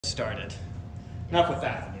started. Enough with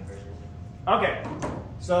that. Okay,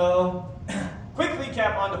 so quick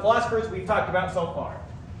recap on the philosophers we've talked about so far.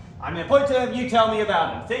 I'm going to point to them, you tell me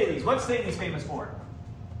about him. Thales, what's Thales famous for?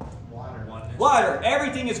 Water. Water.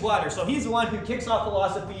 Everything is water. So he's the one who kicks off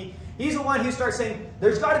philosophy. He's the one who starts saying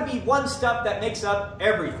there's got to be one stuff that makes up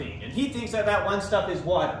everything. And he thinks that that one stuff is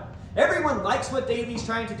water. Everyone likes what Thales is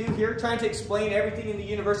trying to do here, trying to explain everything in the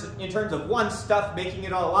universe in terms of one stuff making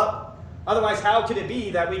it all up. Otherwise, how could it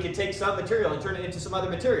be that we could take some material and turn it into some other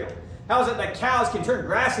material? How is it that cows can turn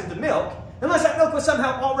grass into milk unless that milk was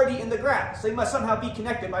somehow already in the grass? They must somehow be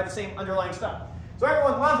connected by the same underlying stuff. So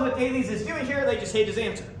everyone loves what Thales is doing here, they just hate his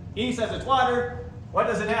answer. He says it's water. What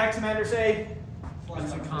does an Anaximander say?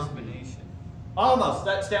 It's a combination. Almost.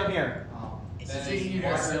 That's down here. A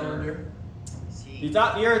cylinder. He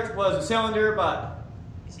thought the Earth was a cylinder, but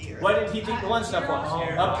what did he think the one stuff was?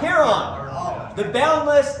 A Pyrrhon. The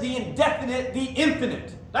boundless, the indefinite, the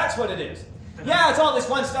infinite. That's what it is. Yeah, it's all this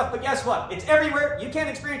one stuff, but guess what? It's everywhere. You can't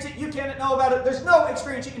experience it. You can't know about it. There's no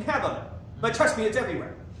experience you can have of it. But trust me, it's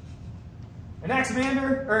everywhere.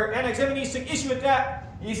 Anaximenes took issue with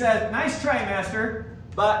that. He said, nice try, master,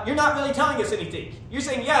 but you're not really telling us anything. You're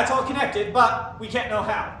saying, yeah, it's all connected, but we can't know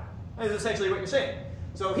how. That's essentially what you're saying.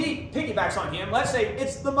 So he piggybacks on him. Let's say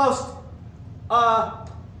it's the most,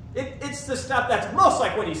 it's the stuff that's most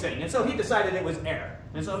like what he's saying. And so he decided it was air.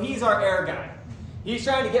 And so he's our air guy. He's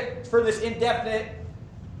trying to get for this indefinite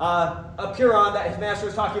a Pyrrhon that his master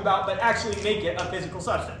was talking about, but actually make it a physical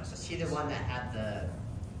substance. Is he the one that had the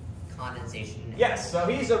condensation? Yes, so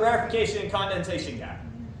he's a rarefication and condensation guy.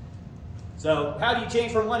 So how do you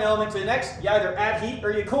change from one element to the next? You either add heat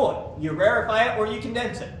or you cool it. You rarefy it or you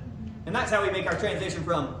condense it. And that's how we make our transition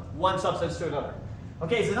from one substance to another.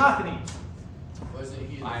 Okay, Xenophanes. Wasn't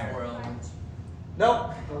he the four elements?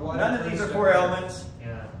 Nope, none of these are four elements.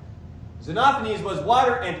 Yeah. Xenophanes was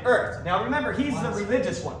water and earth. Now remember, he's the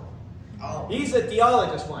religious one. Oh. He's the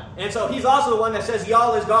theologist one. And so he's also the one that says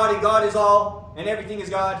all is God and God is all and everything is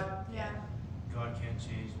God. Yeah. God can't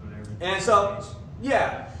change whatever. And so,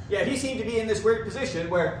 yeah, he seemed to be in this weird position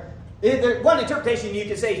where one interpretation you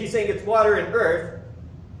could say he's saying it's water and earth.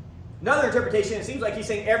 Another interpretation, it seems like he's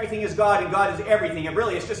saying everything is God and God is everything. And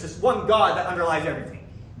really, it's just this one God that underlies everything.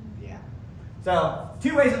 Yeah. So,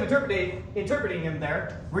 two ways of interpreting him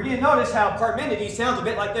there. We're going to notice how Parmenides sounds a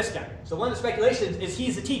bit like this guy. So one of the speculations is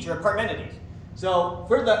he's the teacher of Parmenides. So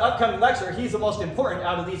for the upcoming lecture, he's the most important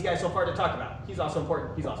out of these guys so far to talk about. He's also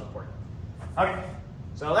important. He's also important. Okay,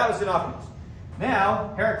 so that was Xenophanes.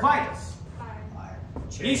 Now, Hericlitus. Fire.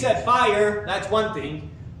 He said fire, that's one thing.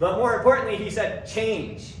 But more importantly, he said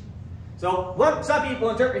change. So some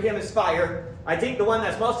people interpret him as fire. I think the one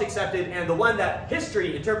that's most accepted and the one that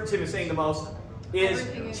history interprets him as saying the most is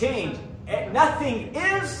change. Nothing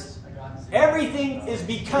is, everything is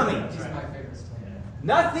becoming.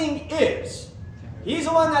 Nothing is. He's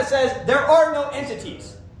the one that says there are no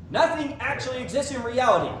entities. Nothing actually exists in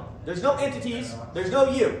reality. There's no entities. There's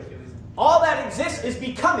no you. All that exists is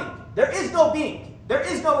becoming. There is no being. There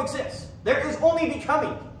is no exist. There is only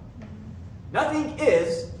becoming. Nothing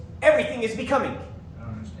is. Everything is becoming. I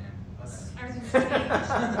don't understand. Everything's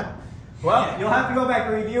changed. Well, you'll have to go back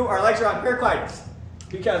and review our lecture on Hericlitus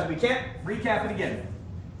because we can't recap it again.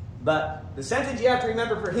 But the sentence you have to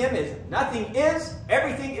remember for him is nothing is,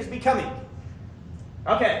 everything is becoming.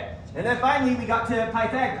 Okay, and then finally we got to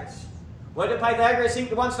Pythagoras. What did Pythagoras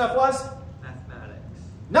think the one stuff was? Mathematics.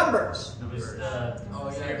 Numbers. It was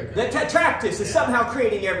The tetractys is somehow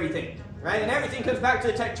creating everything, right? And everything comes back to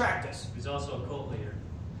the tetractys. He's also a cult leader.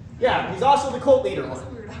 Yeah, he's also the cult leader That's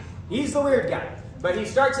one. weird. He's the weird guy. But he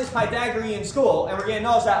starts his Pythagorean school, and we're going to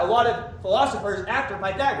notice that a lot of philosophers after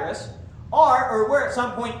Pythagoras are or were at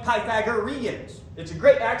some point Pythagoreans. It's a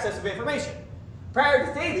great access of information. Prior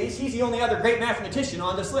to Thales, he's the only other great mathematician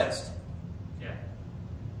on this list. Yeah.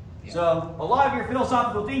 So a lot of your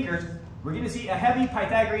philosophical thinkers, we're going to see a heavy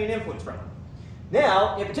Pythagorean influence from him.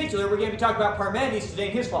 Now, in particular, we're going to be talking about Parmenides today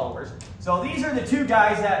and his followers. So these are the two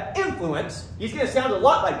guys that influence. He's going to sound a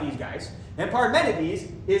lot like these guys. And Parmenides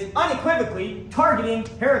is unequivocally targeting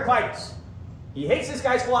Hericlitus. He hates this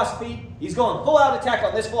guy's philosophy. He's going full-out attack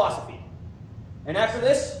on this philosophy. And after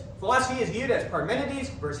this, philosophy is viewed as Parmenides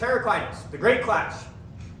versus Hericlitus, the great clash.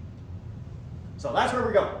 So that's where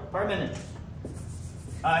we're going, Parmenides.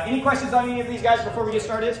 Any questions on any of these guys before we get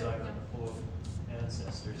started?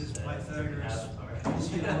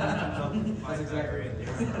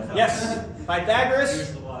 Yes,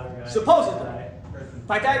 Pythagoras supposedly.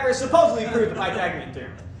 Pythagoras supposedly proved the Pythagorean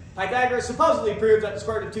theorem. Pythagoras supposedly proved that the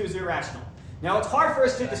square root of 2 is irrational. Now it's hard for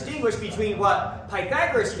us to distinguish between what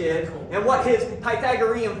Pythagoras did and what his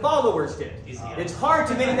Pythagorean followers did. It's hard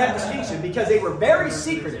to make that distinction because they were very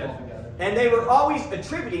secretive and they were always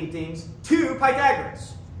attributing things to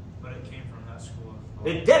Pythagoras. But it came from that school.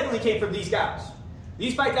 It definitely came from these guys.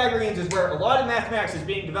 These Pythagoreans is where a lot of mathematics is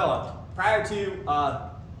being developed prior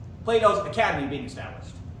to Plato's academy being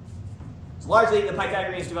established. It's largely the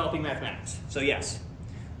Pythagoreans developing mathematics. So yes.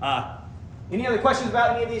 Any other questions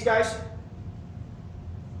about any of these guys?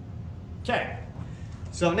 Okay.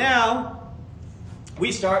 So now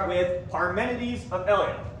we start with Parmenides of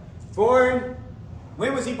Eleia. Born,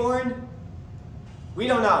 when was he born? We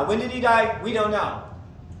don't know. When did he die? We don't know.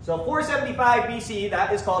 So 475 BC,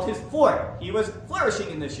 that is called his flood. He was flourishing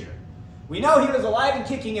in this year. We know he was alive and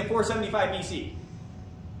kicking in 475 BC.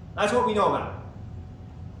 That's what we know about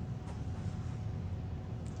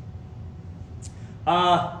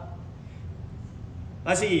him.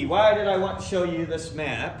 Let's see, why did I want to show you this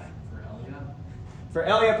map? For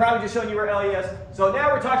Eleia, probably just showing you where Eleia is. So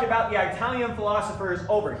now we're talking about the Italian philosophers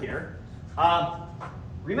over here.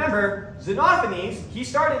 Remember, Xenophanes, he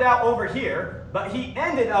started out over here, but he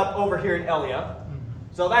ended up over here in Eleia.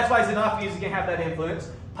 So that's why Xenophanes is going to have that influence.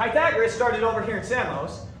 Pythagoras started over here in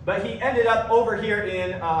Samos, but he ended up over here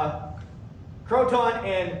in Croton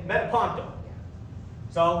and Metaponto.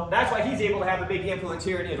 So that's why he's able to have a big influence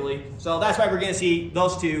here in Italy. So that's why we're going to see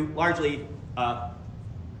those two largely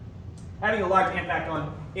having a large impact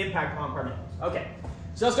on Parmenides. Okay,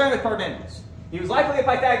 so starting with Parmenides. He was likely a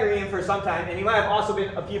Pythagorean for some time, and he might have also been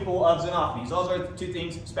a pupil of Xenophanes. Those are the two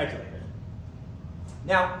things speculated.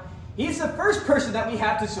 Now, he's the first person that we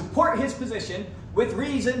have to support his position with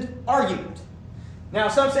reasoned argument. Now,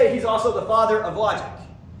 some say he's also the father of logic.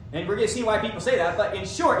 And we're going to see why people say that, but in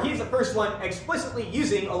short, he's the first one explicitly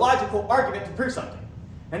using a logical argument to prove something.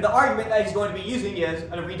 And the argument that he's going to be using is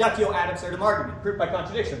a reductio ad absurdum argument, proof by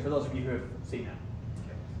contradiction, for those of you who have seen that.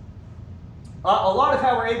 A lot of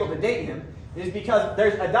how we're able to date him is because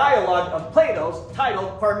there's a dialogue of Plato's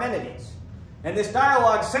titled Parmenides. And this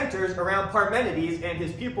dialogue centers around Parmenides and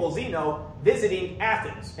his pupil Zeno visiting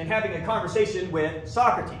Athens and having a conversation with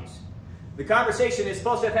Socrates. The conversation is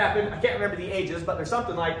supposed to have happened, I can't remember the ages, but there's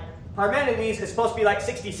something like Parmenides is supposed to be like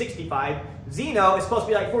 60-65, Zeno is supposed to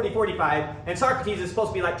be like 40-45, and Socrates is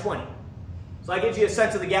supposed to be like 20. So that gives you a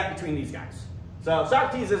sense of the gap between these guys. So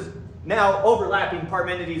Socrates is now overlapping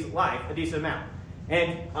Parmenides' life a decent amount.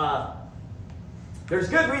 And there's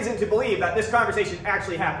good reason to believe that this conversation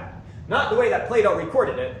actually happened. Not the way that Plato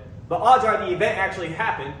recorded it, but odds are the event actually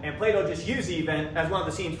happened, and Plato just used the event as one of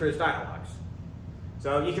the scenes for his dialogues.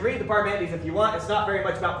 So you can read the Parmenides if you want. It's not very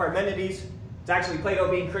much about Parmenides. It's actually Plato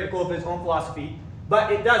being critical of his own philosophy,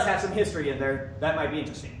 but it does have some history in there that might be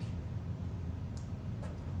interesting.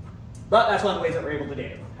 But that's one of the ways that we're able to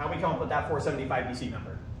date it. How we come up with that 475 BC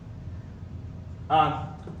number.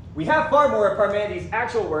 We have far more of Parmenides'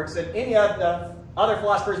 actual works than any of the other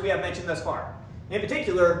philosophers we have mentioned thus far. In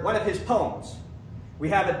particular, one of his poems. We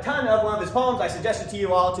have a ton of one of his poems. I suggested to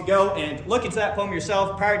you all to go and look into that poem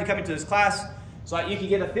yourself prior to coming to this class so that you can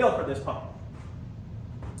get a feel for this poem.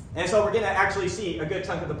 And so we're going to actually see a good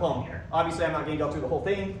chunk of the poem here. Obviously, I'm not going to go through the whole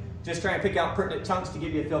thing, just trying to pick out pertinent chunks to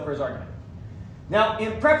give you a feel for his argument. Now,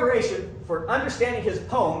 in preparation for understanding his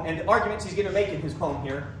poem and the arguments he's going to make in his poem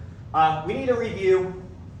here, we need to review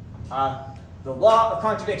the law of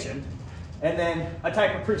contradiction and then a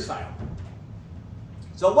type of proof style.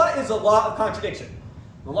 So what is the law of contradiction?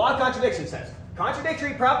 The law of contradiction says,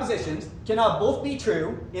 contradictory propositions cannot both be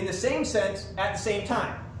true in the same sense at the same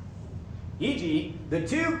time. E.g., the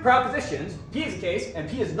two propositions, P is the case and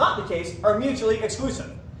P is not the case, are mutually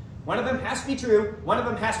exclusive. One of them has to be true, one of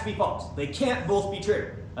them has to be false. They can't both be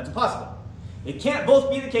true. That's impossible. It can't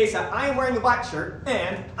both be the case that I am wearing a black shirt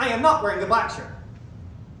and I am not wearing a black shirt.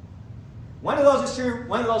 One of those is true,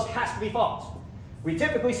 one of those has to be false. We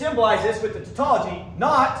typically symbolize this with the tautology,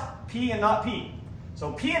 not P and not P.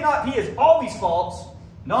 So P and not P is always false,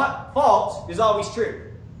 not false is always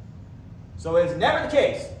true. So it is never the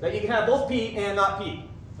case that you can have both P and not P.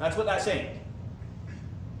 That's what that's saying.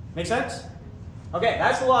 Make sense? Okay,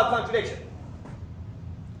 that's the law of contradiction.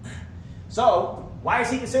 So, why is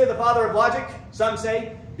he considered the father of logic? Some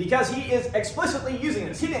say, because he is explicitly using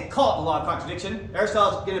this. He didn't call it the law of contradiction.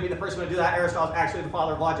 Aristotle's going to be the first one to do that. Aristotle's actually the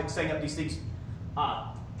father of logic, setting up these things,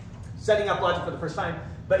 setting up logic for the first time.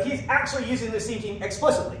 But he's actually using this thinking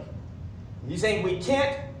explicitly. He's saying we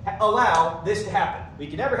can't allow this to happen. We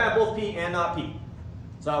can never have both P and not P.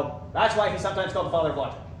 So that's why he's sometimes called the father of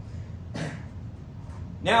logic.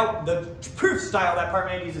 Now, the proof style that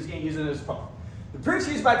Parmenides is going to use in his poem. The proofs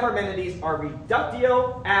used by Parmenides are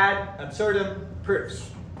reductio ad absurdum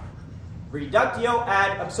proofs. reductio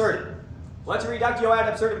ad absurdum. What's a reductio ad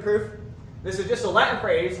absurdum proof? This is just a Latin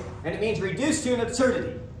phrase, and it means reduced to an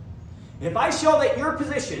absurdity. If I show that your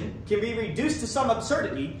position can be reduced to some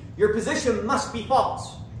absurdity, your position must be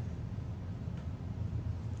false.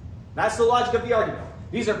 That's the logic of the argument.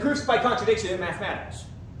 These are proofs by contradiction in mathematics.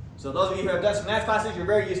 So those of you who have done some math classes, you're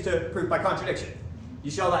very used to proof by contradiction.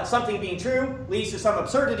 You show that something being true leads to some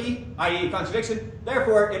absurdity, i.e. contradiction,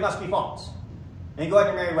 therefore it must be false. And go on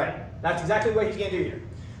your merry way. That's exactly what he's going to do here.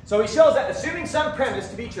 So he shows that assuming some premise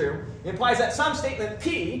to be true implies that some statement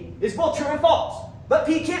P is both true and false. But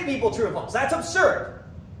P can't be both true and false. That's absurd.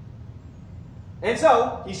 And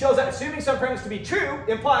so he shows that assuming some premise to be true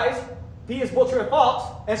implies P is both true and false,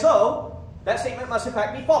 and so that statement must in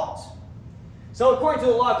fact be false. So according to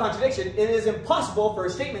the law of contradiction, it is impossible for a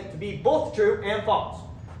statement to be both true and false.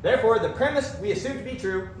 Therefore, the premise we assume to be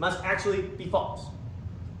true must actually be false.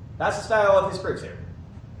 That's the style of his proofs here.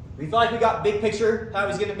 We feel like we got big picture how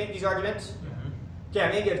he's going to make these arguments. Okay,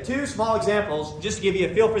 I'm going to give two small examples just to give you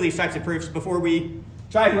a feel for these types of proofs before we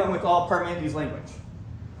try to run with all Parmenides language.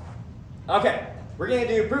 Okay, we're going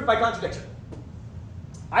to do proof by contradiction.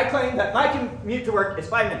 I claim that my commute to work is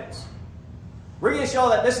 5 minutes. We're going to show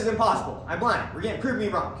that this is impossible. I'm blind. We're going to prove me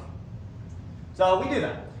wrong. So we do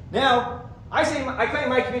that. Now, I claim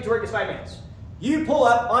my commute to work is 5 minutes. You pull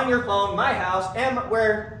up on your phone my house and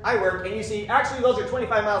where I work, and you see, actually, those are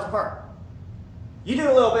 25 miles apart. You do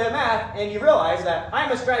a little bit of math, and you realize that I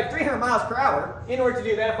must drive 300 miles per hour in order to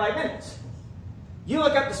do that in 5 minutes. You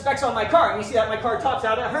look up the specs on my car, and you see that my car tops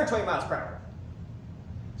out at 120 miles per hour.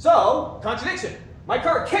 So, contradiction. My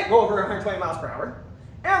car can't go over 120 miles per hour,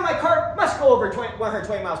 and my car must go over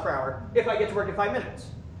 120 miles per hour if I get to work in 5 minutes.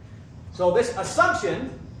 So this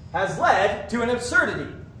assumption has led to an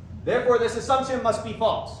absurdity. Therefore, this assumption must be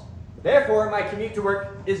false. Therefore, my commute to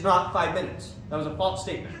work is not 5 minutes. That was a false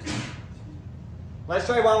statement. Let's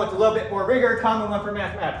try one with a little bit more rigor, common one for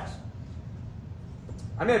mathematics.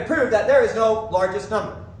 I'm going to prove that there is no largest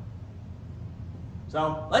number.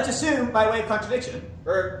 So let's assume, by way of contradiction,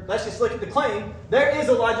 or let's just look at the claim, there is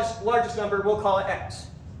a largest number, we'll call it x.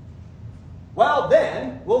 Well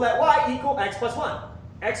then, we'll let y equal x plus 1.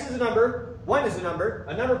 X is a number, 1 is a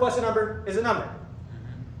number plus a number is a number.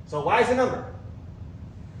 So y is a number.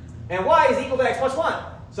 And y is equal to x plus 1.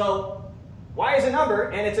 So y is a number,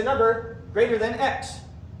 and it's a number greater than x.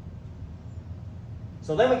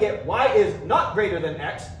 So then we get y is not greater than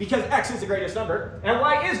x, because x is the greatest number, and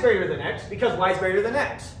y is greater than x, because y is greater than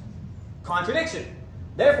x. Contradiction.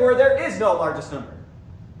 Therefore, there is no largest number.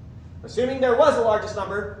 Assuming there was a largest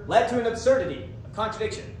number led to an absurdity, a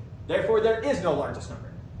contradiction. Therefore, there is no largest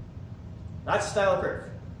number. That's the style of proof.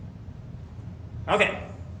 Okay.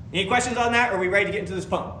 Any questions on that, or are we ready to get into this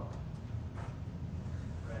poem?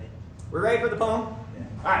 Ready. We're ready for the poem? Yeah.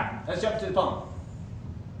 All right, let's jump into the poem.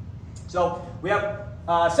 So, we have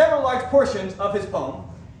several large portions of his poem,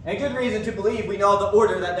 and good reason to believe we know the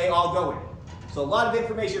order that they all go in. So a lot of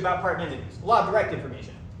information about Parmenides, a lot of direct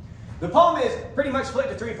information. The poem is pretty much split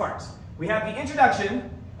into 3 parts. We have the introduction,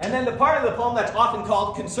 and then the part of the poem that's often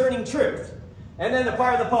called concerning truth, and then the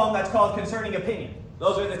part of the poem that's called concerning opinion.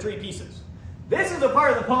 Those are the 3 pieces. This is the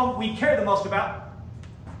part of the poem we care the most about.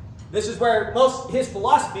 This is where his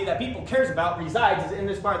philosophy that people cares about resides, is in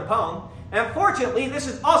this part of the poem. And fortunately, this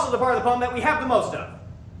is also the part of the poem that we have the most of.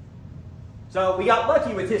 So we got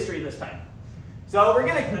lucky with history this time. So we're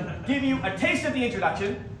going to give you a taste of the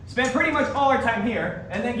introduction, spend pretty much all our time here,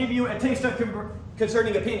 and then give you a taste of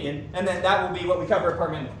concerning opinion, and then that will be what we cover at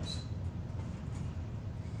Parmenides.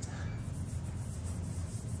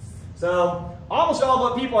 So almost all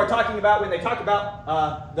what people are talking about when they talk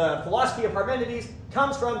about the philosophy of Parmenides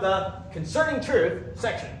comes from the concerning truth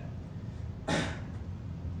section.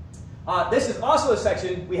 This is also a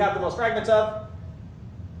section we have the most fragments of.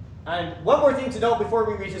 And one more thing to note before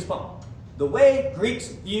we read his poem. The way Greeks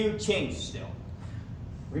view change still.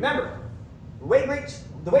 Remember, the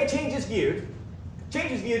way change is viewed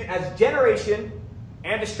as generation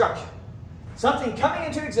and destruction. Something coming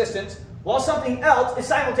into existence while something else is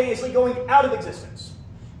simultaneously going out of existence.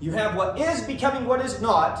 You have what is becoming what is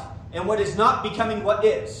not, and what is not becoming what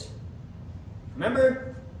is.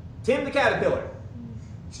 Remember Tim the caterpillar.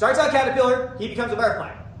 Starts out caterpillar, he becomes a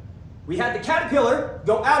butterfly. We had the caterpillar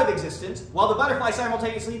go out of existence while the butterfly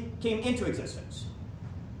simultaneously came into existence.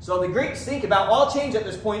 So the Greeks think about all change at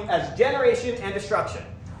this point as generation and destruction.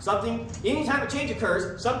 Anytime a change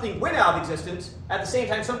occurs, something went out of existence, at the same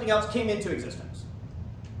time something else came into existence.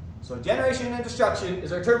 So generation and destruction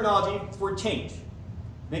is our terminology for change.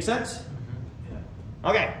 Make sense? Yeah.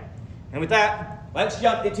 Okay. And with that, let's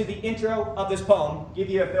jump into the intro of this poem, give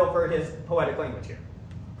you a feel for his poetic language here.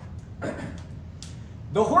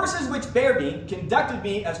 The horses which bear me conducted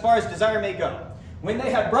me as far as desire may go, when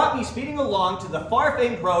they had brought me speeding along to the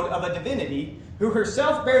far-famed road of a divinity, who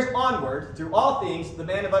herself bears onward through all things the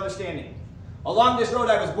man of understanding. Along this road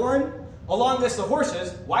I was borne, along this the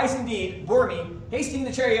horses, wise indeed, bore me, hasting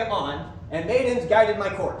the chariot on, and maidens guided my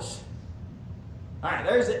course. All right,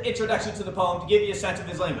 there's the introduction to the poem to give you a sense of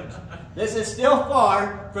his language. This is still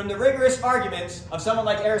far from the rigorous arguments of someone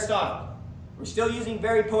like Aristotle. We're still using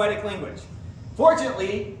very poetic language.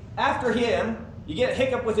 Fortunately, after him, you get a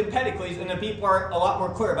hiccup with Empedocles, and then people are a lot more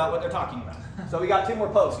clear about what they're talking about. So we got two more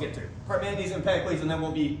poets to get through. Parmenides and Empedocles, and then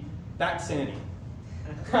we'll be back to sanity.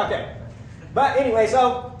 Okay. But anyway,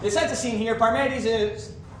 so it sets the scene here. Parmenides is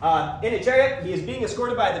in a chariot. He is being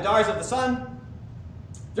escorted by the daughters of the sun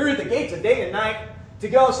through the gates of day and night to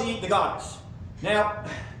go see the goddess. Now,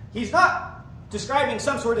 he's not describing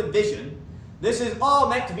some sort of vision. This is all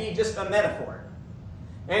meant to be just a metaphor.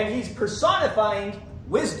 And he's personifying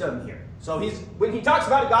wisdom here. So when he talks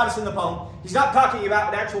about a goddess in the poem, he's not talking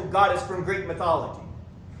about an actual goddess from Greek mythology.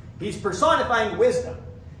 He's personifying wisdom.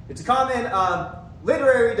 It's a common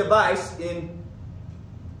literary device in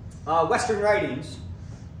Western writings.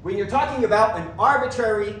 When you're talking about an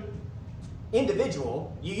arbitrary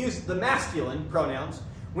individual, you use the masculine pronouns.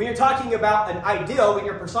 When you're talking about an ideal, when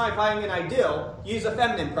you're personifying an ideal, you use the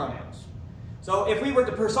feminine pronouns. So if we were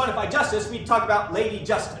to personify justice, we'd talk about Lady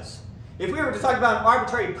Justice. If we were to talk about an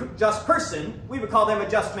arbitrary just person, we would call them a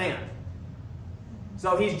just man.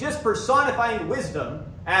 So he's just personifying wisdom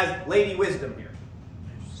as Lady Wisdom here.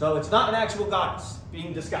 So it's not an actual goddess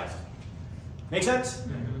being discussed. Make sense?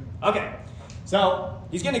 Mm-hmm. Okay. So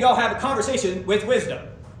he's going to go have a conversation with wisdom.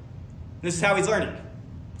 This is how he's learning.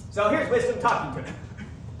 So here's wisdom talking to him.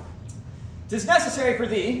 "'Tis necessary for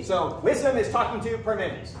thee," so wisdom is talking to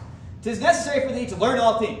Parmenides. "'Tis necessary for thee to learn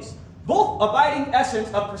all things, both abiding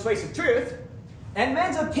essence of persuasive truth, and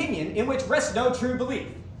men's opinion in which rests no true belief.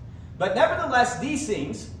 But nevertheless these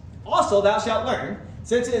things also thou shalt learn,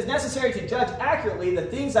 since it is necessary to judge accurately the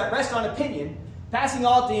things that rest on opinion, passing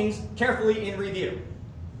all things carefully in review."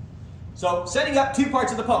 So, setting up two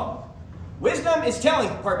parts of the poem. Wisdom is telling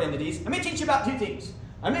Parmenides, I'm going to teach you about two things.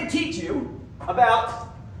 I'm going to teach you about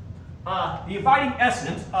the abiding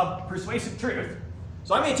essence of persuasive truth.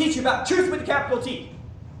 So I'm going to teach you about truth with a capital T.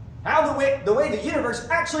 How the way the universe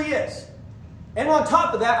actually is. And on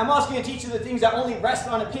top of that, I'm also going to teach you the things that only rest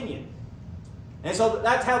on opinion. And so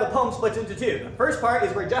that's how the poem splits into two. The first part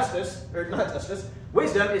is where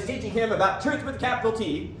wisdom is teaching him about truth with a capital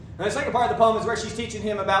T. And the second part of the poem is where she's teaching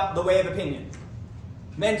him about the way of opinion.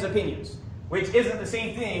 Men's opinions. Which isn't the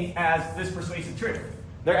same thing as this persuasive truth.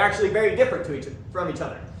 They're actually very different from each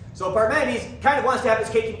other. So Parmenides kind of wants to have his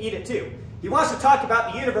cake and eat it too. He wants to talk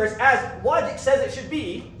about the universe as logic says it should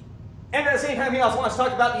be, and at the same time he also wants to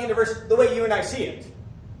talk about the universe the way you and I see it.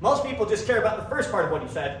 Most people just care about the first part of what he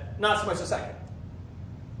said, not so much the second.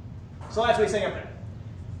 So that's what he's saying up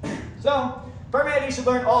there. So, Parmenides should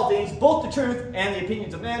learn all things, both the truth and the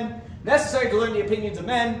opinions of men, necessary to learn the opinions of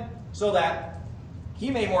men, so that he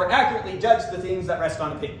may more accurately judge the things that rest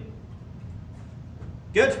on opinion.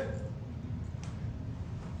 Good?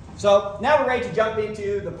 So, now we're ready to jump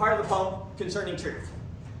into the part of the poem concerning truth.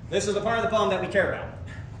 This is the part of the poem that we care about.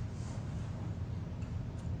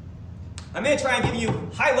 I'm going to try and give you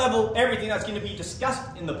high level everything that's going to be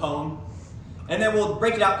discussed in the poem, and then we'll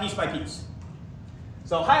break it out piece by piece.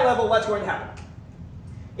 So high level, what's going to happen?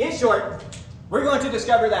 In short, we're going to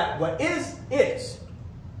discover that what is.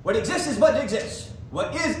 What exists is what exists.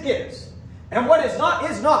 What is. And what is not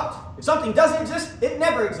is not. If something doesn't exist, it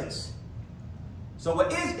never exists. So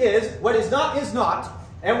what is, what is not,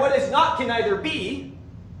 and what is not can neither be,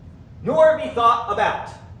 nor be thought about.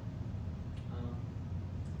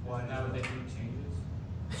 Why now would they do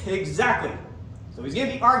changes? Exactly. So he's going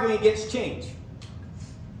to be arguing against change.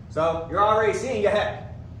 So you're already seeing ahead.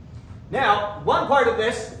 Now, one part of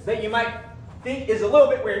this that you might think is a little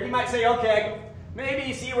bit weird. You might say, okay, maybe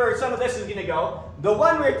you see where some of this is going to go. The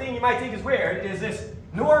one weird thing you might think is weird is this,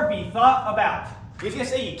 nor be thought about. He's going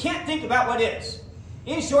to say you can't think about what is.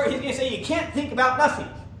 In short, he's going to say you can't think about nothing.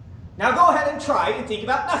 Now go ahead and try and think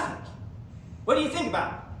about nothing. What do you think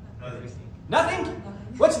about? Nothing?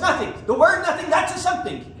 What's nothing? The word nothing, that's a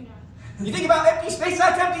something. You think about empty space,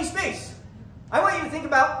 that's empty space. I want you to think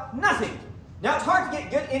about nothing. Now it's hard to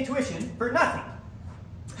get good intuition for nothing.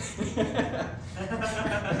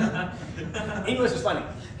 English is funny.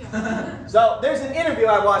 So there's an interview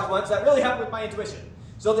I watched once that really helped with my intuition.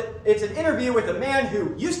 So it's an interview with a man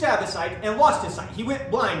who used to have his sight and lost his sight. He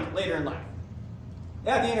went blind later in life.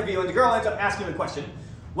 They have the interview and the girl ends up asking him a question.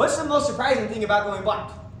 What's the most surprising thing about going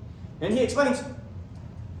blind? And he explains,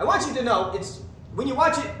 I want you to know, it's when you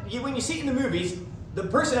watch it, when you see it in the movies, the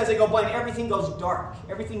person as they go blind, everything goes dark,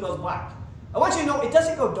 everything goes black. I want you to know it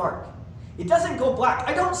doesn't go dark. It doesn't go black.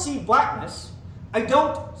 I don't see blackness. I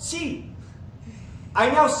don't see. I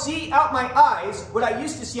now see out my eyes what I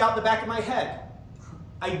used to see out the back of my head.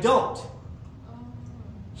 I don't.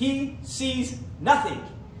 He sees nothing.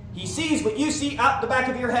 He sees what you see out the back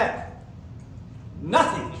of your head.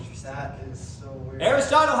 Nothing. That is so weird.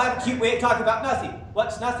 Aristotle had a cute way of talking about nothing.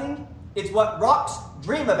 What's nothing? It's what rocks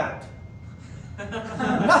dream about.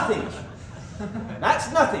 Nothing.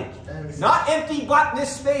 That's nothing. Not empty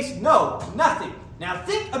blackness space. No, nothing. Now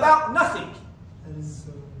think about nothing.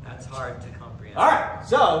 That's hard to comprehend. All right,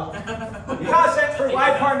 so you have a sense for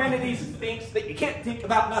why Parmenides thinks that you can't think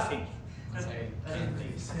about nothing.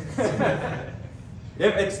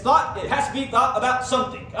 If it's thought, it has to be thought about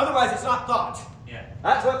something. Otherwise, it's not thought. Yeah.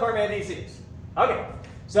 That's what Parmenides is. Okay,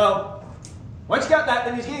 so once you got that,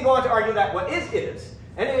 then he's going to go on to argue that what is,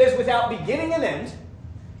 and it is without beginning and end.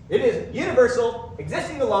 It is universal,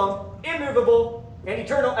 existing alone, immovable, and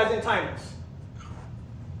eternal as in timeless.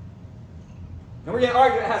 And we're going to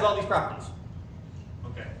argue it has all these properties.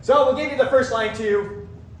 Okay. So we'll give you the first line to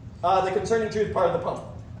the concerning truth part of the poem.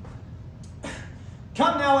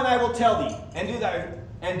 Come now and I will tell thee, and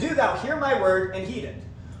do thou hear my word and heed it.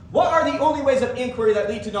 What are the only ways of inquiry that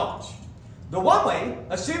lead to knowledge? The one way,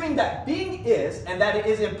 assuming that being is, and that it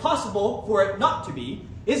is impossible for it not to be,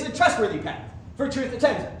 is a trustworthy path, for truth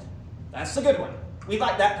attends it. That's the good one. We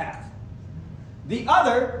like that path. The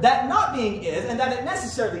other, that not being is, and that it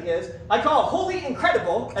necessarily is, I call wholly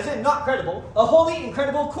incredible, as in not credible, a wholly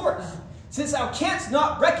incredible course, since thou canst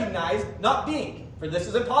not recognize not being, for this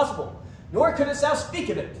is impossible, nor couldst thou speak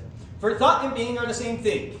of it, for thought and being are the same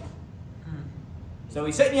thing. So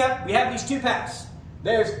he's setting you up, we have these two paths.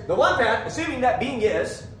 There's the one path, assuming that being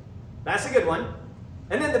is, that's a good one,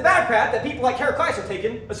 and then the bad path that people like Hericlitus are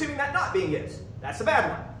taking, assuming that not being is, that's the bad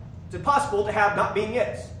one. It's impossible to have not being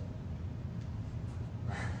is.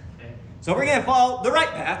 So we're going to follow the right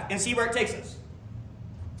path and see where it takes us.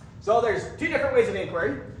 So there's two different ways of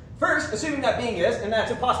inquiry. First, assuming that being is, and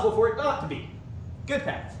that's impossible for it not to be. Good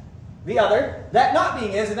path. The other, that not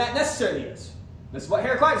being is, and that necessarily is. This is what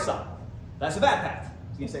Heraclitus thought. That's a bad path.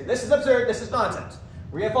 He's going to say, this is absurd, this is nonsense.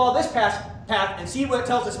 We're going to follow this path and see what it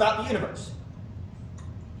tells us about the universe.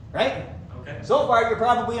 Right? Okay. So far, you're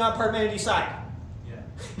probably on Parmenides' side.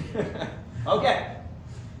 Yeah. Okay.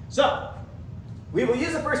 So, we will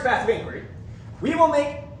use the first path of inquiry. We will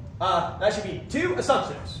make, that should be 2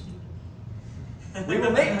 assumptions. We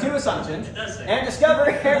will make 2 assumptions and discover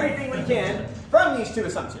everything we can from these 2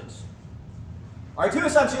 assumptions. Our 2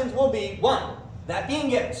 assumptions will be, 1, that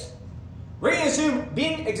being is. We're going to assume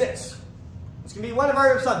being exists. This can be one of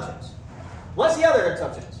our assumptions. What's the other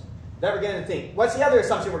assumptions that we're going to think? What's the other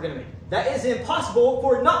assumption we're going to make? That is impossible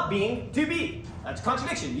for not being to be. That's a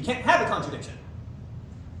contradiction. You can't have a contradiction.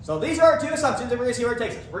 So these are our 2 assumptions, and we're going to see where it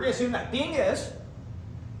takes us. We're going to assume that being is,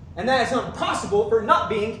 and that it's impossible for not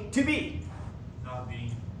being to be. Not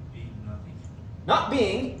being, nothing. Not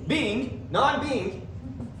being, non-being.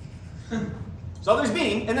 So there's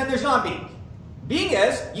being, and then there's non-being. Being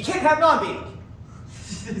is, you can't have non-being.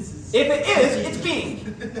 If it is, it's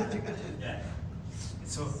being. Yeah.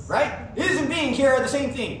 So, Right? Is and being here are the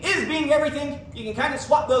same thing. Is being everything, you can kind of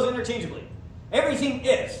swap those interchangeably. Everything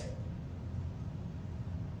is.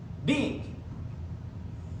 Being.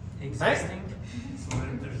 Existing. so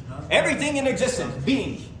there's nothing. Everything in existence,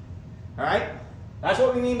 being. Alright? That's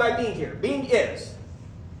what we mean by being here. Being is.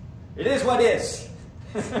 It is what is.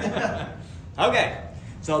 Okay.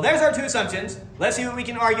 So there's our 2 assumptions. Let's see what we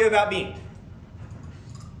can argue about being.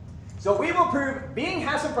 So we will prove being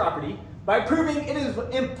has a property by proving it is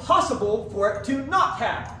impossible for it to not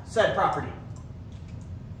have said property.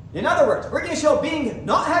 In other words, we're going to show being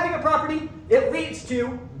not having a property, it leads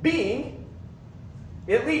to being.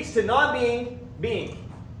 It leads to non-being,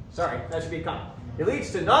 being. Sorry, that should be a comma. It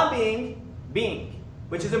leads to non-being, being,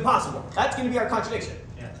 which is impossible. That's going to be our contradiction.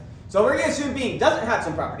 Yeah. So we're going to assume being doesn't have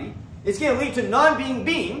some property. It's going to lead to non-being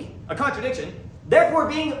being, a contradiction. Therefore,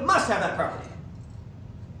 being must have that property.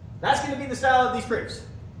 That's going to be the style of these proofs.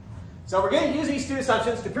 So we're going to use these 2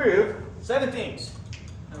 assumptions to prove 7 things.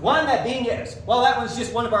 1, that being is. Well, that one's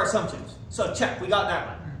just one of our assumptions. So check, we got that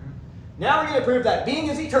one. Now we're going to prove that being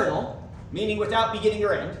is eternal, meaning without beginning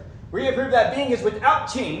or end. We're going to prove that being is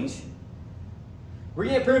without change. We're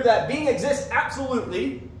going to prove that being exists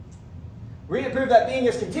absolutely. We're going to prove that being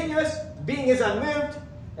is continuous, being is unmoved,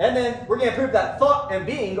 and then we're going to prove that thought and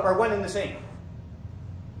being are one and the same.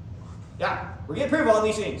 Yeah, we're going to prove all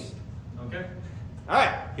these things. Okay. All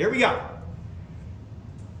right, here we go.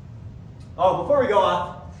 Oh, before we go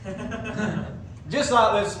off, Just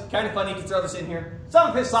thought it was kind of funny to throw this in here. Some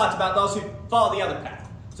of his thoughts about those who follow the other path.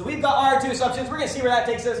 So we've got our two assumptions. We're going to see where that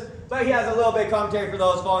takes us, but he has a little bit of commentary for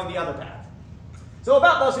those following the other path. So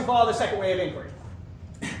about those who follow the second way of inquiry.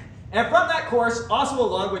 And from that course also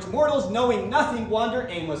along which mortals knowing nothing wander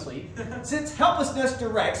aimlessly, since helplessness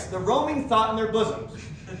directs the roaming thought in their bosoms.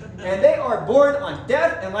 And they are born on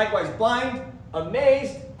deaf and likewise blind,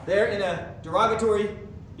 amazed. They're in a derogatory,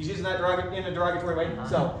 he's using that in a derogatory way.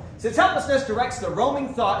 So, since helplessness directs the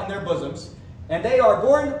roaming thought in their bosoms, and they are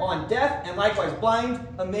born on deaf and likewise blind,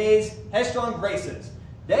 amazed, headstrong graces.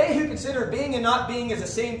 They who consider being and not being as the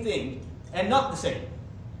same thing, and not the same.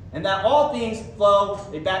 And that all things flow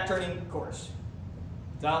a back-turning course.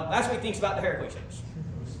 So that's what he thinks about the Hericlitus.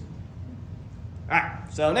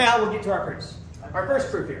 Alright, so now we'll get to our proofs. Our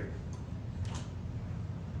first proof here.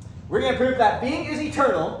 We're going to prove that being is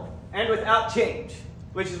eternal and without change,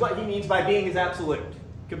 which is what he means by being is absolute,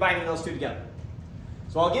 combining those two together.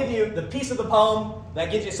 So I'll give you the piece of the poem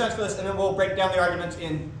that gives you a sense for this, and then we'll break down the arguments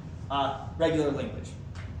in regular language.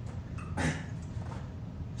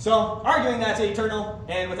 So, arguing that's eternal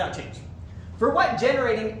and without change. For what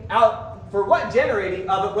generating of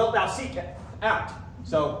it wilt thou seek out?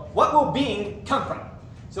 So, what will being come from?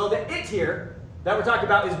 So the it here that we're talking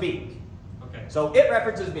about is being. Okay. So it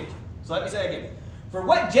references being. So let me say again. For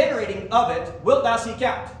what generating of it wilt thou seek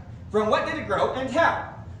out? From what did it grow and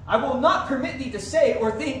how? I will not permit thee to say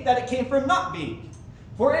or think that it came from not being.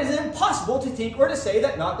 For it is impossible to think or to say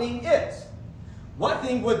that not being is. What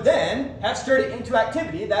thing would then have stirred it into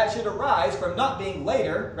activity that should arise from not being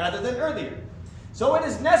later rather than earlier? So it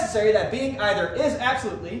is necessary that being either is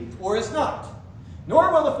absolutely or is not.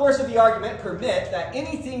 Nor will the force of the argument permit that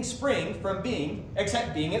anything spring from being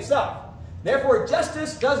except being itself. Therefore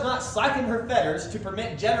justice does not slacken her fetters to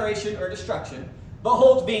permit generation or destruction, but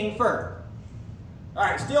holds being firm.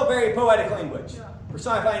 Alright, still very poetic language.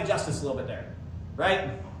 Personifying justice a little bit there.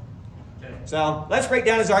 Right? Okay. So let's break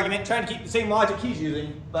down his argument, trying to keep the same logic he's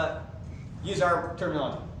using, but use our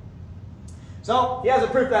terminology. So he has a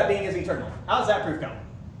proof that being is eternal. How does that proof go?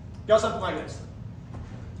 It goes something like this.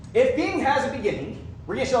 If being has a beginning,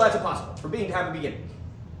 we're going to show that's impossible, for being to have a beginning.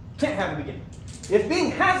 Can't have a beginning. If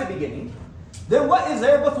being has a beginning, then what is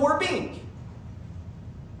there before being?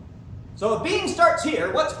 So if being starts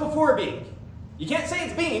here, what's before being? You can't say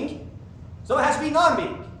it's being, so it has to be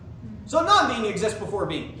non-being. So non-being exists before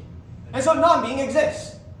being. And so non-being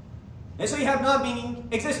exists. And so you have non-being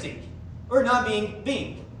existing, or non-being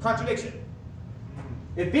being. Contradiction.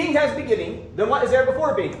 If being has a beginning, then what is there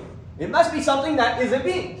before being? It must be something that isn't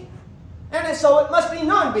being. And so it must be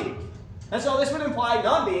non-being. And so this would imply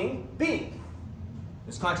non-being, being.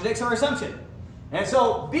 This contradicts our assumption. And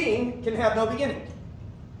so being can have no beginning.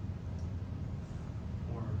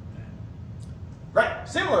 Or Right.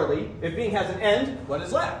 Similarly, if being has an end, what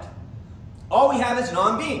is left? All we have is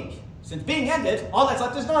non-being. Since being ended, all that's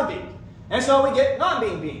left is non-being. And so we get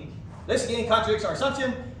non-being being. This again contradicts our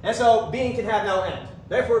assumption, and so being can have no end.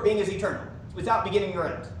 Therefore, being is eternal, without beginning or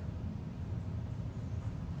end.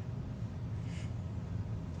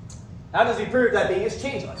 How does he prove that being is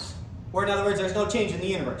changeless? Or in other words, there's no change in the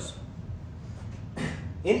universe.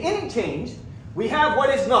 In any change, we have what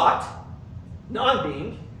is not,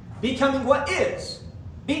 non-being, becoming what is,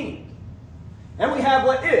 being. And we have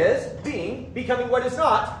what is, being, becoming what is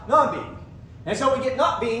not, non-being. And so we get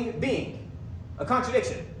not being, being. A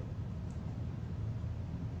contradiction.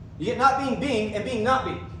 You get not being, being, and being not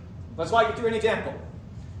being. Let's walk you through an example.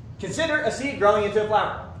 Consider a seed growing into a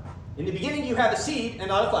flower. In the beginning, you have a seed and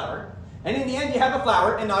not a flower. And in the end, you have a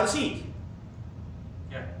flower and not a seed.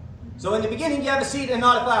 Yeah. So in the beginning, you have a seed and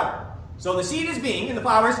not a flower. So the seed is being and the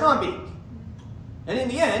flower is non-being. And in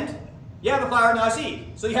the end, you have a flower and not a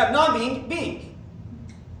seed. So you have non-being, being.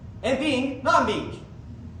 And being, non-being.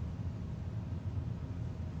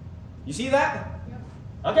 You see that? Yep.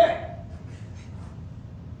 Okay.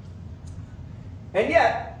 And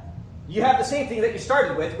yet, you have the same thing that you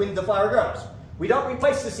started with when the flower grows. We don't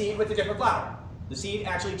replace the seed with a different flower. The seed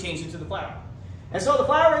actually changes into the flower. And so the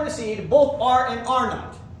flower and the seed both are and are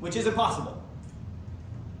not, which is impossible.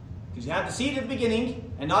 Because you have the seed at the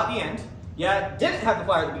beginning and not the end. You didn't have the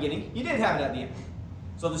flower at the beginning, you did have it at the end.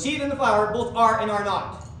 So the seed and the flower both are and are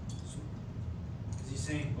not. Is he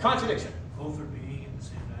saying Contradiction. both are being at the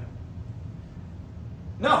same time?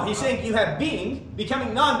 No, he's saying you have being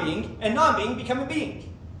becoming non-being and non-being becoming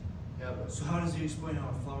being. Yeah, but So how does he explain how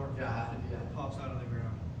a flower pops out of the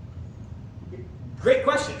ground? Great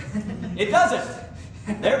question. It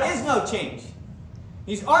doesn't. There is no change.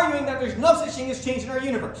 He's arguing that there's no such thing as change in our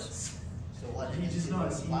universe. So what? You just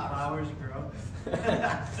not see flowers grow.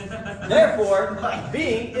 Therefore,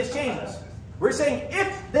 being is changeless. We're saying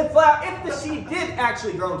if the seed did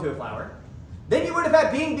actually grow into a flower, then you would have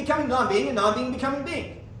had being becoming non-being and non-being becoming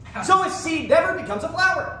being. So a seed never becomes a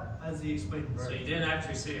flower. How does he explain birth? So you didn't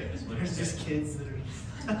actually see it. Is what There's you're just saying. kids that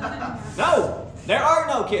are. No, there are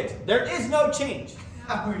no kids. There is no change.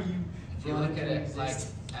 How are you? If you look at it like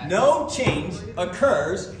No change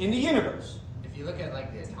occurs in the universe. if you look at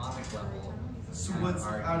like the atomic level, So kind of what's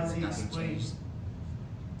argue how does that he nothing explain? changed.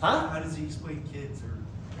 Huh? How does he explain kids or?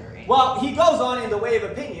 Well, he goes on in the way of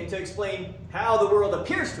opinion to explain how the world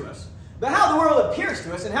appears to us. But how the world appears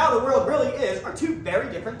to us and how the world really is are two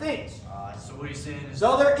very different things. So what he's saying is.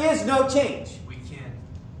 So there is no change. We can't.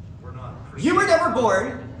 We're not. You were never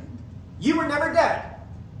born. You were never dead.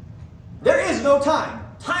 There is no time.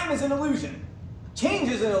 Time is an illusion. Change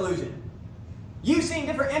is an illusion. You've seen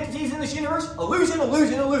different entities in this universe. Illusion,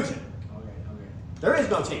 illusion, illusion. Okay. There is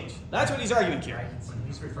no change. That's what he's arguing here. When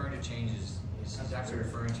he's referring to changes, he's actually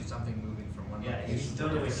referring to something moving from one Yeah, he's location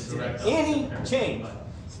totally to the next. Any change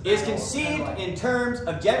is conceived in terms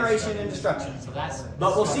of generation and destruction. So that's.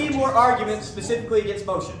 But we'll see more arguments specifically against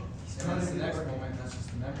motion. And that's the next moment. That's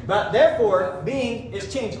just the memory. But therefore, being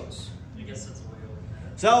is changeless. I guess that's a way over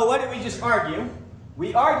that. So what did we just argue?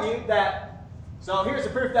 We argued that, so here's the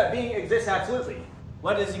proof that being exists absolutely.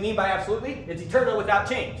 What does he mean by absolutely? It's eternal without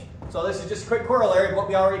change. So this is just a quick corollary of what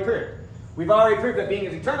we already proved. We've already proved that being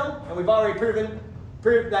is eternal, and we've already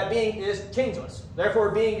proved that being is changeless. Therefore,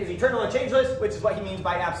 being is eternal and changeless, which is what he means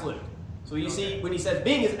by absolute. So you see, when he says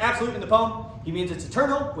being is absolute in the poem, he means it's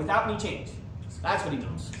eternal without any change. That's what he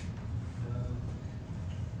means.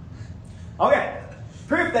 Okay,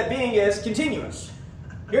 proof that being is continuous.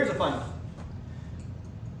 Here's a fun one.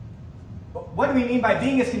 What do we mean by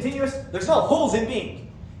being is continuous? There's no holes in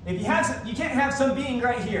being. If you can't have some being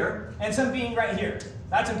right here and some being right here.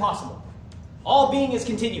 That's impossible. All being is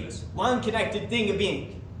continuous. One connected thing of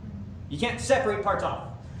being. You can't separate parts off.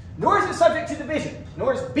 Nor is it subject to division.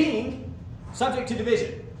 Nor is being subject to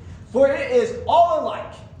division. For it is all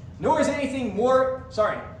alike. Nor is anything more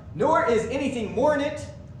in it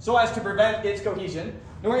so as to prevent its cohesion,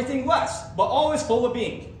 nor anything less, but all is full of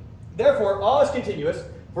being. Therefore, all is continuous,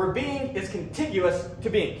 for being is contiguous to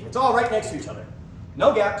being. It's all right next to each other.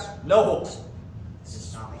 No gaps, no holes. This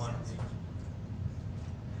is not one.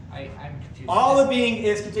 I'm confused. All of being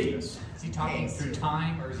is continuous. Is he talking through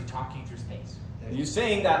time or is he talking through space? He's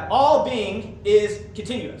saying that all being is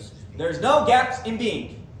continuous. There's no gaps in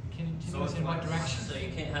being. Continuous in what direction? So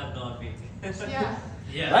you can't have non-being. Yeah.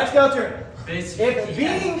 Yeah. Let's go through it. Basically. If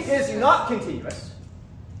being is not continuous,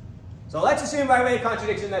 so let's assume by way of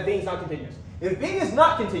contradiction that being is not continuous. If being is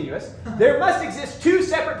not continuous, there must exist two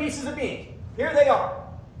separate pieces of being. Here they are.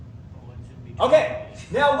 Okay,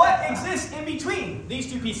 now what exists in between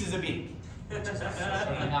these two pieces of being?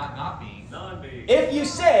 Not being. Non-being. If you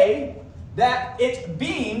say that it's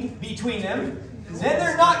being between them, then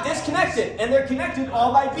they're not disconnected, and they're connected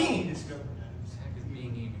all by being. What does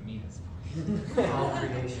being even mean? All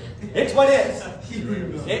creation. It's what is.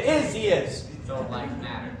 It is, he is. So like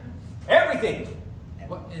matter. Everything.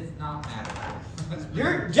 What is not matter?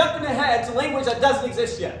 You're jumping ahead to language that doesn't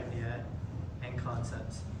exist yet. Yeah. And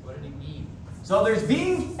concepts. What did he mean? So there's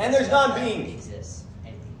being and there's non-being. Exists.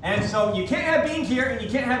 Anything. And so you can't have being here and you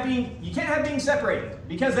can't have being separated.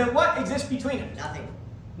 Because then what exists between it? Nothing.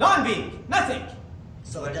 Non-being. Nothing.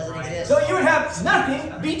 So it doesn't exist. So you would have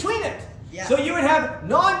nothing between it. Yeah. So you would have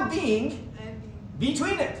non-being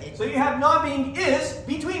between it. So you have non-being is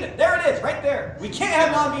between it. There it is, right there. We can't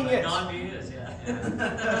have non-being is. Non-being is, yeah.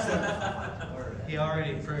 He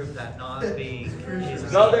already proved that non-being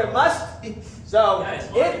is So there must, so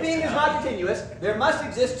Yeah, if being is not continuous, there must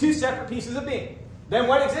exist two separate pieces of being. Then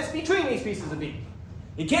what exists between these pieces of being?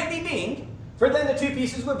 It can't be being, for then the two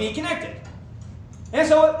pieces would be connected. And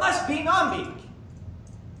so it must be non-being.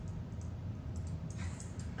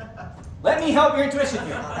 Let me help your intuition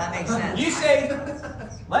here. Well, that makes sense. You say,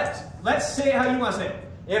 let's say it how you want to say it.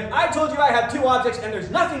 If I told you I have two objects and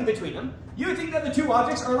there's nothing between them, you would think that the two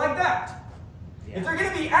objects are like that. Yeah. If they're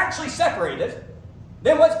going to be actually separated,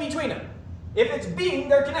 then what's between them? If it's being,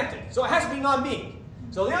 they're connected. So it has to be non-being.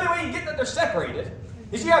 So the only way you get that they're separated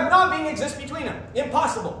is you have non-being exist between them.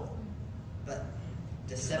 Impossible. But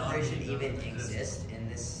does separation even exist in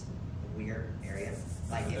this weird area?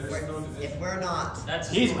 Like if we're not. That's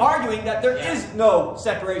He's arguing that there is no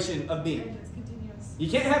separation of being. It's continuous. You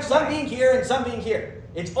can't have some being here and some being here.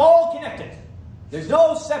 It's all connected. There's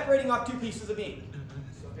no separating off two pieces of being.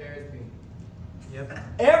 So there is being. Yep.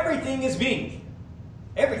 Everything is being.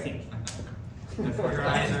 Everything. Your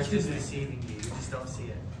eyes are just deceiving you. You just don't see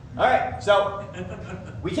it. All right, so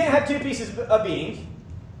we can't have two pieces of being.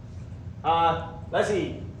 Let's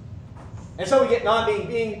see. And so we get non-being,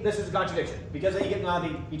 being. This is a contradiction because then you get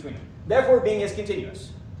non-being between them. Therefore, being is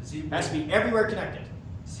continuous. It has to be everywhere connected.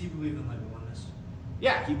 Does he believe in like oneness?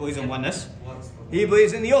 Yeah, he believes in oneness. What's the He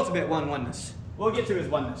believes in the ultimate oneness. We'll get to his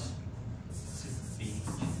oneness. being?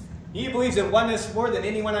 He believes in oneness more than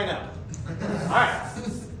anyone I know. All right.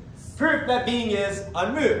 Proof that being is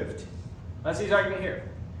unmoved. Let's see his argument here.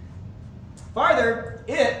 Farther,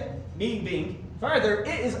 it, being, farther,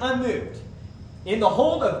 it is unmoved. In the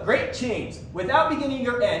hold of great chains, without beginning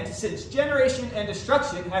or end, since generation and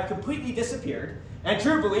destruction have completely disappeared, and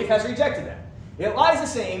true belief has rejected them. It lies the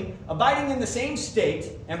same, abiding in the same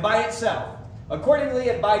state, and by itself. Accordingly,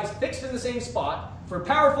 it abides fixed in the same spot, for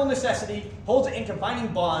powerful necessity holds it in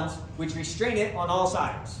confining bonds, which restrain it on all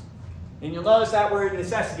sides. And you'll notice that word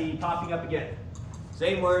necessity popping up again.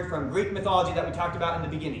 Same word from Greek mythology that we talked about in the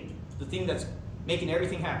beginning. The thing that's making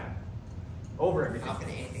everything happen. Over everything. How can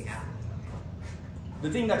anything happen? The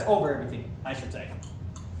thing that's over everything, I should say.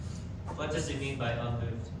 What does he mean by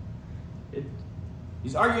unmoved?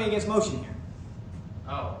 He's arguing against motion here.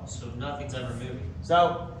 Oh, so nothing's ever moving.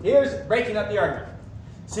 So here's breaking up the argument.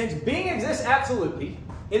 Since being exists absolutely,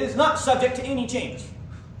 it is not subject to any change.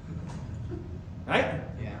 Right?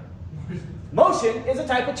 Yeah. Motion is a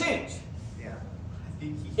type of change. Yeah.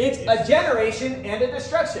 It's a generation and a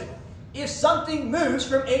destruction. If something moves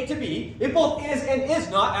from A to B, it both is and is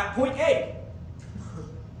not at point A.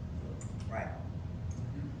 Right.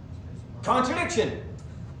 Contradiction.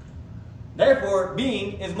 Therefore,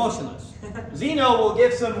 being is motionless. Zeno will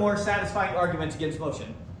give some more satisfying arguments against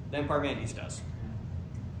motion than Parmenides does.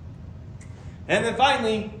 And then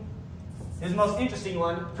finally, his most interesting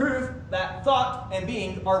one, proof that thought and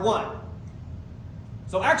being are one.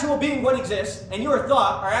 So actual being what exists, and your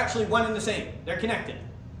thought are actually one and the same. They're connected.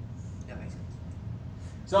 That makes sense.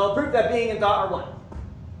 So proof that being and thought are one.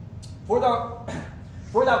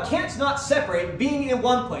 For thou canst not separate being in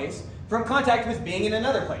one place from contact with being in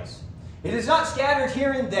another place. It is not scattered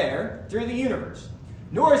here and there through the universe,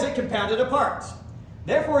 nor is it compounded of parts.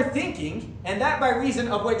 Therefore thinking, and that by reason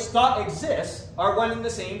of which thought exists, are one and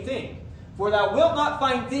the same thing. For thou wilt not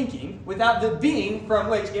find thinking without the being from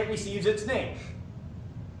which it receives its name.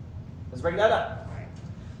 Let's break that up. Right.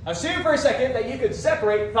 Assume for a second that you could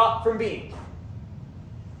separate thought from being.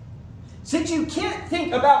 Since you can't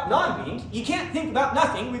think about non-being, you can't think about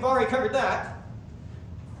nothing, we've already covered that,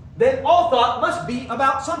 then all thought must be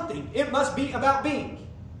about something. It must be about being.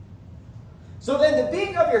 So then the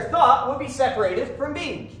being of your thought will be separated from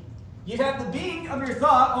being. You'd have the being of your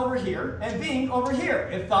thought over here and being over here,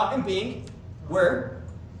 if thought and being were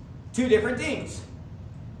two different things.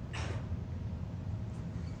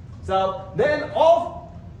 So then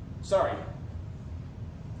all thought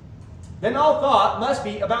must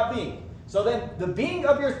be about being. So then the being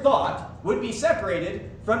of your thought would be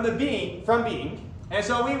separated from the being from being, and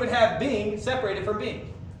so we would have being separated from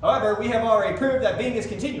being. However, we have already proved that being is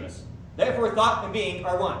continuous. Therefore, thought and being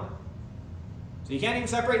are one. So you can't even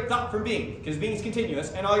separate thought from being, because being is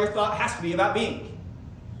continuous, and all your thought has to be about being.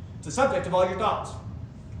 It's the subject of all your thoughts.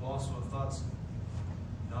 Also, if thoughts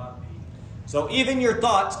not being. So even your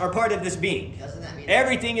thoughts are part of this being. Doesn't that mean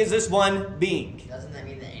Everything is this one being. Doesn't that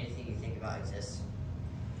mean that anything you think about exists?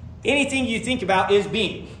 Anything you think about is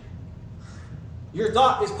being. Your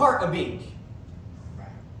thought is part of being. Right.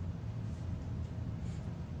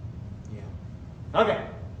 Yeah. Okay.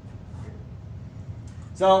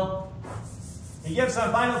 So, he gives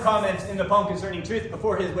some final comments in the poem concerning truth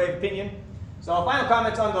before his way of opinion. So, final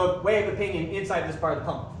comments on the way of opinion inside this part of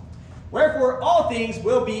the poem. Wherefore, all things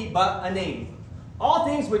will be but a name. All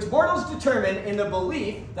things which mortals determine in the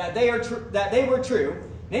belief that they were true,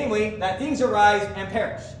 namely, that things arise and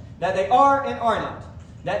perish, that they are and are not,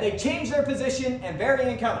 that they change their position and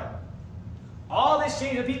vary in color. All this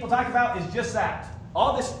change that people talk about is just that.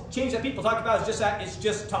 All this change that people talk about is just that. It's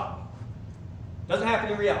just talk. Doesn't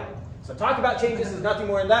happen in reality. So talk about changes is nothing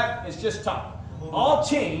more than that. It's just talk. All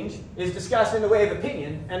change is discussed in the way of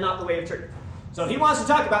opinion and not the way of truth. So if he wants to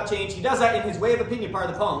talk about change, he does that in his way of opinion part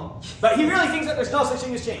of the poem. But he really thinks that there's no such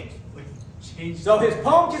thing as change. So his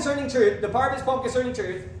poem concerning truth, the part of his poem concerning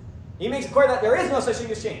truth, he makes it clear that there is no such thing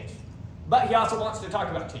as change. But he also wants to talk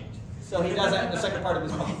about change. So he does that in the second part of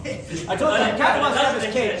his poem. I told you, he kind of wants to have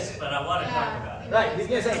his case. But I want to talk about it. Right, he's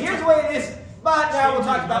going to say, here's the way it is, but now we'll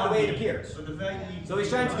talk about the way it appears. But the fact that you So he's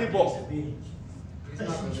trying to do both. He's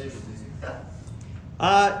not religious, is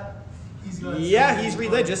he? Yeah, he's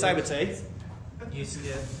religious, I would say. You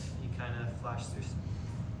skip, you kind of flash through.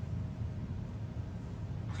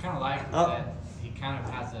 I kind of like Oh. that he kind of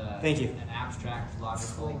has Thank you. an abstract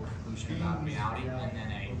logical conclusion about reality and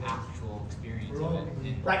then an actual experience of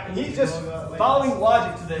it. Right, and he's just following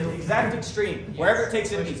logic to the exact extreme. Wherever it takes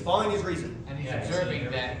him, he's following his reason. And he's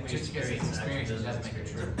observing that just because it's experienced, it doesn't make it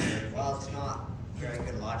true. Well, it's not very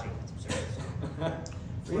good logic. It's absurd.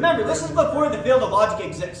 Remember, this is before the field of logic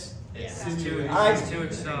exists. It's Yeah. too Alright,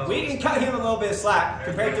 extreme. we can cut him a little bit of slack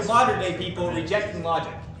compared to modern day people rejecting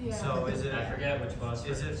logic. So is it, I forget which was.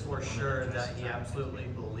 is it for sure that he absolutely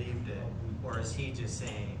believed it? Or is he just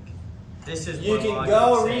saying, this is You what can logic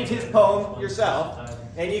go is read saying? his poem yourself,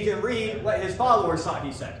 and you can read what his followers thought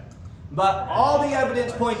he said. But all the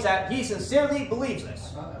evidence points at he sincerely believes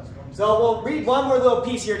this. So we'll read one more little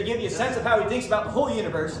piece here to give you a sense of how he thinks about the whole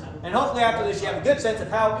universe, and hopefully after this you have a good sense of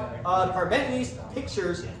how Parmenides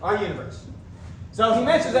pictures our universe. So he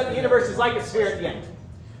mentions that the universe is like a sphere at the end.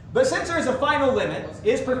 But since there is a final limit, it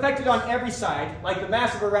is perfected on every side, like the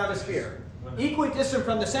mass around a sphere, equidistant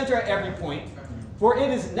from the center at every point, for it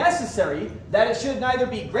is necessary that it should neither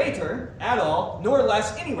be greater at all, nor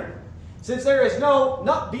less anywhere, since there is no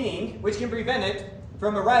not being which can prevent it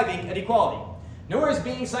from arriving at equality, nor is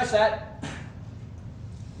being such that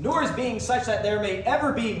there may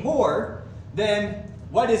ever be more than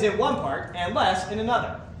what is in one part, and less in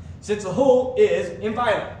another, since the whole is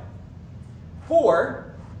inviolate.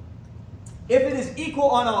 For if it is equal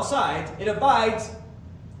on all sides, it abides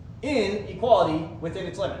in equality within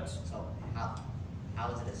its limits. So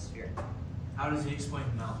how is it a sphere? How does he explain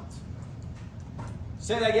mountains?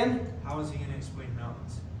 Say that again. How is he going to explain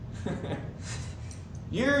mountains?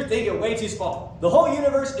 You're thinking way too small. The whole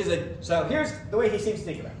universe is a... So here's the way he seems to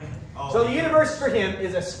think about it. Oh, So the universe for him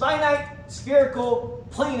is a finite, spherical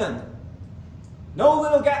plenum. No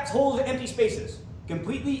little gaps, holes, or empty spaces.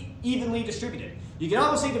 Completely evenly distributed. You can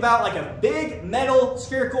almost think about like a big metal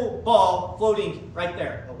spherical ball floating right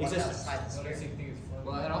there. But what's Existence. outside the sphere?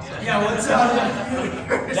 Well, it also Yeah, what's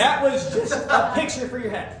up? That was just a picture for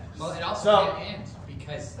your head. well, it also So- can't end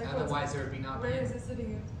because Like otherwise there would be not Where being. is it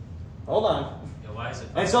sitting? Hold on. Yeah, why is it?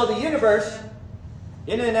 And so the universe,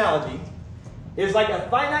 in an analogy, is like a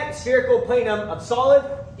finite spherical plenum of solid,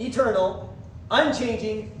 eternal,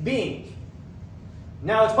 unchanging being.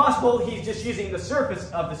 Now it's possible he's just using the surface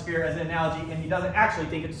of the sphere as an analogy and he doesn't actually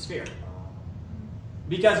think it's a sphere.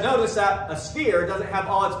 Because notice that a sphere doesn't have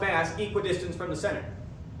all its mass equidistant from the center.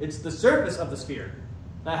 It's the surface of the sphere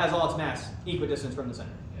that has all its mass equidistant from the center.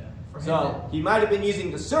 For him, So he might have been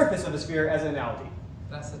using the surface of the sphere as an analogy.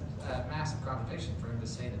 that's a massive contradiction for him to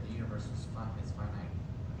say that the universe is finite.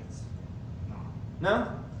 It's not.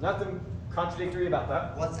 No? Nothing contradictory about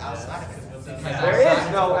that. What's outside of it? Because There outside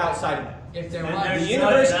is no of it, outside of it. If there And was, there's The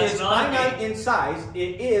universe that's is not finite me. in size.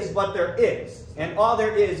 It is what there is. And all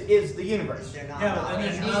there is the universe. Is there not? Yeah, but then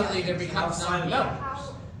there's immediately there becomes outside of non-being.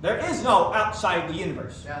 How? There is no outside the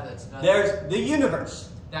universe. Yeah, that's not. There's the universe.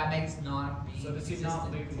 That makes non-being. So does he not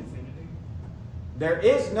believe in infinity? There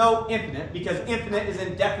is no infinite because infinite is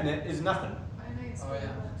indefinite is nothing. Oh yeah.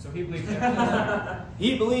 So he believes everything.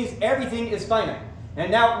 He believes everything is finite. And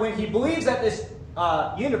now when he believes that this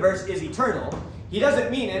universe is eternal, he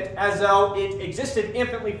doesn't mean it as though it existed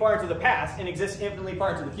infinitely far into the past and exists infinitely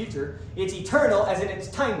far into the future. It's eternal as in it's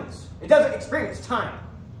timeless. It doesn't experience time.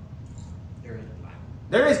 There is no time.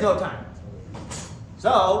 There is no time.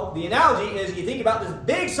 So the analogy is you think about this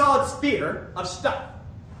big solid sphere of stuff.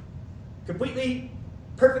 Completely,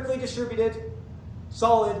 perfectly distributed,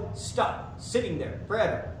 solid stuff sitting there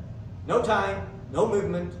forever. No time, no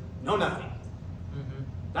movement, no nothing. Mm-hmm.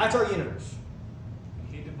 That's our universe.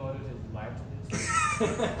 He devoted his life to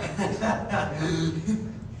this.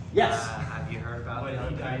 Yes. Have you heard about When that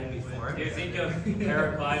he died before? Do you think of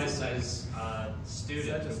Hericlitus as a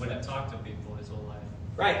student who wouldn't talk to people his whole life?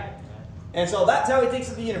 Right. And so that's how he thinks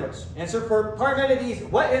of the universe. And so for Parmenides,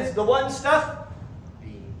 what is the one stuff?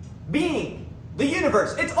 Being. Being. The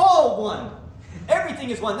universe. It's all one. Everything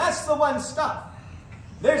is one. That's the one stuff.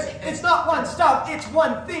 It's not one stuff, it's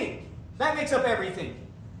one thing. That makes up everything.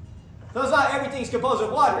 So it's not everything's composed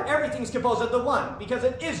of water. Everything's composed of the one, because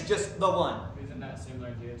it is just the one. Isn't that a similar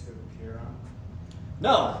idea to Piron?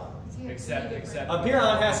 No. Except. A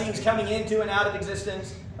Piron has things coming into and out of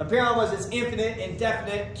existence. A Piron was this infinite,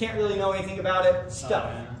 indefinite, can't really know anything about it,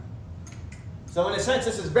 stuff. So in a sense,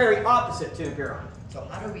 this is very opposite to Piron. So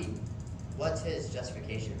how do we? What's his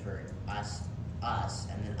justification for us,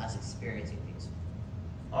 and then us experiencing things?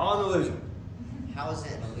 All an illusion. How is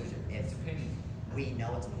it an illusion if opinion. we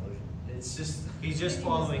know it's an illusion? It's just he's just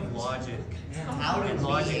following logic. How do And we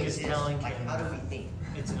logic is exist? telling Like, him how do we think?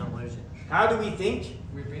 it's an illusion. How do we think?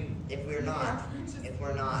 We're being. If we're not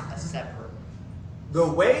a separate. The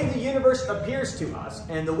way the universe appears to us,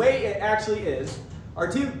 and the way it actually is,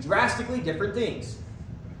 are two drastically different things.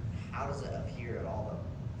 How does it appear at all,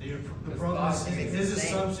 though? The problem is his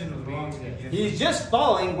assumption was wrong to begin with. He's just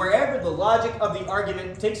following wherever the logic of the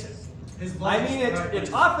argument takes him. I mean,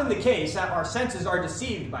 it's often the case that our senses are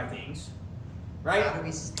deceived by things, right? How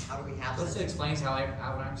do we have This that? explains how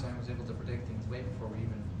Albert Einstein was able to predict things way before we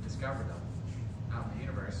even discovered them out in the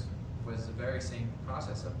universe. Was the very same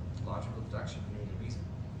process of logical deduction and reason.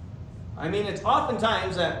 I mean, it's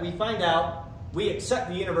oftentimes that we find out we accept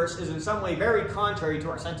the universe is in some way very contrary to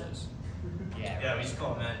our senses. Yeah, we just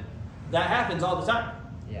call it men. That happens all the time.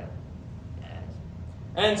 Yeah.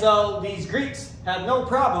 And so these Greeks have no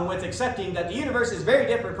problem with accepting that the universe is very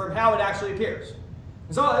different from how it actually appears.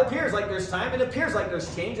 And so it appears like there's time, it appears like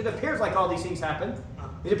there's change, it appears like all these things happen.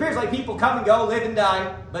 It appears like people come and go, live and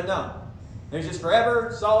die, but no. There's just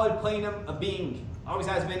forever, solid plenum of being. Always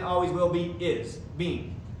has been, always will be, is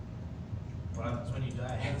being. What happens when you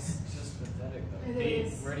die? It's just pathetic, though. It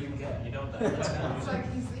is. Where do you get? You don't die. That's It's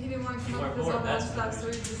like he didn't want to come up with his You are own born, stuff, so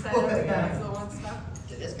he that's decided to get his own stuff.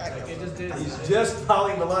 Did this guy Like, come it up just with- is. He's just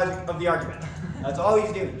following the logic of the argument. That's all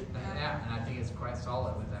he's doing. Yeah, and I think it's quite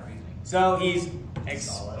solid with that reasoning. So he's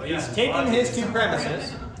taking his two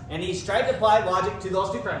premises, and he's tried to apply logic to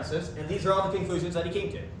those two premises, and these are all the conclusions that he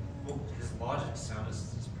came to. Well, his logic sound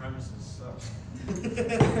is his premises suck.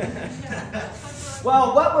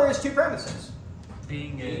 Well, what were his two premises?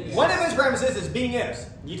 Being is. One of his premises is being is.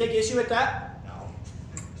 You take issue with that? No.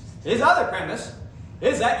 His other premise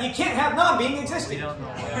is that you can't have non-being existing. We don't know.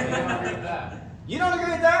 I don't agree with that. You don't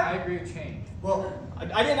agree with I that? agree with change. Well,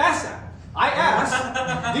 I didn't ask that. I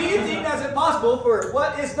asked, do you think that's impossible for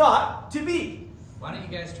what is not to be? Why don't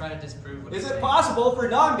you guys try to disprove what Is he's it saying? possible for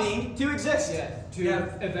non-being to exist? Yeah,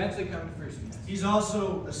 to eventually come to fruition. Yes. He's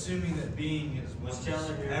also assuming that being is what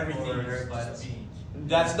everything is being.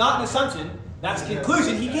 That's not an assumption. That's a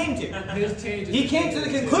conclusion he came to. His change is He came to the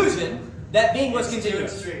conclusion that being was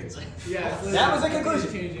continuous. Yeah, That was the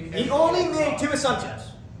conclusion. He only made two assumptions.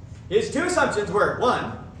 His two assumptions were,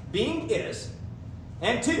 one, being is,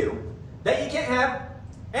 and two, that you can't have,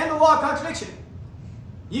 and the law of contradiction.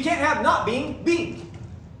 You can't have not being, being.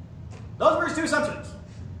 Those were his two assumptions.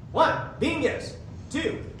 One, being is.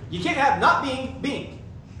 Two, you can't have not being, being.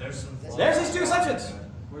 There's his two assumptions.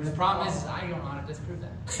 The problem is I don't know how to disprove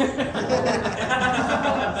that.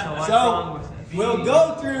 So, we'll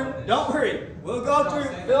go through, don't worry, we'll go through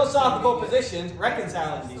philosophical positions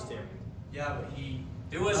reconciling these two. Yeah, but he.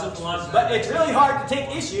 Who was a philosopher? But it's really hard to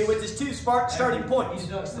take issue with his two starting points.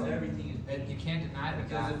 deducts that everything is And you can't deny that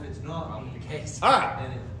because if it's not probably the case. Alright,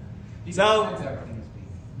 then it. So- everything is being.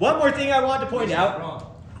 one more thing I want to point Which is out.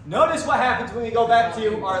 wrong. Notice what happens when we go back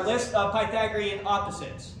to our list of Pythagorean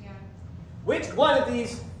opposites. Yeah. Which one of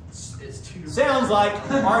these It's too. sounds like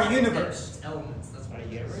our universe? Elements. That's what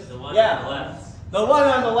he gets. The one Yeah. on the left. The one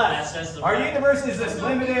on the That left. says the Our right. universe is this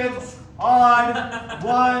limited, odd,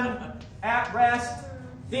 one, at rest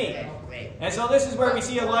thing. Okay, wait. And so this is where we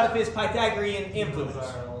see a lot of his Pythagorean influence.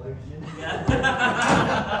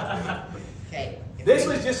 Okay. if This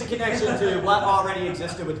we- was just a connection to what already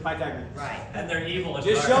existed with the Pythagoreans. Right. And they're evil. and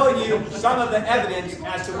Just dark. showing you some of the evidence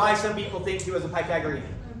as to why some people think he was a Pythagorean.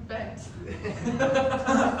 Bet.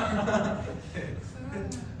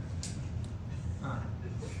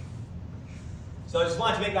 So I just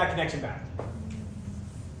wanted to make that connection back.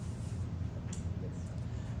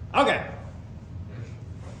 Okay.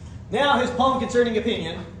 Now his poem concerning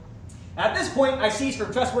opinion. At this point I cease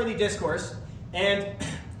from trustworthy discourse and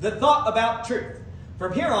the thought about truth.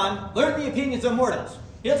 From here on, learn the opinions of mortals.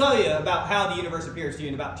 He'll tell you about how the universe appears to you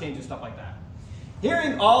and about change and stuff like that.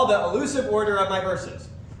 Hearing all the elusive order of my verses,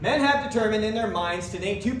 men have determined in their minds to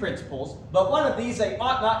name two principles, but one of these they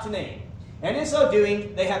ought not to name. And in so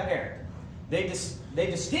doing, they have erred. They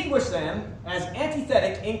distinguish them as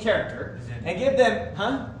antithetic in character and give them,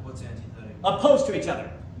 What's antithetic? opposed to each other.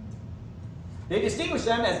 They distinguish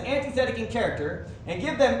them as antithetic in character and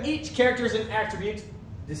give them each characters and attributes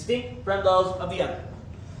distinct from those of the other.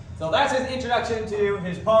 So that's his introduction to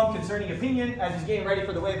his poem concerning opinion as he's getting ready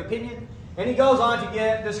for the way of opinion. And he goes on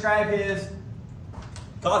to describe his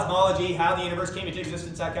cosmology, how the universe came into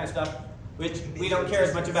existence, that kind of stuff, which we don't care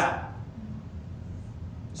as much about.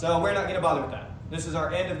 So we're not going to bother with that. This is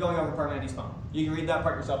our end of going over Parmenides' poem. You can read that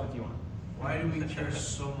part yourself if you want. Why do we care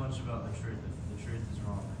so much about the truth if the truth is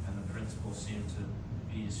wrong and the principles seem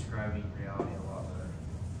to be describing reality a lot better?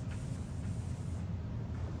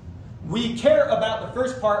 We care about the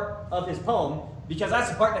first part of his poem because that's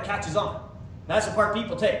the part that catches on. That's the part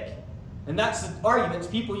people take. And that's the arguments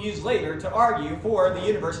people use later to argue for the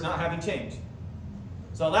universe not having changed.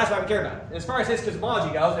 So that's why we care about it. As far as his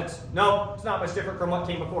cosmology goes, it's not much different from what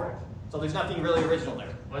came before it. So there's nothing really original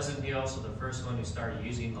there. Wasn't he also the first one who started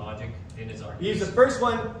using logic in his arguments? He's the first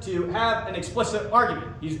one to have an explicit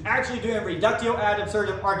argument. He's actually doing reductio ad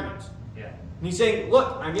absurdum arguments. Yeah. And he's saying,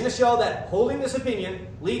 look, I'm going to show that holding this opinion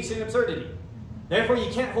leads to an absurdity. Therefore,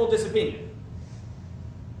 you can't hold this opinion.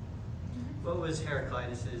 What was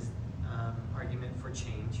Heraclitus' argument for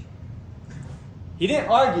change? He didn't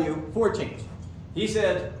argue for change. He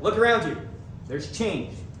said, look around you. There's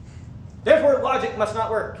change. Therefore, logic must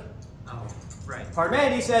not work. Oh, right.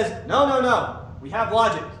 Parmenides says, no, no, no. We have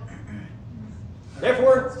logic.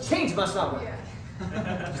 Therefore, change must not work.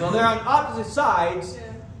 Yeah. So they're on opposite sides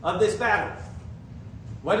of this battle.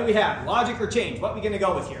 What do we have? Logic or change? What are we going to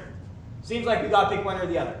go with here? Seems like we got to pick one or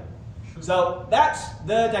the other. So that's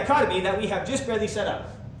the dichotomy that we have just barely set up.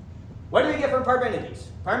 What do we get from Parmenides?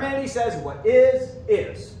 Parmenides says what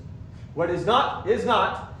is. What is not,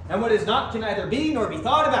 and what is not can neither be nor be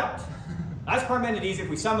thought about. That's Parmenides if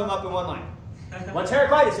we sum him up in one line. What's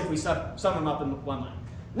Heraclitus if we sum him up in one line?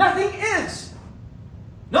 Nothing is.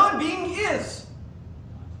 Non-being is.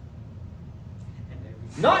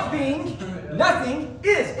 Not being, nothing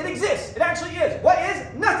is. It exists. It actually is. What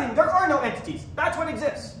is? Nothing. There are no entities. That's what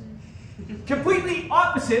exists. Completely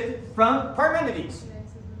opposite from Parmenides.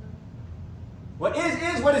 What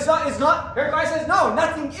is, what is not. Heraclitus says, no,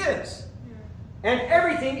 nothing is. And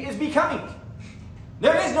everything is becoming.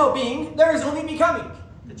 There is no being, there is only becoming.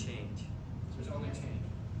 The change. There's only change.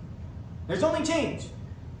 There's only change.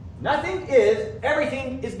 Nothing is,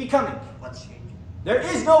 everything is becoming. What's changing? There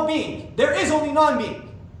is no being, there is only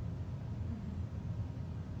non-being.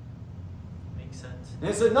 Makes sense. And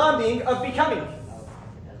it's a non-being of becoming. Oh,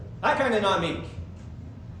 it doesn't. That kind of non-being.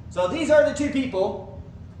 So these are the two people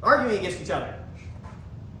arguing against each other.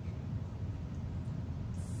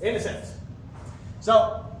 In a sense.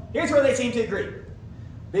 So here's where they seem to agree.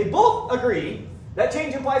 They both agree that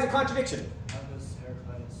change implies a contradiction. How does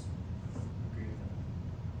Heraclitus agree with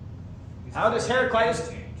that? How does Heraclitus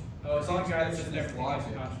change? Oh, it's the guy that says everything is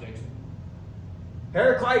a contradiction.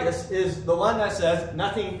 Heraclitus is the one that says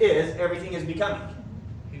nothing is, everything is becoming.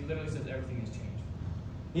 He literally says everything is change.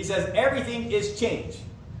 He says everything is change.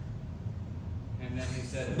 And then he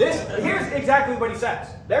said... Here's exactly what he says.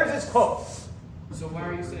 There's his quote. So why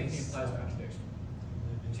are you saying he implies contradiction?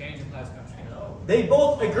 Change implies contradiction. They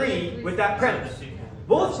both agree with that premise.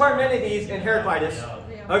 Both Parmenides and Heraclitus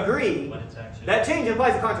agree that change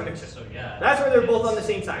implies a contradiction. That's where they're both on the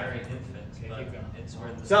same side.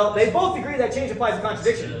 So they both agree that change implies a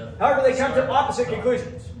contradiction. However, they come to opposite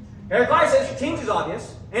conclusions. Heraclitus says change is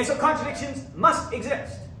obvious, and so contradictions must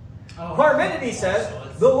exist. Parmenides says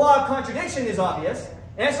the law of contradiction is obvious,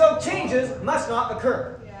 and so changes must not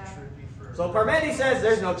occur. So Parmenides says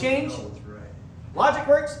there's no change. Logic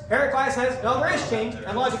works. Heraclitus says no, there is change,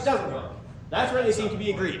 and logic doesn't work. That's where they seem to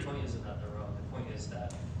be agreed. The point isn't that they're wrong. The point is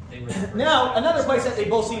that they were... Now, another place that they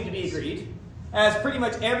both seem to be agreed, as pretty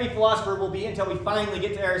much every philosopher will be until we finally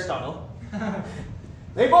get to Aristotle,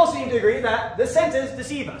 they both seem to agree that the senses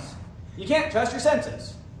deceive us. You can't trust your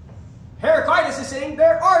senses. Heraclitus is saying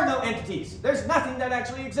there are no entities. There's nothing that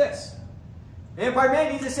actually exists. And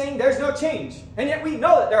Parmenides is saying there's no change. And yet we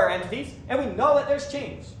know that there are entities, and we know that there's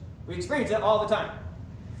change. We experience it all the time.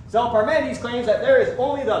 So Parmenides claims that there is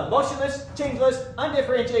only the motionless, changeless,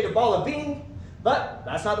 undifferentiated ball of being, but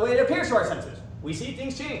that's not the way it appears to our senses. We see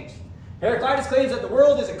things change. Heraclitus claims that the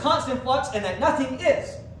world is a constant flux and that nothing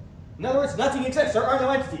is. In other words, nothing exists. There are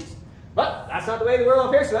no entities. But that's not the way the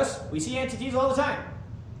world appears to us. We see entities all the time.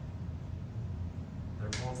 They're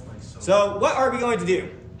both like So what are we going to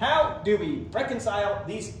do? How do we reconcile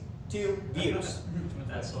these two views?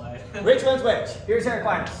 That's why. Which one's which? Here's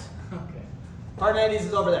Heraclitus. Okay. Parmenides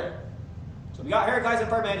is over there. So we got Heraclitus and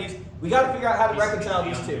Parmenides. We got to figure out how to reconcile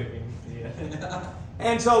these two.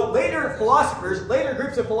 And so later philosophers, later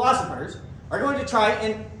groups of philosophers are going to try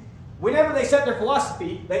and whenever they set their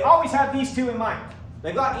philosophy, they always have these two in mind.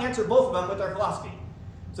 They've got to answer both of them with their philosophy.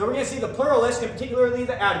 So we're going to see the pluralists and particularly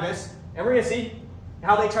the atomists, and we're going to see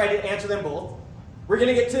how they try to answer them both. We're going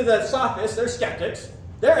to get to the sophists, they're skeptics.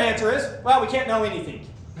 Their answer is, well, we can't know anything.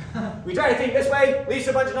 We try to think this way, leads to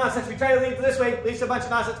a bunch of nonsense. We try to think this way, leads to a bunch of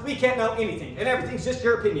nonsense. We can't know anything, and everything's just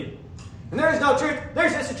your opinion. And there is no truth.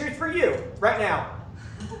 There's just the truth for you right now.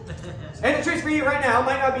 And the truth for you right now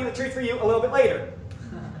might not be the truth for you a little bit later.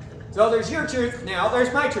 So there's your truth now,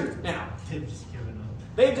 there's my truth now. They've just given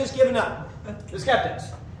up. They've just given up, the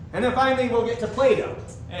skeptics. And then finally we'll get to Plato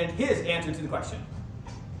and his answer to the question.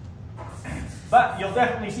 But you'll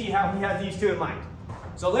definitely see how he has these two in mind.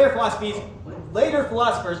 So later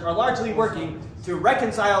philosophers are largely working to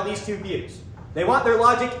reconcile these two views. They want their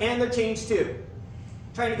logic and their change too.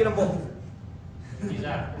 Trying to get them both. He's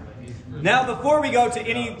after, but he's Now, before we go to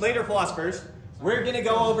any later philosophers, we're going to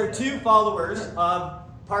go over two followers of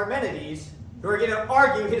Parmenides who are going to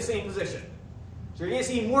argue his same position. So we're going to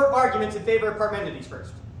see more arguments in favor of Parmenides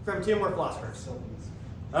first, from two more philosophers.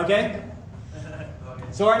 Okay?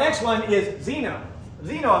 So our next one is Zeno.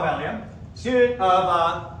 Zeno of Elea, student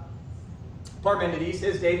of Parmenides.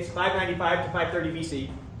 His dates 595 to 530 BC.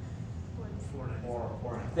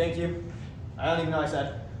 4. Thank you. I don't even know what I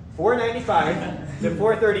said. 495 to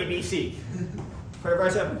 430 BC. Whatever I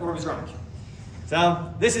said before was wrong.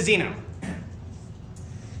 So this is Zeno.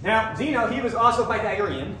 Now, Zeno, he was also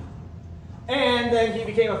Pythagorean, and then he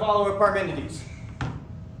became a follower of Parmenides.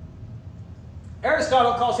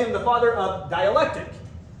 Aristotle calls him the father of dialectic.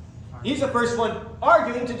 He's the first one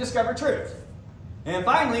arguing to discover truth. And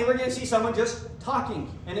finally, we're going to see someone just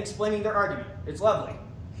talking and explaining their argument. It's lovely.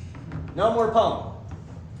 No more poem.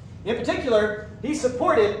 In particular, he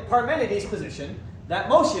supported Parmenides' position that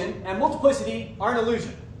motion and multiplicity are an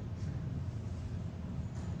illusion.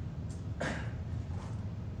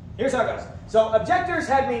 Here's how it goes. So, objectors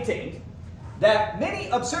had maintained that many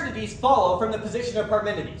absurdities follow from the position of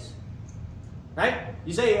Parmenides. Right?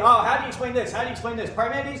 You say, oh, how do you explain this? How do you explain this?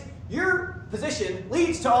 Parmenides, your position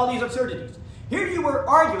leads to all these absurdities. Here you were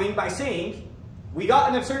arguing by saying, we got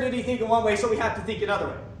an absurdity thinking one way, so we have to think another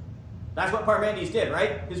way. That's what Parmenides did,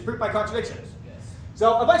 right? His proof by contradictions. Yes.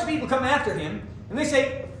 So a bunch of people come after him, and they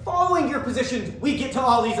say, following your positions, we get to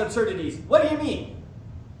all these absurdities. What do you mean?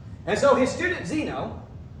 And so his student Zeno,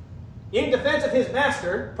 in defense of his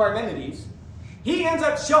master, Parmenides, he ends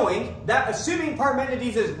up showing that assuming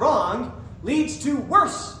Parmenides is wrong leads to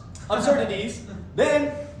worse absurdities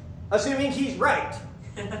than assuming he's right.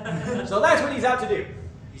 So that's what he's out to do.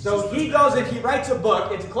 So he goes and he writes a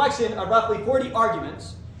book. It's a collection of roughly 40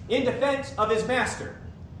 arguments in defense of his master.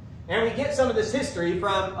 And we get some of this history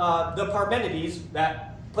from the Parmenides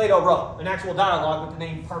that Plato wrote, an actual dialogue with the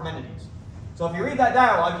name Parmenides. So if you read that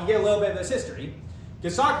dialogue, you get a little bit of this history.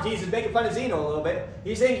 Because Socrates is making fun of Zeno a little bit.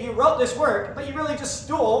 He's saying you wrote this work, but you really just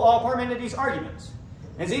stole all Parmenides' arguments.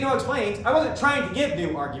 And Zeno explains, I wasn't trying to give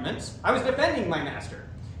new arguments. I was defending my master.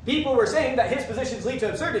 People were saying that his positions lead to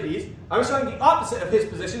absurdities. I was showing the opposite of his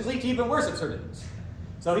positions lead to even worse absurdities.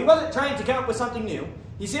 So he wasn't trying to come up with something new.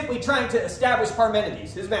 He's simply trying to establish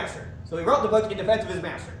Parmenides, his master. So he wrote the book in defense of his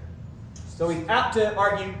master. So he's out to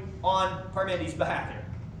argue on Parmenides' behalf here.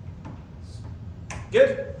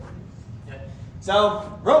 Good? Yeah.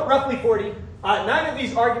 So, wrote roughly 40. 9 of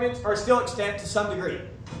these arguments are still extant to some degree.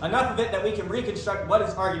 Enough of it that we can reconstruct what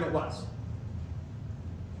his argument was.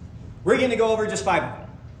 We're going to go over just 5 of them.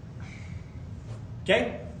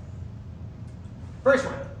 Okay? First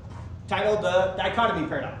one, titled the Dichotomy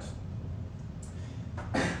Paradox.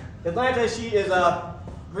 Atlanta, she is a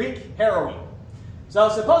Greek heroine. So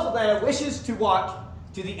suppose Atlanta wishes to walk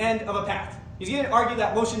to the end of a path. He's going to argue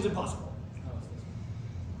that motion is impossible.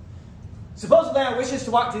 Suppose Atlanta wishes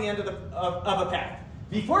to walk to the end of a path.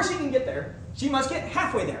 Before she can get there, she must get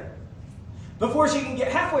halfway there. Before she can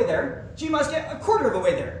get halfway there, she must get a quarter of the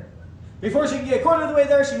way there. Before she can get a quarter of the way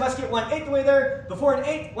there, she must get 1/8 the way there. Before an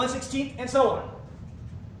 1/8, 1/16, and so on.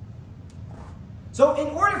 So in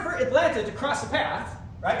order for Atlanta to cross the path,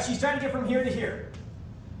 right, she's trying to get from here to here.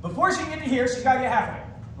 Before she can get to here, she's got to get halfway.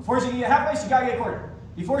 Before she can get halfway, she's got to get a quarter.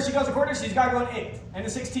 Before she goes a quarter, she's got to go 1/8 and a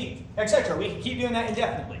 16th, etc. We can keep doing that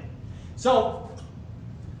indefinitely. So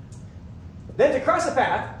then to cross the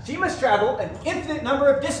path, she must travel an infinite number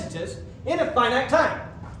of distances in a finite time.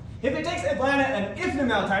 If it takes Atlanta an infinite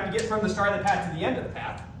amount of time to get from the start of the path to the end of the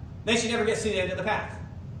path, then she never gets to the end of the path.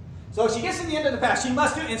 So if she gets to the end of the path, she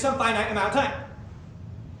must do it in some finite amount of time.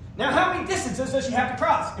 Now, how many distances does she have to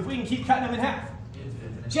cross if we can keep cutting them in half?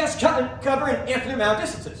 Infinite. She has to cover an infinite amount of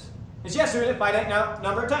distances. And she has to do it in a finite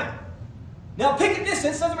number of time. Now, pick a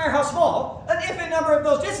distance, doesn't matter how small, an infinite number of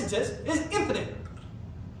those distances is infinite.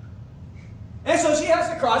 And so she has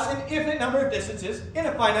to cross an infinite number of distances in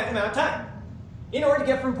a finite amount of time in order to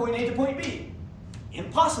get from point A to point B.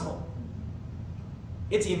 Impossible.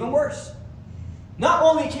 It's even worse. Not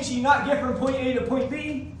only can she not get from point A to point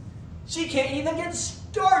B, she can't even get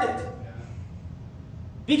started.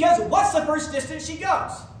 Because what's the first distance she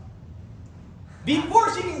goes?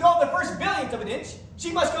 Before she can go the first billionth of an inch,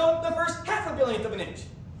 she must go the first half a billionth of an inch.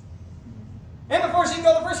 And before she can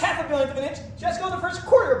go the first half a billionth of an inch, she has to go the first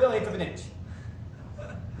quarter billionth of an inch.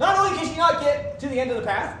 Not only can she not get to the end of the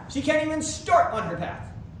path, she can't even start on her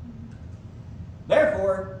path.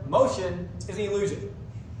 Therefore, motion is an illusion.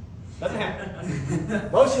 Doesn't happen.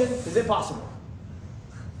 Motion is impossible.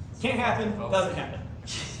 Can't happen, doesn't happen.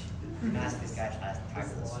 Ask this guy class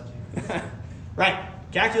calculus. Right.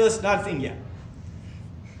 Calculus, not a thing yet.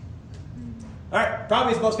 All right,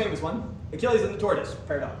 probably his most famous one, Achilles and the Tortoise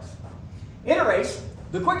Paradox. In a race,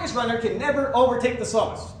 the quickest runner can never overtake the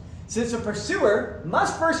slowest, since the pursuer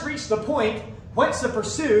must first reach the point whence the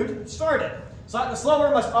pursued started, so that the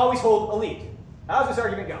slower must always hold a lead. How does this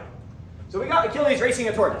argument go? So we got Achilles racing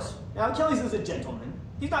a tortoise. Now Achilles is a gentleman.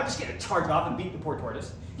 He's not just going to charge off and beat the poor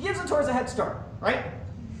tortoise. He gives the tortoise a head start, right?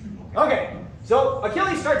 Okay, so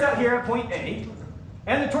Achilles starts out here at point A,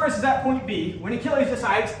 and the tortoise is at point B when Achilles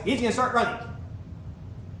decides he's going to start running.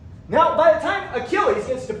 Now, by the time Achilles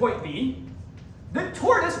gets to point B, the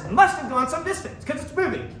tortoise must have gone some distance because it's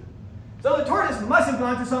moving. So the tortoise must have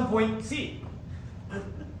gone to some point C.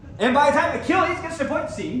 And by the time Achilles gets to point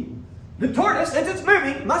C, the tortoise, since it's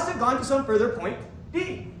moving, must have gone to some further point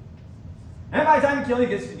D. And by the time Achilles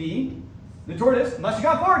gets to D, the tortoise must have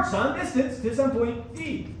gone forward some distance to some point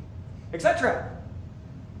D, etc.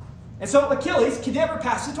 And so Achilles can never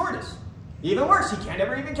pass the tortoise. Even worse, he can't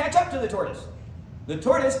ever even catch up to the tortoise. The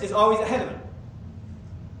tortoise is always ahead of him.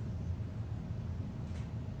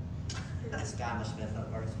 This guy must have been the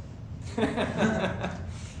first.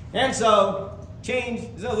 And so, change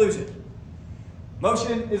is an illusion.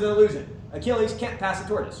 Motion is an illusion. Achilles can't pass the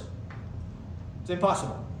tortoise. It's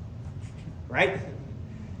impossible. Right?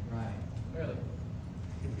 Right. Really.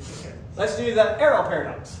 Let's do the arrow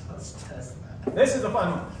paradox. Let's test that. This is a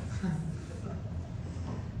fun one.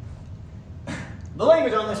 The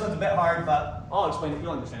language on this one's a bit hard, but I'll explain it.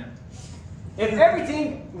 You'll understand. If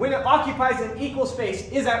everything, when it occupies an equal space,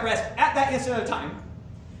 is at rest at that instant of time,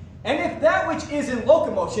 and if that which is in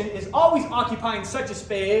locomotion is always occupying such a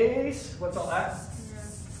space, what's all that?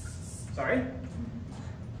 Sorry?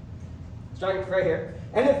 Starting right here.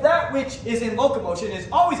 And if that which is in locomotion is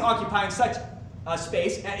always occupying such a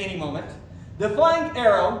space at any moment, the flying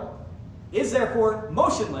arrow is therefore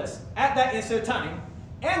motionless at that instant of time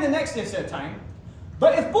and the next instant of time.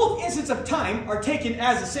 But if both instants of time are taken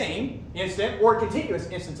as the same instant or continuous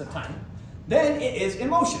instants of time, then it is in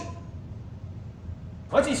motion.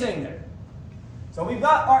 What's he saying there? So we've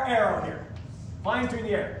got our arrow here, flying through the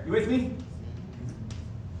air. You with me?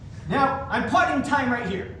 Now, I'm plotting time right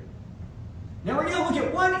here. Now we're going to look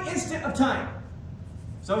at one instant of time.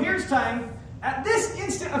 So here's time. At this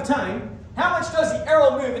instant of time, how much does the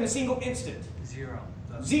arrow move in a single instant? 0.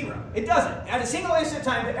 0. It doesn't. At a single instant of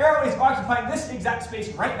time, the arrow is occupying this exact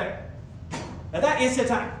space right there. At that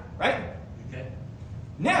instant of time, right? Okay.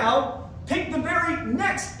 Now, take the very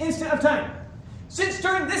next instant of time. Since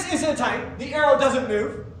during this instant of time, the arrow doesn't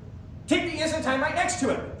move, take the instant of time right next to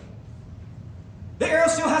it. The arrow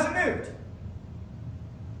still hasn't moved.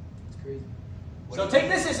 It's crazy. So take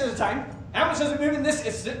this instant of time. How much does it move in this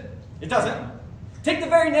instant? It doesn't. Take the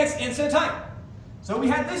very next instant of time. So we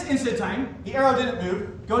had this instant of time. The arrow didn't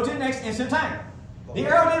move. Go to the next instant of time. The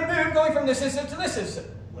arrow didn't move going from this instant to this instant.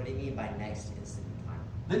 What do you mean by next instant of time?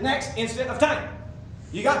 The next instant of time.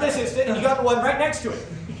 You got this instant and you got the one right next to it.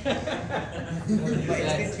 But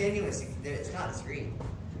it's continuous. It's not discrete.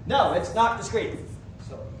 No, it's not discrete.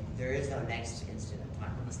 So there is no next instant of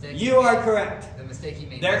time. The mistake You are correct. The mistake he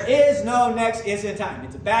made. There is no next instant of time.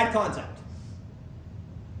 It's a bad concept.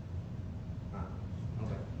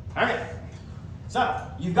 Okay. All right. So,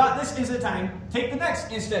 you've got this instant of time. Take the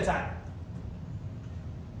next instant of time.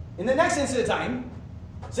 In the next instant of time,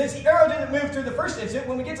 since the arrow didn't move through the first instant,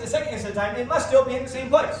 when we get to the second instant of time, it must still be in the same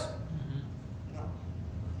place. No.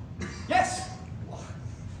 Yes.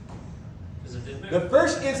 Because it didn't move. The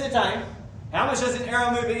first instant of time, how much does an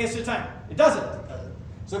arrow move in an instant of time? It doesn't.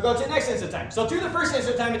 So go to the next instant of time. So through the first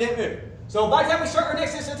instant of time, it didn't move. So by the time we start our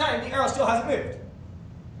next instant of time, the arrow still hasn't moved.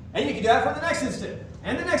 And you can do that for the next instant,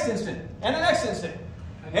 and the next instant, and the next instant.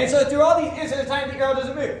 And so through all these instants of time, the arrow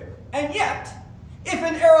doesn't move. And yet, if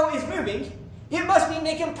an arrow is moving, it must be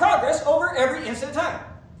making progress over every instant of time.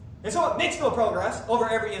 And so it makes no progress over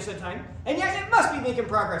every instant of time, and yet it must be making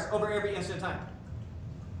progress over every instant of time.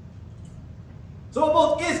 So it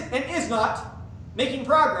both is and is not making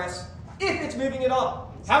progress if it's moving at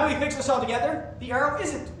all. How do we fix this all together? The arrow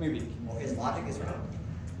isn't moving. Well, his logic is wrong.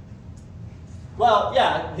 Well,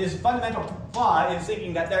 yeah, his fundamental flaw is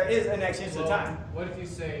thinking that there is a next instant of time. What if you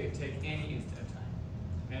say take any instant of time,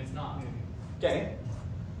 and it's not moving? Okay.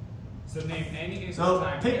 So name any instant So of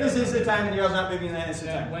time. pick this instant of time and the arrow's not moving in that instant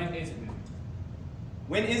of Then time. when is it moving?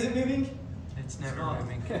 When is it moving? It's never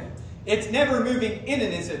moving. It's never moving in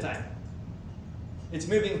an instant of time. It's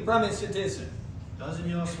moving from instant to instant. Doesn't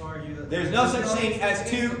he also argue that There's no such thing as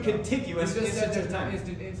two contiguous You just said instants there's of no time.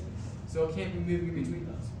 instant, so it can't be moving in between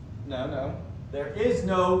those. No. There is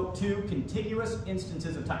no two contiguous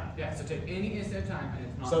instances of time. Yeah, so take any instant of time and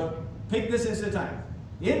it's not So moving. pick this instant of time.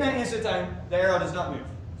 In that instant of time, the arrow does not move.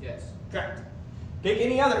 Yes. Correct. Pick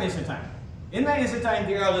any other instant of time. In that instant time,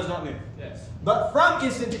 the arrow does not move. Yes. But from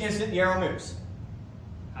instant to instant, the arrow moves.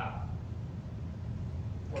 How?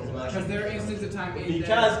 Because Because there are instances of time in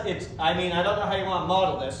Because there. it's, I mean, I don't know how you want to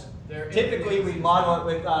model this. There are Typically, we instances- model it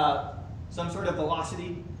with some sort of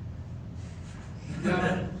velocity.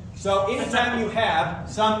 No. So anytime you have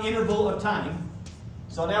some interval of time,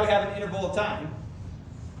 so now we have an interval of time,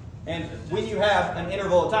 and when you have an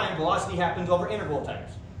interval of time, velocity happens over interval of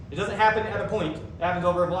times. It doesn't happen at a point, it happens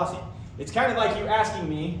over a velocity. It's kind of like you asking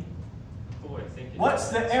me, what's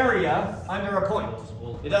the area under a point?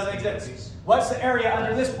 It doesn't exist. What's the area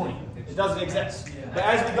under this point? It doesn't exist. But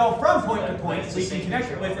as we go from point to point, we can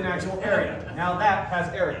connect it with an actual area. Now that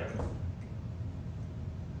has area.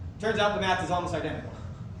 Turns out the math is almost identical.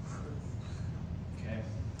 Okay.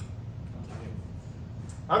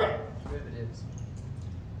 Okay. Derivatives.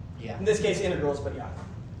 Yeah. In this case, integrals, but yeah.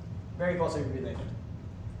 Very closely related.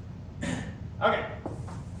 Okay.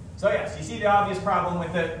 So yes, you see the obvious problem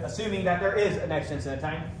with it, assuming that there is a next instant of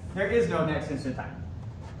time. There is no next instant of time.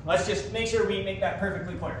 Let's just make sure we make that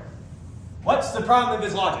perfectly clear. What's the problem of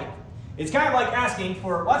his logic? It's kind of like asking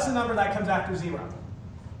for what's the number that comes after 0?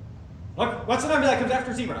 What's the number that comes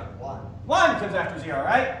after 0? 1. 1 comes after 0,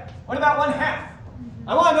 right? What about 1/2?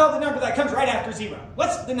 I want to know the number that comes right after 0.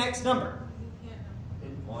 What's the next number? You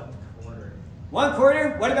can't know. In 1/4.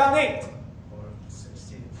 1/4? What about 1/8? Or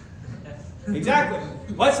 16. Exactly.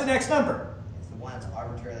 What's the next number? It's the one that's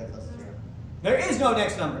arbitrarily close to 0. There is no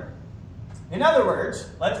next number. In other words,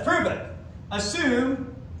 let's prove it.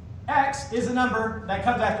 Assume x is the number that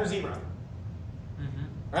comes after 0.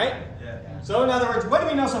 Right? Yeah. So in other words, what do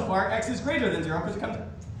we know so far? X is greater than 0 because it comes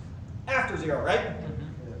after 0, right?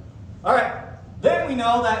 All right. Then we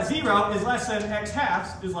know that 0 is less than x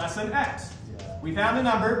halves is less than x. Yeah. We found a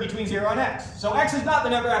number between 0 and x. So x is not the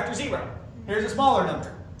number after 0. Here's a smaller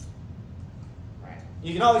number. Right.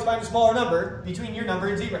 You can always find a smaller number between your number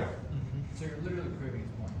and 0. So you're literally proving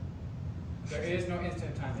his point. There is no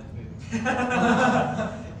instant time that's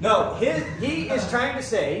moving. No, he is trying to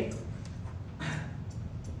say,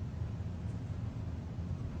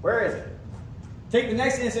 where is it? Take the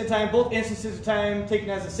next instant of time, both instances of time taken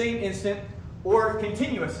as the same instant or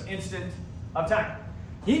continuous instant of time.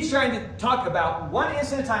 He's trying to talk about one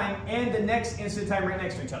instant of time and the next instant of time right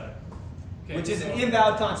next to each other, Okay, which is so an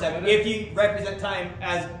invalid concept if you represent time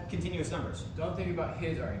as continuous numbers. don't think about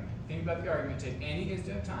his argument. Think about the argument. Take any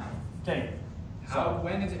instant of time. Okay.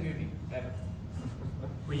 When is it moving? Ever.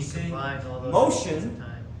 When you combine all those Motion instants of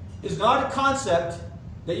time. is not a concept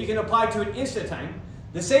that you can apply to an instant time,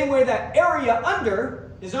 the same way that area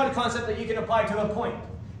under is not a concept that you can apply to a point.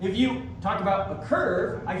 If you talk about a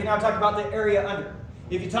curve, I can now talk about the area under.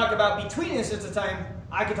 If you talk about between instants of time,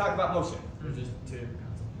 I can talk about motion. There's just two different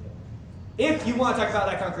concepts. If you want to talk about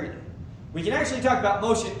that concretely. We can actually talk about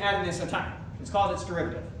motion at an instant of time. It's called its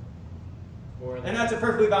derivative. And that's a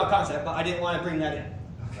perfectly valid concept, but I didn't want to bring that in.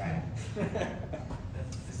 Right.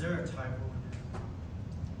 Is there a typo?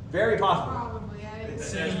 Very possible. Probably.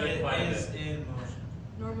 It's There's saying been it quite a is bit. in motion.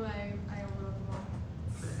 Normally I overlook them all.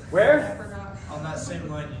 I Where? forgot. On that same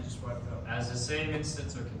line you just wiped out. As the same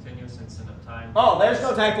instance or continuous instant of time. Oh, there's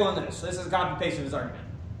no typo in this. This is a copy paste of his argument.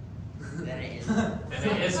 Then it is. And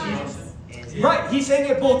it is in motion. It is. Right, he's saying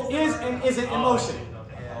it both is and isn't in Oh, motion.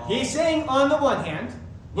 okay. He's saying on the one hand,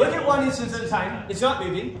 look at one instance at a time, it's not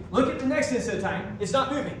moving. Look at the next instant at a time, it's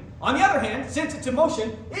not moving. On the other hand, since it's in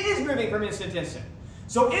motion, it is moving from instant to instant.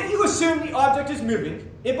 So if you assume the object is moving,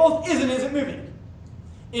 it both is and isn't moving.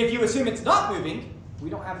 If you assume it's not moving, we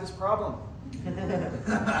don't have this problem.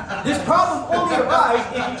 This problem only arises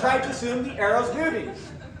if you try to assume the arrow's moving.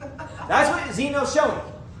 That's what Zeno's showing.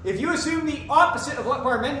 If you assume the opposite of what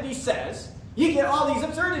Parmenides says, you get all these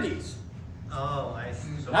absurdities. Oh, I see.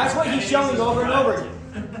 That's what he's showing over and over again.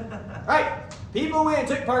 Right. People went and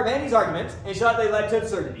took Parmenides' argument and showed they led to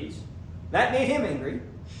absurdities. That made him angry.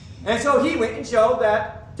 And so he went and showed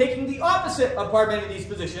that taking the opposite of Parmenides'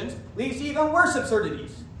 positions leads to even worse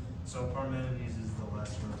absurdities. So Parmenides is the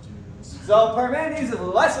lesser of two evils. So Parmenides is the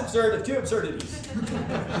less absurd of two absurdities.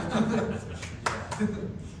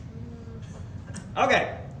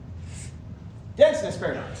 Okay. Denseness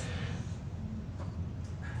paradox.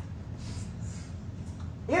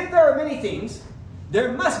 If there are many things,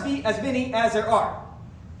 there must be as many as there are,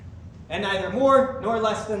 and neither more nor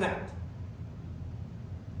less than that.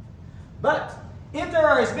 But if there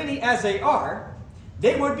are as many as they are,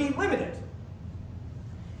 they would be limited.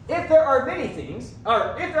 If there are many things,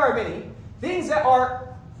 or if there are many things that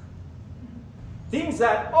are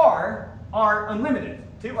unlimited.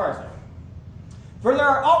 2 R's there. For there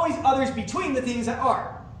are always others between the things that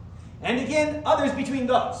are, and again others between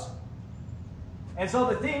those. And so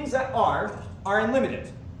the things that are are unlimited.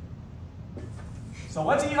 So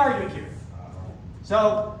what's he arguing here?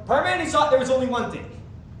 So Parmenides thought there was only one thing.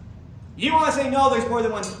 You want to say no, there's more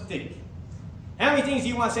than one thing. How many things do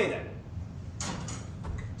you want to say then?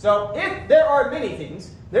 So if there are many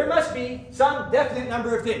things, there must be some definite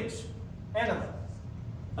number of things. And number.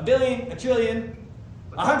 A billion, a trillion,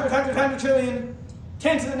 100 trillion,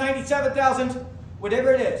 10 to the 97,000,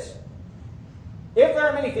 whatever it is. If there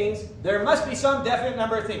are many things, there must be some definite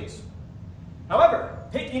number of things. However,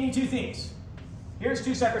 pick any two things. Here's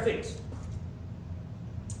two separate things.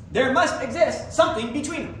 There must exist something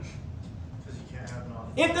between them. Because you can't have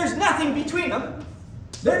nothing. If there's nothing between them,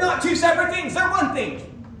 they're not two separate things, they're one thing.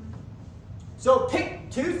 So pick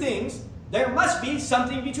two things, there must be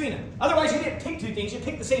something between them. Otherwise, you didn't pick two things, you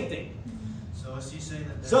picked the same thing. So is he saying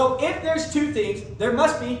that? So if there's two things, there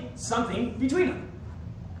must be something between them.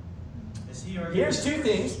 Is he arguing? Here's two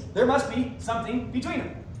things, there must be something between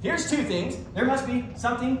them. Here's two things, there must be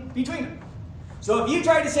something between them. So if you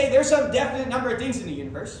try to say there's some definite number of things in the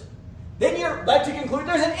universe, then you're led to conclude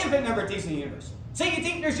there's an infinite number of things in the universe. Say you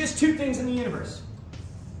think there's just two things in the universe.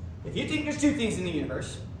 If you think there's two things in the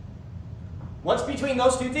universe, what's between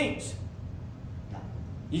those two things?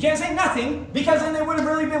 You can't say nothing, because then there would have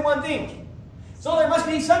really been one thing. So there must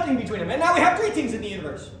be something between them. And now we have three things in the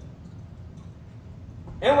universe.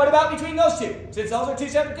 And what about between those two? Since those are two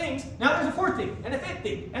separate things, now there's a fourth thing, and a fifth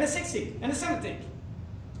thing, and a sixth thing, and a seventh thing.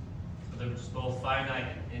 So there's both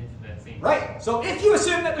finite and infinite things. Right. So if you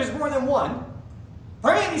assume that there's more than one,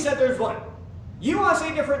 Parmenides said there's one. You want to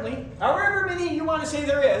say differently, however many you want to say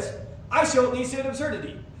there is, I show it leads to an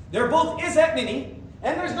absurdity. There both is that many,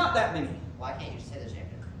 and there's not that many. Why can't you just say there's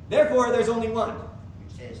infinite? Therefore, there's only one. You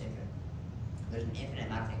just say there's infinite. There's an infinite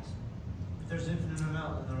amount of things. If there's infinite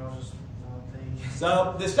amount, then they're all just one thing.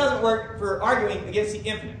 So this doesn't work for arguing against the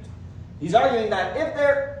infinite. He's arguing that if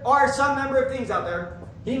there are some number of things out there,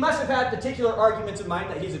 he must have had particular arguments in mind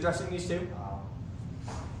that he's addressing these two.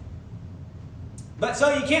 But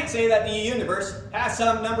so you can't say that the universe has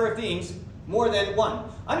some number of things more than one.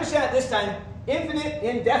 Understand at this time, infinite,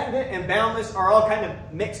 indefinite, and boundless are all kind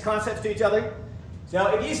of mixed concepts to each other. So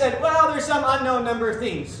if you said, well, there's some unknown number of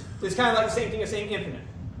things, it's kind of like the same thing as saying infinite.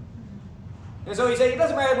 And so you say, it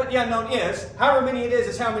doesn't matter what the unknown is, however many it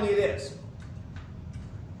is how many it is.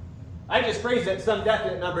 I just phrased it some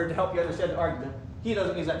definite number to help you understand the argument. He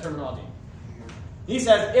doesn't use that terminology. He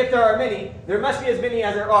says, if there are many, there must be as many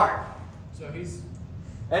as there are. So he's...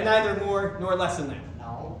 And neither more nor less than that.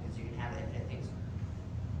 No, because you can have infinite things.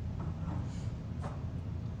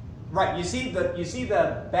 Right, you see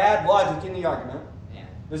the bad logic in the argument. Yeah.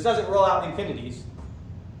 This doesn't roll out infinities.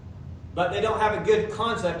 But they don't have a good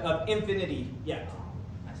concept of infinity yet.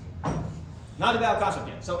 I see. Not a valid concept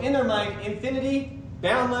yet. So in their mind, infinity,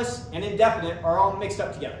 boundless, and indefinite are all mixed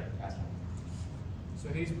up together. Gotcha. So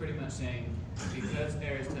he's pretty much saying, because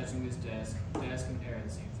air is touching this desk and air are the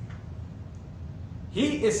same thing.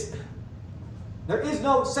 There is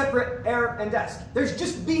no separate air and desk. There's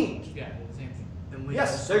just being. Yeah, they're the same thing. Then we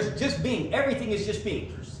Yes, there's just being. Everything is just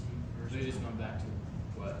being. So he's just going back to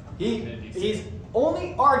what? He's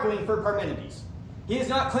only arguing for Parmenides. He is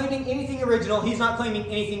not claiming anything original. He's not claiming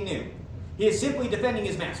anything new. He is simply defending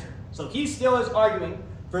his master. So he still is arguing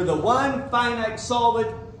for the one finite solid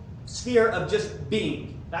sphere of just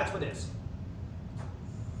being. That's what it is.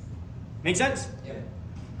 Make sense? Yeah.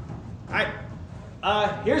 All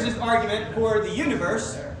right. Here's his argument for the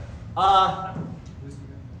universe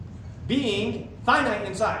being finite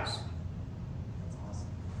in size. That's awesome.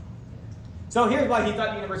 So here's why he thought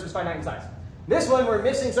the universe was finite in size. This one, we're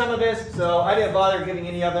missing some of this, so I didn't bother giving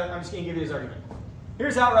any of it. I'm just going to give you his argument.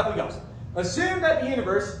 Here's how it roughly goes. Assume that the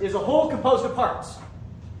universe is a whole composed of parts.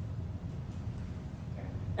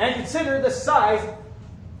 And consider the size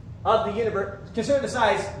of the universe. Consider the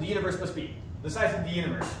size the universe must be. The size of the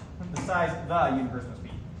universe. The size the universe must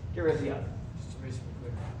be. Get rid of the other. Just erase it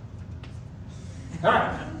quick.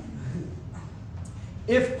 Alright.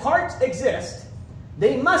 If parts exist,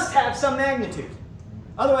 they must have some magnitude.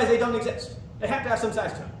 Otherwise, they don't exist. They have to have some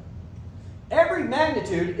size to them. Every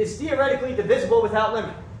magnitude is theoretically divisible without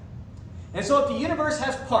limit. And so if the universe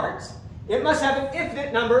has parts, it must have an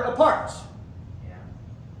infinite number of parts. Yeah.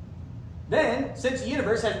 Then, since the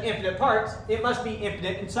universe has infinite parts, it must be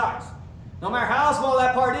infinite in size. No matter how small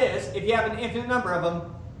that part is, if you have an infinite number of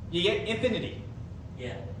them, you get infinity.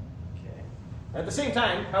 Yeah. Okay. At the same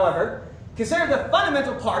time, however, consider the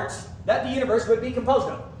fundamental parts that the universe would be composed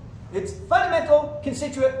of. Its fundamental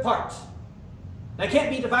constituent parts. That can't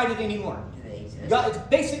be divided anymore. Do they exist? You got its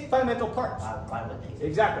basic fundamental parts. Why would they exist?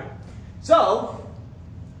 Exactly. So,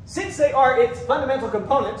 since they are its fundamental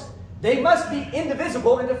components, they must be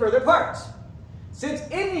indivisible into further parts. Since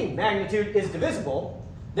any magnitude is divisible,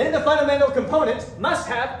 then the fundamental components must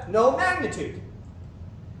have no magnitude.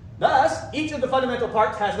 Thus, each of the fundamental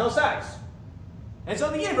parts has no size. And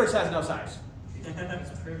so the universe has no size. He's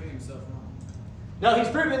proving himself wrong. No, he's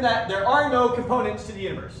proven that there are no components to the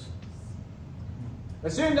universe.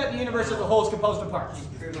 Assume that the universe as a whole is composed of parts. He's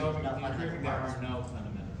proving there are no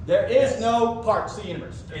fundamental. There is no parts to the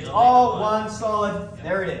universe. It's all one solid,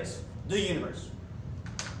 there it is, the universe.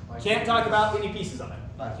 Can't talk about any pieces of it.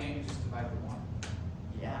 But can't you just divide by 1?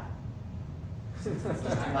 Yeah.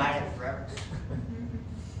 Divide it forever.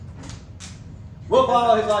 We'll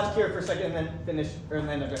follow his logic here for a second and then finish, and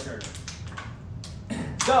then address yours.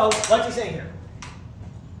 So, what's he saying here?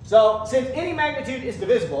 So, since any magnitude is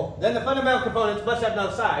divisible, then the fundamental components must have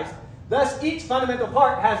no size. Thus, each fundamental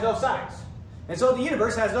part has no size. And so the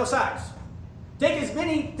universe has no size. Take as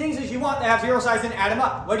many things as you want that have 0 size and add them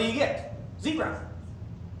up. What do you get? 0.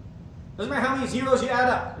 Doesn't matter how many zeros you add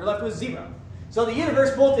up. You're left with 0. So the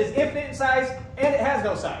universe both is infinite in size and it has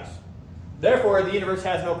no size. Therefore, the universe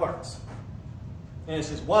has no parts. And it's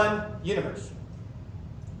just one universe.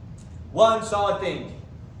 One solid thing.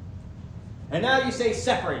 And now you say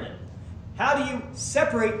separate it. How do you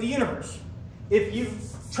separate the universe? If you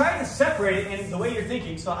try to separate it in the way you're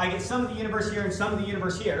thinking, so I get some of the universe here and some of the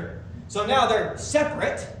universe here. So now they're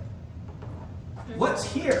separate. What's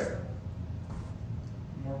here?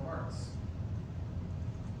 More parts.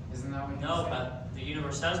 Isn't that what you No, said? but the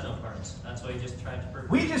universe has no parts. That's what he just tried to prove.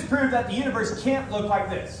 We just proved that the universe can't look like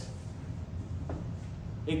this.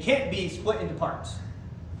 It can't be split into parts.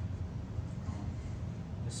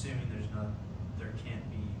 Assuming there can't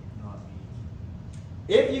be, not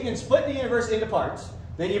be. If you can split the universe into parts,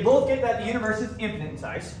 then you both get that the universe is infinite in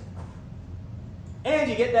size, and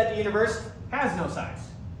you get that the universe has no size.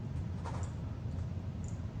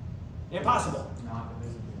 Impossible. Not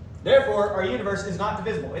divisible. Therefore, our universe is not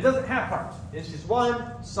divisible. It doesn't have parts. It's just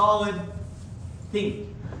one solid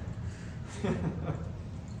thing.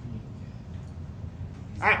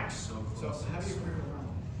 Alright. So So close. how do you prove it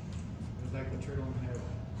wrong? It's like the turtle in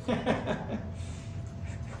the hair.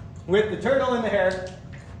 With the turtle in the hair,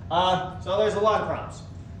 so there's a lot of problems.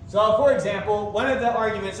 So for example, one of the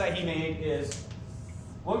arguments that he made is,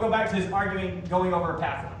 we'll go back to his arguing going over a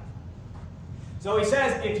path line. So he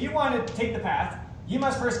says, if you want to take the path, you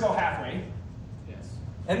must first go halfway. Yes.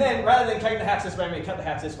 And then rather than cutting the halves this way, I'm going to cut the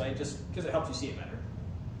halves this way just because it helps you see it better.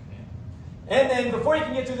 Okay. And then before you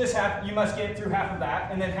can get through this half, you must get through half of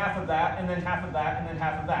that, and then half of that, and then half of that, and then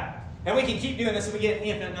half of that. And we can keep doing this and we get an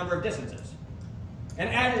infinite number of distances. And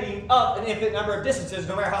adding up an infinite number of distances,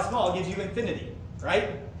 no matter how small, gives you infinity,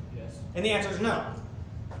 right? Yes. And the answer is no.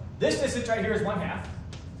 This distance right here is 1/2,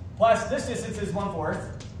 plus this distance is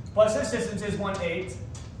 1/4, plus this distance is 1/8,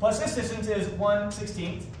 plus this distance is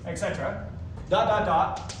 1/16, etc. Dot, dot,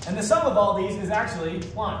 dot. And the sum of all these is actually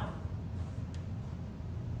 1.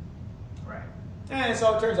 Right. And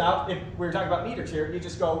so it turns out, if we're talking about meters here, you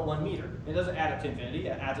just go 1 meter. It doesn't add up to infinity,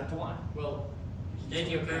 it adds up to 1. Well, Did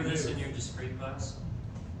you prove this in your discrete class?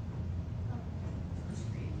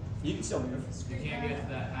 You can still move. you can't get to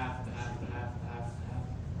that half, the half, the half, the half, the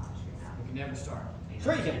half. You can never start.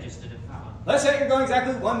 Sure you You can. just did it for fun. Let's say you're going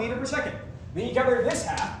exactly 1 meter per second. Then you cover this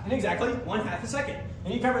half in exactly 1/2 a second.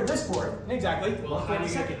 And you cover this fourth in exactly Well, how 1/4 do a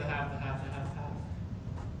you get second. to the half, the half, the half, the half?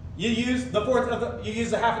 You use the fourth of the, you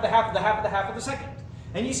use the half of the half of the half of the half of the second.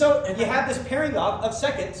 And you have this pairing off of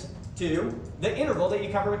seconds to the interval that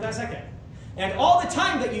you cover with that second. And all the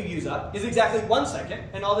time that you use up is exactly 1 second,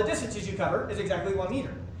 and all the distances you cover is exactly 1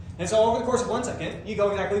 meter. And so over the course of 1 second, you go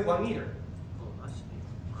exactly 1 meter.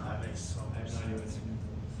 That makes so I much have no idea sense.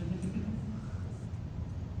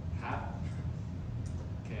 what's half?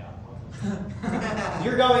 Okay, I'll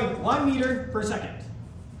You're going 1 meter per second.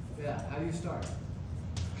 Yeah, how do you start?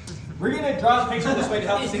 We're going to draw a picture this way to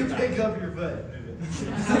help us think about it. up your butt.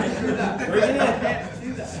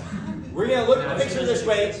 We're going to look at the picture this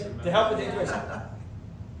way to help with the intuition.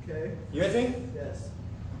 Okay. You with me? Yes.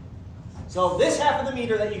 So this half of the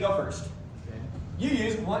meter that you go first, Okay. you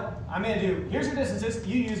use one, I'm going to do, here's your distances,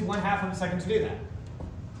 you use 1/2 of a second to do that.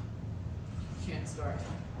 You can't start.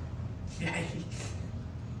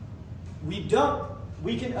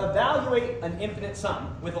 We can evaluate an infinite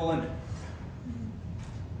sum with a limit.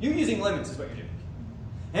 You're using limits is what you're doing.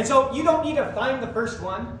 And so you don't need to find the first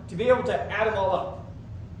one to be able to add them all up.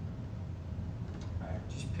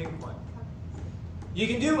 Just pick one. You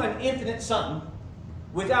can do an infinite sum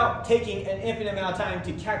without taking an infinite amount of time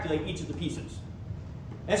to calculate each of the pieces.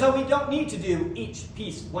 And so we don't need to do each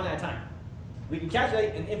piece one at a time. We can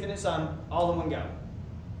calculate an infinite sum all in one go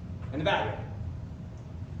and evaluate it.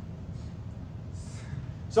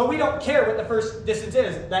 So we don't care what the first distance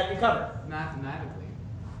is that you cover. Mathematically,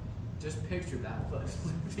 just picture that foot.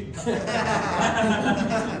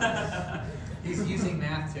 He's using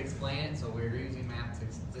math to explain it, so we're using math to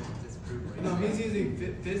disprove it. No, he's using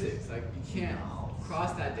physics. Like, you can't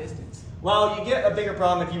cross that distance. Well, you get a bigger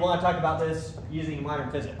problem if you want to talk about this using modern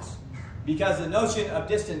physics. Because the notion of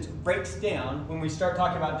distance breaks down when we start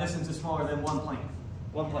talking about distances smaller than one plane.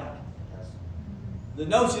 The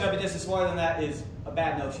notion of a distance smaller than that is a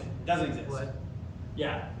bad notion. It doesn't exist. What?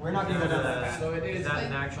 Yeah, we're not going to go down that path. So it Is that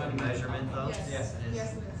an actual measurement though? Yes. Yes, it is.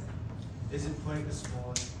 Yes, it is. Is it point the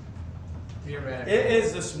smallest? Theoretically. It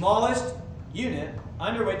is the smallest unit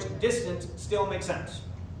under which distance still makes sense.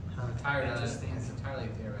 Entirely, it's entirely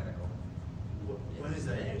theoretical. When is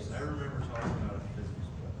that used? I remember talking about it in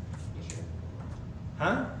physics,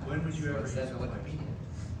 Huh? but when would you ever What use says it? in Wikipedia.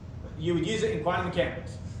 You would use it in quantum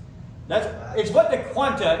mechanics. It's what the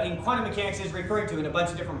quanta in quantum mechanics is referring to in a bunch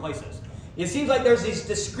of different places. It seems like there's these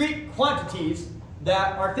discrete quantities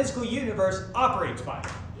that our physical universe operates by.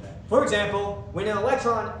 For example, when an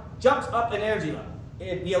electron jumps up an energy level,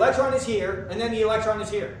 the electron is here, and then the electron is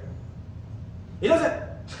here. It doesn't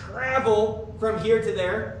travel from here to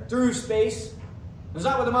there through space. That's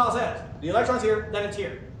not what the model says. The electron's here, then it's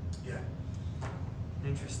here. Yeah.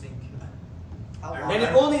 Interesting. And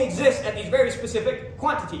it only exists at these very specific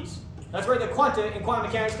quantities. That's where the quanta in quantum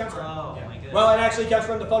mechanics comes from. Oh my goodness. Well, it actually comes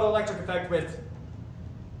from the photoelectric effect with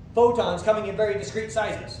photons coming in very discrete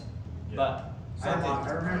sizes. Yeah. But I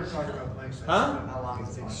remember talking about Planck's. Huh? How long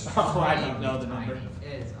is it? Oh, I don't know the number. It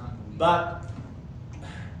is unbelievable. But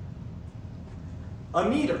a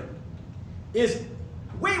meter is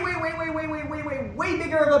way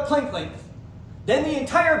bigger of a Planck length than the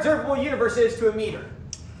entire observable universe is to a meter.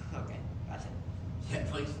 Okay, gotcha. Yeah,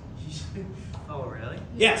 like, Oh really?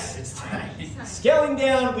 Yes. it's tiny. It's tiny. Scaling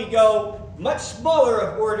down, we go much smaller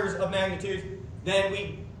of orders of magnitude than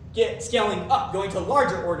we get scaling up, going to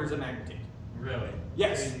larger orders of magnitude. Really?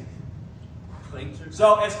 Yes. Planks are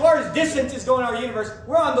So as far as distances go in our universe,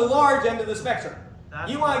 we're on the large end of the spectrum. That's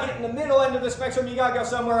You want to why- get in the middle end of the spectrum, you got to go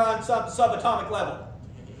somewhere on some subatomic level.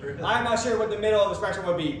 I'm not sure what the middle of the spectrum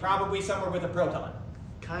would be. Probably somewhere with a proton.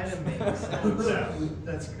 Kind of makes sense.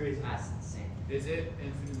 That's crazy. That's insane. Is it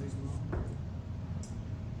infinitely small?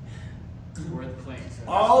 Worth playing. So.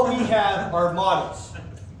 All we have are models.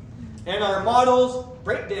 And our models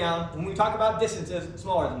break down when we talk about distances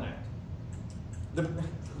smaller than that.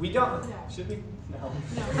 We don't. Yeah. Should we? No.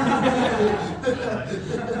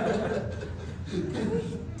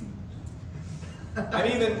 I've There's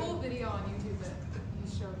a even, cool video on YouTube that you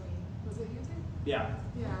showed me. Was it YouTube? yeah.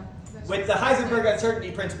 Yeah. that With shows the the Heisenberg same-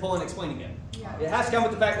 uncertainty principle and explaining it. Yeah. It has to come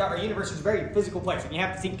with the fact that our universe is a very physical place, and you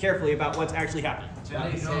have to think carefully about what's actually happening. Why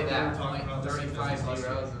do you You know, say we that? were talking about this in 35 physics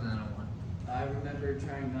zeros and then a 1. I remember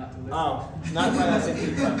trying not to listen. Oh, not by that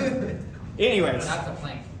same Anyways. That's a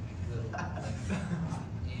plank.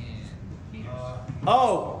 And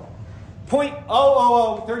Oh,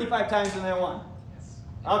 0.000 35 times and then 1.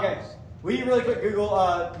 Okay. Will you really quick Google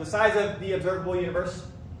the size of the observable universe?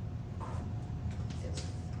 It's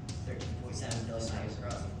 47 billion miles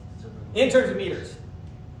across. In terms of meters.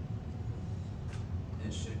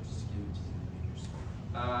 It should just give it to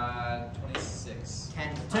the meters. 26.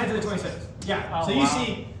 10 to the 26. Yeah. Oh, So you wow.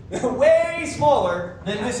 see, way smaller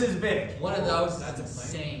than this is big. One of those That's a is plank.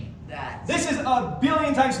 insane. That. This is a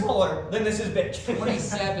billion times smaller than this is big.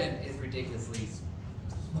 27 is ridiculously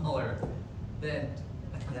smaller than.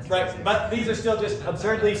 Right, but these are still just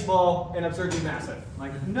absurdly small and absurdly massive.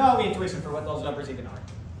 Like, no intuition for what those numbers even are.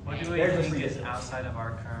 What do we They're just think is ridiculous. outside of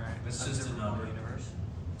our current It's just a observable number. universe?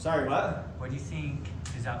 Sorry, what? What do you think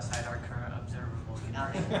is outside our current observable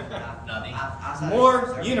Nothing. universe? Nothing. Outside More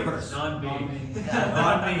of universe. Non-being.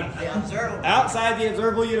 The observable. Outside the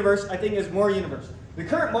observable universe, I think is more universe. The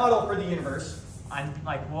current model for the universe, I'm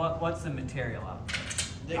like, what's the material out there?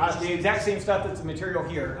 the exact same stuff that's the material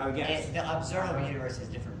here, I would guess. The observable universe is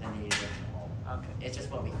different than the universe as a whole. Okay. It's just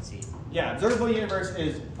what we can see. Yeah, observable universe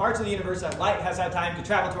is parts of the universe that light has had time to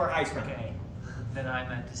travel to our eyes from. Okay. Then I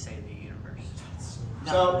meant to say the universe.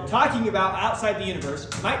 So talking about outside the universe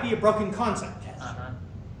might be a broken concept. Yes.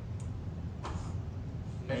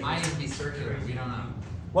 It might even be circular. We don't know.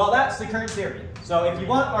 Well, that's the current theory. So if you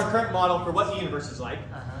want our current model for what the universe is like,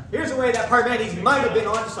 here's a way that Parmenides might have been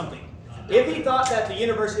onto something. If he thought that the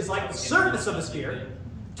universe is like the surface of a sphere,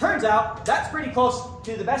 turns out that's pretty close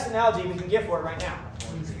to the best analogy we can give for it right now.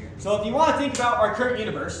 So if you want to think about our current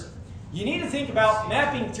universe, you need to think about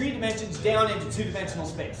mapping 3 dimensions down into 2-dimensional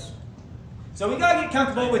space. So we got to get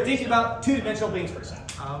comfortable with thinking about 2-dimensional beings for a second.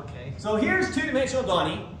 Okay. So here's 2-dimensional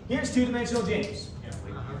Donnie, here's 2-dimensional James.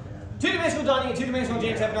 two-dimensional Donnie and two-dimensional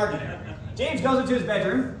James have an argument. James goes into his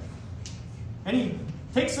bedroom, and he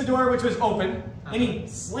takes the door which was open, and he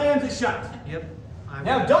slams it shut. Yep.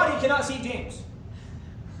 Now Donnie cannot see James.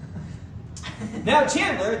 Now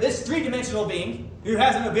Chandler, this three-dimensional being, who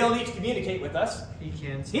has an ability to communicate with us,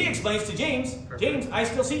 he explains to James, James, I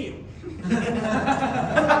still see you.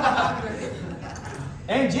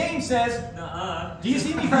 And James says, do you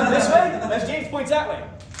see me from this way? As James points that way.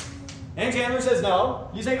 And Chandler says, no.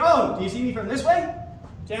 You say, oh, do you see me from this way?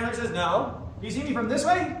 Chandler says, no. Do you see me from this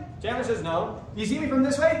way? Chandler says, no. Do you see me from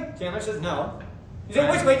this way? Chandler says, no. You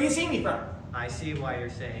say, which way do you see me from? I see why you're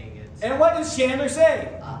saying it. And what does Chandler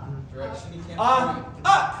say? Direction you can't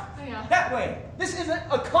Up. Yeah. That way. This isn't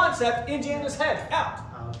a concept in Chandler's head. Out.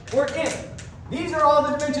 Okay. Or in. These are all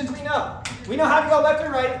the dimensions we know. We know how to go left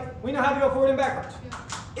and right. We know how to go forward and backwards.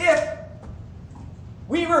 If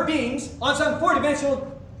we were beings on some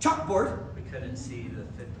four-dimensional chalkboard, We couldn't see the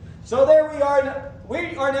fifth dimension. so there we are.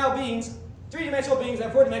 We are now beings, three-dimensional beings on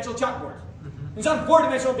a four-dimensional chalkboard. And some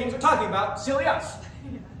four-dimensional beings are talking about silly us.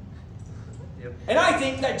 Yep. And I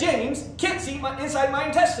think that James can't see inside my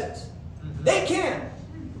intestines. They can.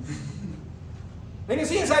 They can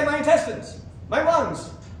see inside my intestines, my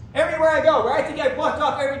lungs, everywhere I go, where I think I've blocked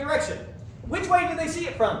off every direction. Which way do they see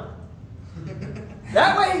it from?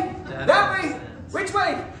 That way? That way? Which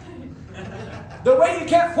way? The way you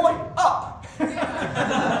can't point up.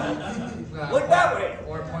 Look that way.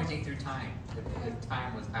 Or pointing through time. If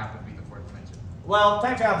time was happened to be the fourth dimension. Well,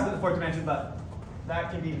 time travel is in the fourth dimension, but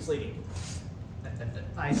that can be misleading.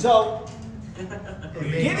 I So,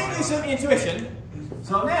 giving you some intuition.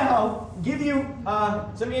 So now, give you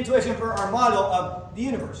some intuition for our model of the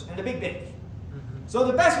universe and the Big Bang. So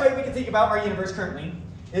the best way we can think about our universe currently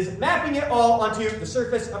is mapping it all onto the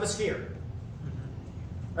surface of a sphere.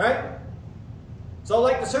 Alright? So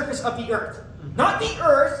like the surface of the Earth. Not the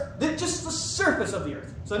Earth, just the surface of the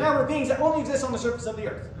Earth. So now we're beings that only exist on the surface of the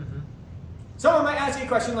Earth. Someone might ask you a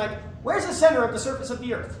question like, where's the center of the surface of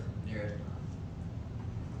the Earth?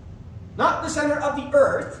 Not the center of the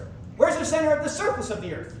Earth. Where's the center of the surface of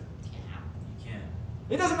the Earth? You can't.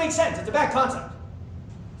 It doesn't make sense. It's a bad concept.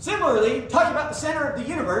 Similarly, talking about the center of the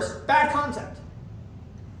universe, bad concept.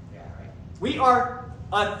 Yeah, right. We are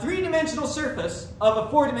a three-dimensional surface of a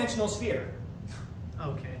four-dimensional sphere.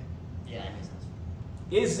 Okay. Yeah, that makes sense.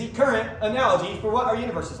 Is the current analogy for what our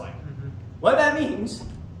universe is like. What that means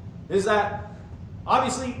is that,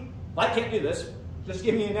 obviously, light can't do this. Just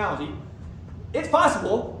give me an analogy. It's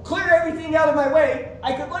possible, clear everything out of my way,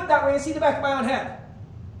 I could look that way and see the back of my own head.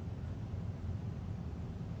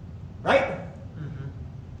 Right?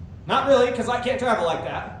 Not really, because I can't travel like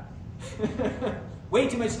that. Way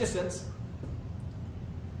too much distance.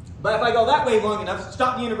 But if I go that way long enough,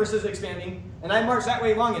 stop the universe is expanding, and I march that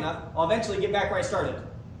way long enough, I'll eventually get back where I started.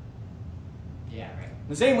 Yeah, right.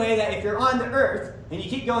 The same way that if you're on the Earth and you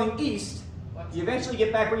keep going east, you eventually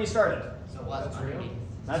get back where you started. So what's underneath?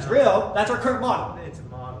 That's real. That's our current model. It's a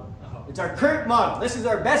model. It's our current model. This is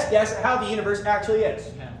our best guess at how the universe actually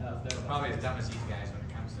is. Yeah, that was Probably as dumb as these guys when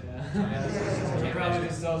it comes to Yeah. We're probably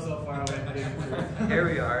so far away from being true. Here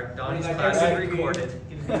we are. Donnie's Like class every- recorded.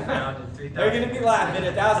 Can be found in 3,000. They're going to be laughing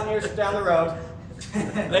 1,000 years down the road.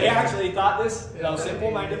 They actually thought this,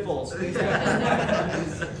 simple-minded fools. I give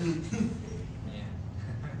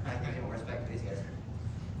more respect to these guys.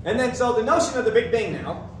 And then, so the notion of the Big Bang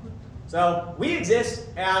now. So we exist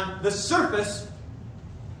on the surface.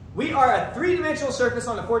 We are a three-dimensional surface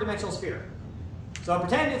on a four-dimensional sphere. So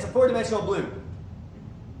pretend it's a four-dimensional balloon.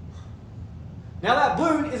 Now that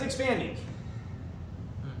balloon is expanding.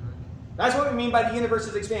 That's what we mean by the universe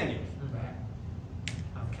is expanding.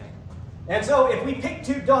 Okay. And so if we pick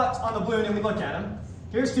two dots on the balloon and we look at them,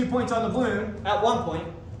 here's 2 points on the balloon at one point,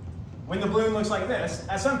 when the balloon looks like this.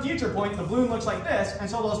 At some future point, the balloon looks like this, and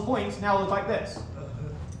so those points now look like this.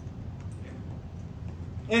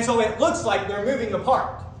 And so it looks like they're moving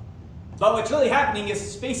apart. But what's really happening is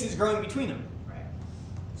space is growing between them. Right.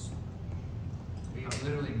 We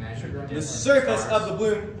literally measured The different surface stars, of the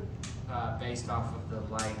balloon. based off of the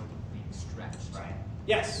light being stretched. Right.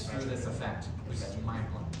 Yes. Through this effect, which is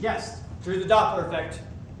mind-blowing. Yes. Through the Doppler effect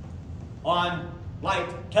on light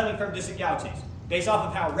coming from distant galaxies. Based off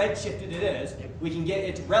of how redshifted it is, we can get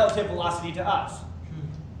its relative velocity to us.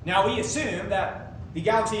 Now we assume that the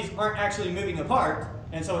galaxies aren't actually moving apart,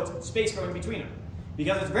 and so it's space going between them.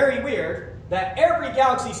 Because it's very weird that every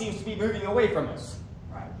galaxy seems to be moving away from us.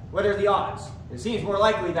 Right. What are the odds? It seems more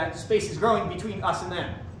likely that space is growing between us and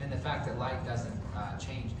them. And the fact that light doesn't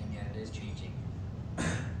change, and yet it is changing.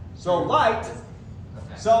 So light,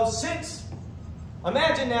 Effect. so since,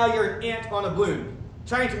 imagine now you're an ant on a balloon,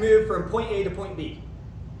 trying to move from point A to point B.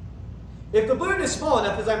 if the balloon is small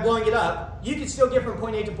enough as I'm blowing it up, you can still get from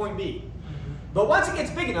point A to point B. But once it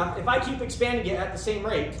gets big enough, if I keep expanding it at the same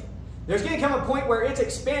rate, there's going to come a point where it's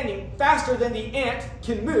expanding faster than the ant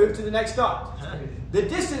can move to the next dot. The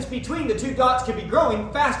distance between the two dots can be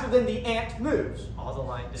growing faster than the ant moves. All the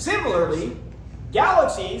line distance. Similarly,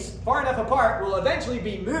 galaxies far enough apart will eventually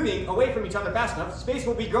be moving away from each other fast enough, space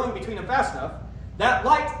will be growing between them fast enough, that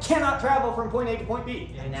light cannot travel from point A to point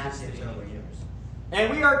B. And that's the observable universe.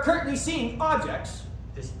 And we are currently seeing objects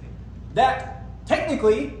that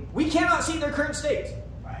technically we cannot see their current state.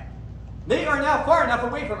 Right. They are now far enough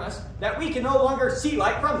away from us that we can no longer see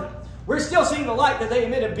light from them. We're still seeing the light that they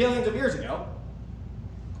emitted billions of years ago.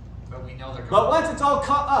 But we know they're But going. once it's all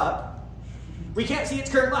caught up, we can't see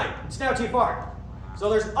its current light. It's now too far. So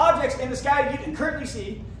there's objects in the sky you can currently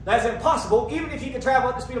see that is impossible, even if you can travel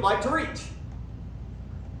at the speed of light, to reach.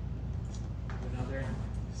 We're not there anymore.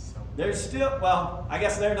 They're still, well, I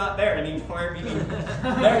guess they're not there anymore, meaning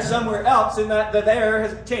they're somewhere else, and that the there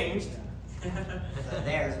has changed. So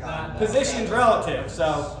there's gone. Position's relative,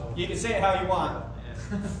 so you can say it how you want.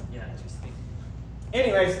 Yeah, interesting.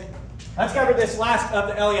 Anyways, let's cover this last of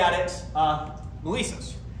the Eleatics,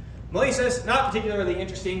 Melissus. Melissus, not particularly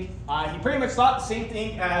interesting. He pretty much thought the same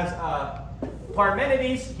thing as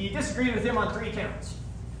Parmenides. He disagreed with him on 3 counts.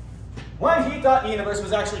 1, he thought the universe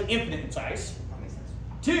was actually infinite in size.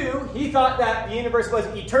 2, he thought that the universe was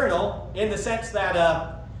eternal in the sense that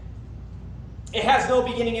it has no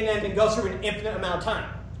beginning and end and goes through an infinite amount of time.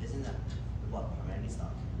 Isn't that what Parmenides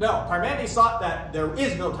thought? No, Parmenides thought that there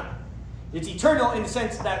is no time. It's eternal in the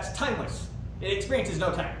sense that it's timeless. It experiences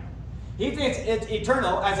no time. He thinks it's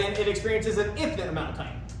eternal as in it experiences an infinite amount of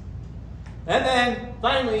time. And then,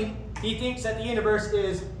 finally, he thinks that the universe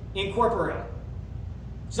is incorporeal.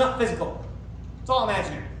 It's not physical. It's all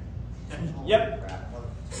imaginary. Yep.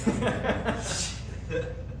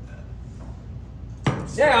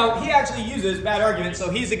 Now, he actually uses bad arguments,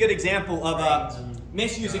 so he's a good example of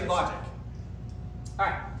misusing logic.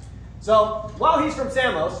 Alright, so while he's from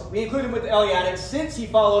Samos, we include him with the Eleatics since he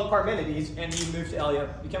followed Parmenides and he moved to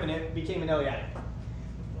became an Eleatic.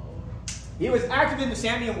 He was active in the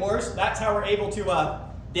Samian Wars. That's how we're able to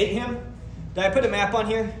date him. Did I put a map on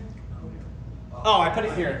here? Oh, I put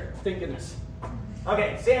it here. Thank goodness.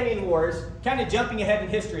 Okay, Samian Wars. Kind of jumping ahead in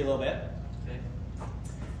history a little bit.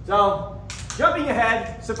 So, jumping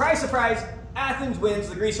ahead, surprise, surprise, Athens wins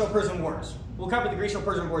the Greco-Persian Wars. We'll cover the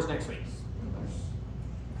Greco-Persian Wars next week.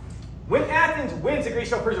 When Athens wins the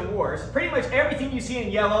Greco-Persian Wars, pretty much everything you see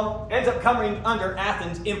in yellow ends up coming under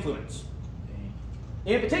Athens' influence.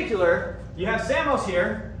 In particular, you have Samos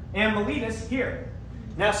here and Miletus here.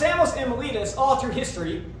 Now, Samos and Miletus, all through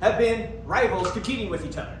history, have been rivals competing with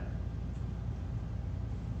each other.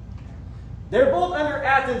 They're both under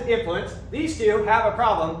Athens' influence. These two have a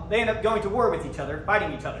problem. They end up going to war with each other,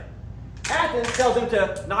 fighting each other. Athens tells them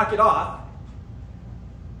to knock it off.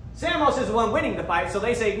 Samos is the one winning the fight, so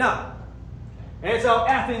they say no. And so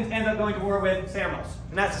Athens ends up going to war with Samos,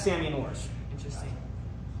 and that's the Samian Wars. Interesting.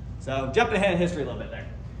 So jumping ahead in history a little bit there.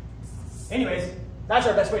 Anyways, that's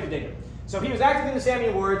our best way to dig it. So he was active in the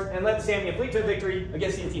Samian Wars and led the Samian fleet to a victory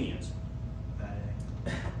against the Athenians.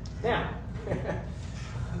 Now,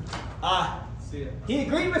 he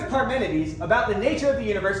agreed with Parmenides about the nature of the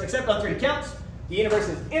universe, except on 3 counts. The universe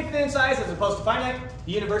is infinite in size as opposed to finite.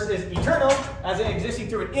 The universe is eternal, as in existing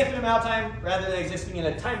through an infinite amount of time rather than existing in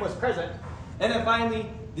a timeless present. And then finally,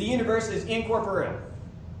 the universe is incorporeal.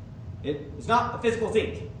 It's not a physical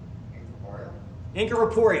thing. Incorporeal?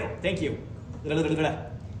 Incorporeal. Thank you.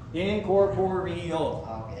 Incorporeal.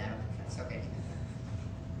 Oh, okay, that's okay.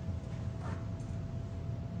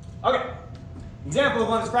 Okay. Example of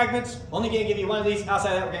one of his fragments. Only going to give you one of these.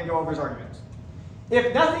 Outside of that, we're going to go over his arguments.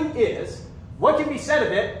 If nothing is, what can be said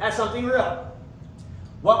of it as something real?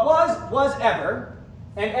 What was ever,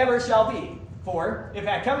 and ever shall be. For, if it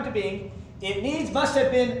had come into being, it needs must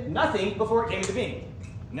have been nothing before it came into being.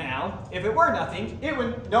 Now, if it were nothing, it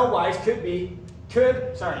would no wise could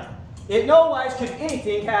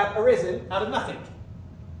anything have arisen out of nothing.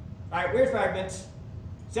 Alright, weird fragments.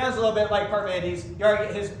 Sounds a little bit like Parmenides. You already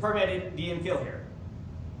get his Parmenidean feel here.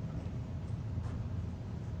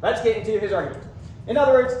 Let's get into his argument. In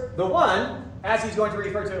other words, the one, as he's going to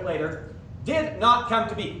refer to it later, did not come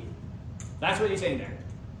to be. That's what he's saying there.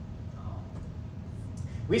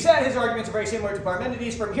 We said his arguments are very similar to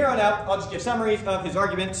Parmenides. From here on out, I'll just give summaries of his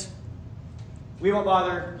arguments. We won't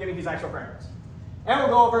bother giving his actual fragments. And we'll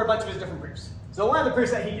go over a bunch of his different proofs. So one of the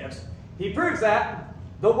proofs that he gives, he proves that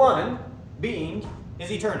the one, being, is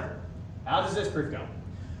eternal. How does this proof go?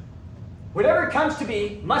 Whatever comes to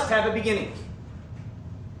be must have a beginning.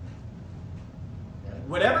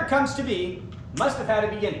 whatever comes to be must have had a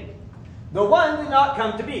beginning. The one did not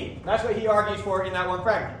come to be. That's what he argues for in that one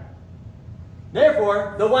fragment.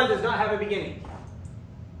 Therefore, the one does not have a beginning.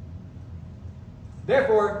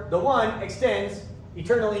 Therefore, the one extends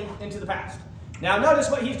eternally into the past. Now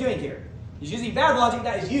notice what he's doing here. He's using bad logic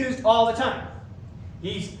that is used all the time.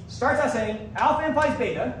 He starts out saying alpha implies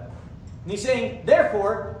beta, and he's saying,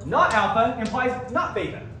 therefore, not alpha implies not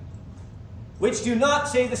beta, which do not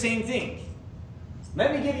say the same thing.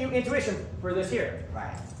 Let me give you intuition for this here.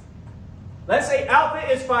 Right. Let's say alpha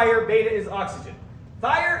is fire, beta is oxygen.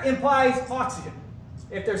 Fire implies oxygen.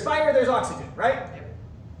 If there's fire, there's oxygen, right? Yep.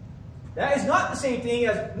 That is not the same thing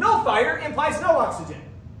as no fire implies no oxygen.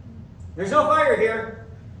 There's no fire here.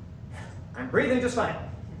 I'm breathing just fine.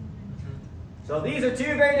 So these are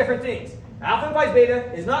two very different things. Alpha implies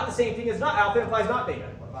beta is not the same thing as not alpha implies not beta.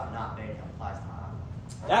 What about not beta implies not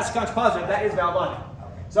alpha? That's contrapositive. That is valid logic.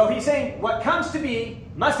 Okay. So he's saying what comes to be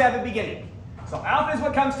must have a beginning. So alpha is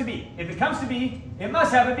what comes to be. If it comes to be, it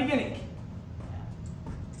must have a beginning.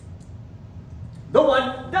 The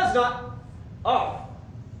one does not. Oh.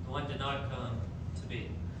 The one did not come to be.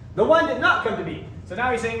 The one did not come to be. So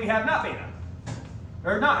now he's saying we have not beta.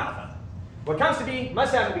 Or not alpha. What comes to be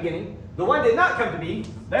must have a beginning. The one did not come to be.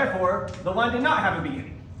 Therefore, the one did not have a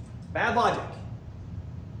beginning. Bad logic.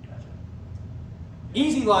 Gotcha.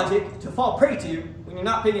 Easy logic to fall prey to when you're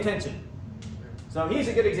not paying attention. So he's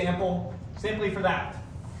a good example simply for that.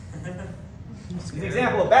 He's an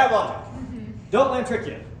example of bad logic. Don't let him trick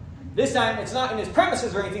you. This time, it's not in his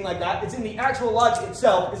premises or anything like that. It's in the actual logic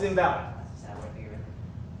itself is invalid. Is that what you're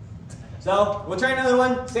So we'll try another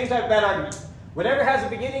one. Same type of bad argument. Whatever has a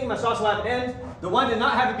beginning must also have an end. The one did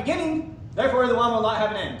not have a beginning. Therefore, the one will not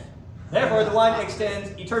have an end. Therefore, the one extends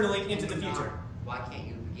eternally into the future. Why can't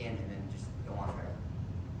you begin and then just go on forever?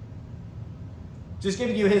 Just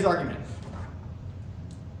giving you his argument.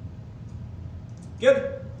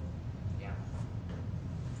 Good? Yeah.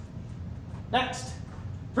 Next.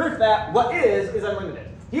 Proof that what is unlimited.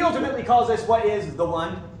 He ultimately calls this what is the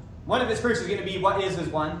one. One of his proofs is going to be what is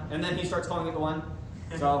one, and then he starts calling it the one.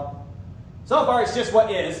 So far it's just what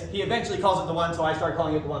is. He eventually calls it the one, so I start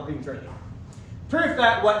calling it the one prematurely. Proof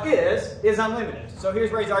that what is unlimited. So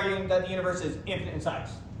here's where he's arguing that the universe is infinite in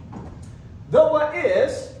size. Though what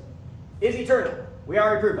is eternal. We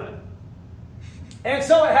already proved that. And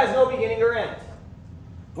so it has no beginning or end.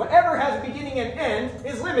 Whatever has a beginning and end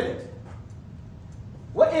is limited.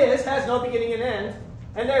 What is has no beginning and end,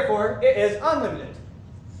 and therefore it is unlimited.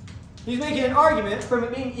 He's making an argument from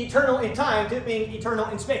it being eternal in time to it being eternal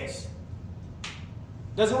in space.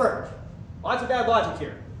 Doesn't work. Lots of bad logic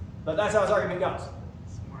here, but that's how his argument goes.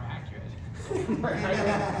 It's more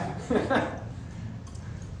accurate.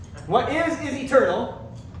 What is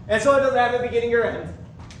eternal, and so it doesn't have a beginning or end.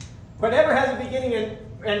 Whatever has a beginning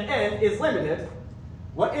and end is limited.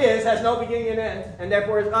 What is has no beginning and end, and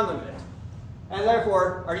therefore is unlimited. And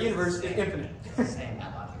therefore, our universe is infinite. It's the same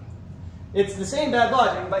bad logic. It's the same bad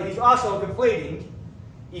logic, but he's also conflating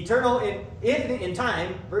eternal and infinite in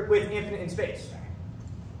time with infinite in space.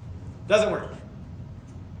 Doesn't work.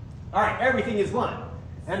 All right, everything is one.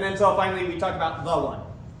 And then so finally we talk about the one.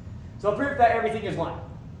 So proof that everything is one.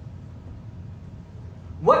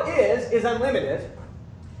 What is unlimited,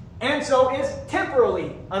 and so is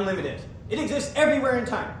temporally unlimited. It exists everywhere in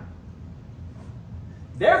time.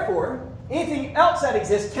 Therefore, anything else that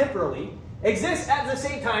exists temporally exists at the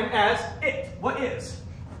same time as it, what is.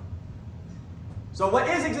 So what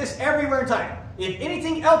is exists everywhere in time. If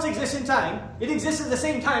anything else exists in time, it exists at the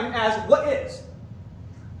same time as what is.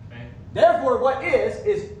 Okay. Therefore, what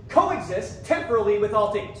is coexists temporally with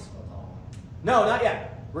all things. No, not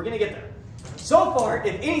yet. We're going to get there. So far,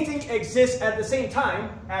 if anything exists at the same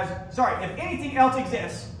time as, if anything else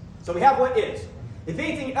exists, so we have what is. If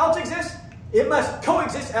anything else exists, it must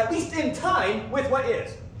coexist at least in time with what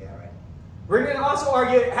is. Yeah, right. We're going to also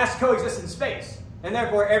argue it has to coexist in space, and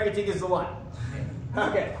therefore everything is the one.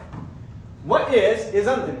 Okay. What is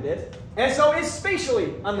unlimited, and so is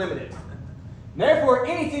spatially unlimited. Therefore,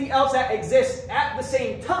 anything else that exists at the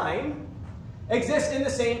same time exists in the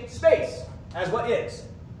same space as what is.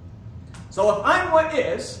 So if I'm what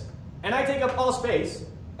is, and I take up all space,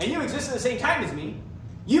 and you exist at the same time as me,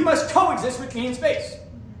 you must coexist with me in space.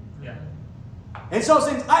 Yeah. And so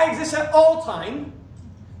since I exist at all time,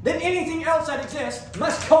 then anything else that exists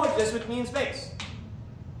must coexist with me in space.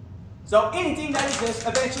 So anything that exists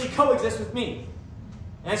eventually coexists with me.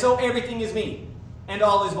 And so everything is me, and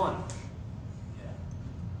all is one.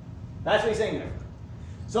 That's what he's saying there.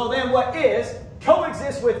 So then what is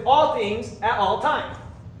coexists with all things at all time.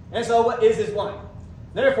 And so what is one.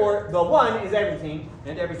 Therefore, the one is everything,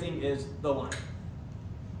 and everything is the one.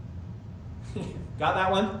 Got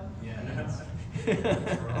that one? Yeah,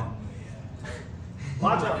 it's wrong.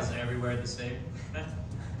 Lots of Is everywhere the same?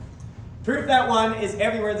 Proof that one is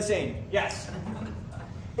everywhere the same. Yes.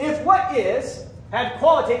 If what is had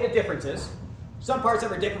qualitative differences, some parts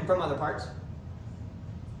that are different from other parts,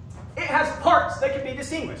 it has parts that can be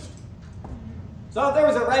distinguished. So if there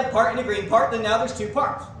was a red part and a green part, then now there's two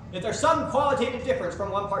parts. If there's some qualitative difference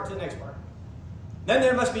from one part to the next part, then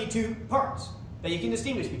there must be two parts that you can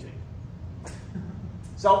distinguish between.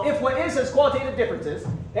 So if what is has qualitative differences,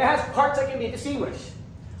 it has parts that can be distinguished.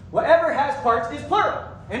 Whatever has parts is plural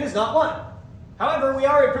and is not one. However, we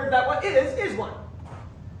already proved that what is one.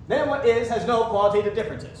 Then what is has no qualitative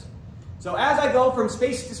differences. So as I go from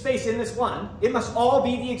space to space in this one, it must all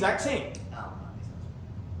be the exact same.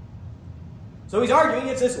 So he's arguing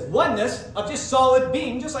it's this oneness of just solid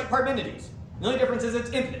being, just like Parmenides. The only difference is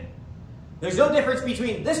it's infinite. There's no difference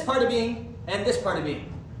between this part of being and this part of being.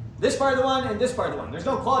 This part of the one and this part of the one. There's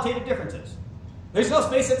no qualitative differences. There's no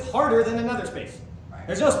space that's harder than another space.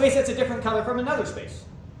 There's no space that's a different color from another space.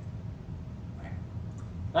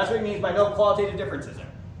 That's what he means by no qualitative differences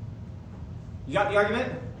there. You got the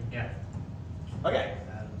argument? Yeah. Okay.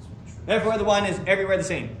 Therefore, the one is everywhere the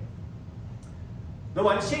same. The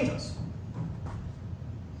one is changeless.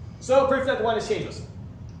 So, proof that the one is changeless.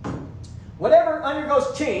 Whatever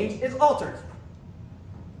undergoes change is altered.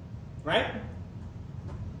 Right?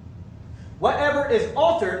 Whatever is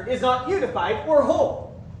altered is not unified or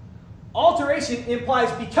whole. Alteration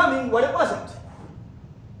implies becoming what it wasn't.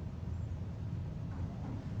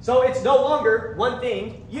 So it's no longer one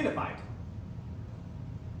thing unified.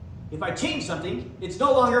 If I change something, it's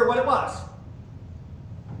no longer what it was.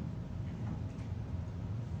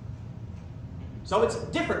 So it's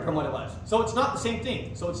different from what it was. So it's not the same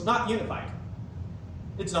thing. So it's not unified.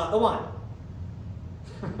 It's not the one.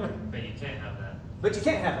 But you can't have that. But you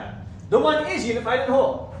can't have that. The one is unified and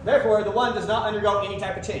whole. Therefore, the one does not undergo any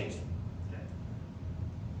type of change. Okay.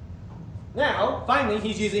 Now, finally,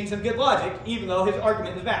 he's using some good logic, even though his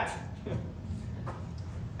argument is bad.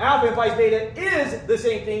 Alpha implies beta is the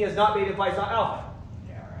same thing as not beta implies not alpha.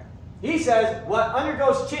 Yeah, right. He says what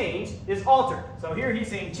undergoes change is altered. So here he's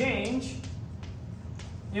saying change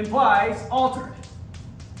implies altered.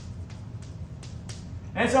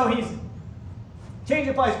 And so change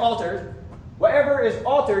implies altered. Whatever is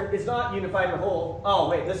altered is not unified or whole. Oh,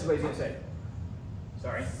 wait, this is what he's going to say.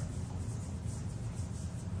 Sorry.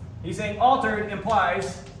 He's saying altered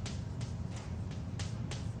implies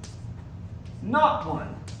not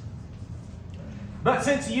one. But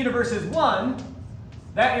since the universe is one,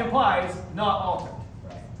 that implies not altered.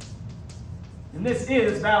 Right. And this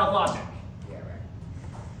is valid logic. Yeah, right.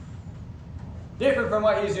 Different from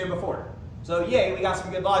what he was doing before. So yay, we got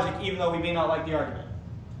some good logic, even though we may not like the argument.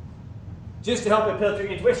 Just to help it filter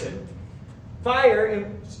intuition, I'm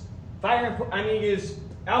going to use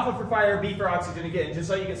alpha for fire, B for oxygen again, just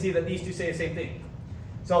so you can see that these two say the same thing.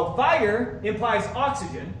 So fire implies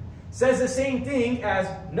oxygen, says the same thing as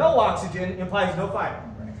no oxygen implies no fire.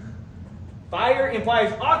 Right. Fire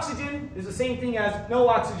implies oxygen is the same thing as no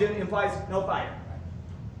oxygen implies no fire.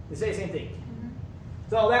 They say the same thing.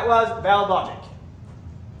 So that was valid logic.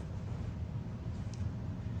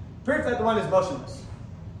 Proof that the one is motionless.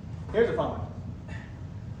 Here's a fun one.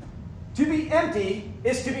 To be empty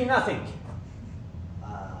is to be nothing.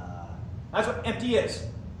 That's what empty is.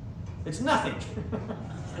 It's nothing.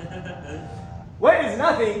 What is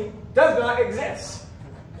nothing does not exist.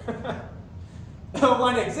 The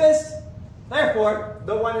one exists, therefore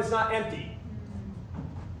the one is not empty.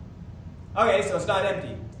 Okay, so it's not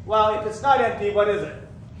empty. Well, if it's not empty, what is it?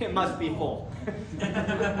 It must be full.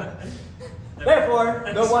 Therefore,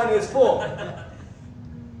 the one is full.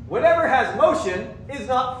 Whatever has motion is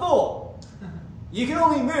not full. You can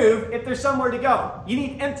only move if there's somewhere to go. You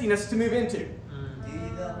need emptiness to move into. Do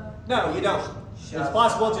you though? No, you don't. It's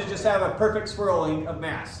possible to just have a perfect swirling of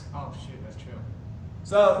mass. Oh shoot, that's true.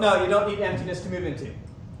 So, no, you don't need emptiness to move into.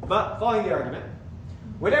 But, following the argument,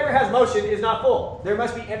 whatever has motion is not full. There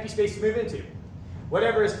must be empty space to move into.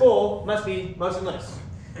 Whatever is full must be motionless.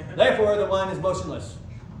 Therefore, the one is motionless.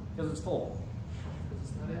 Because it's full.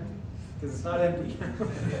 Because it's not empty.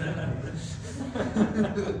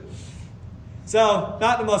 So,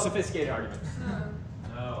 not the most sophisticated argument.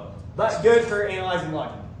 No. But good for analyzing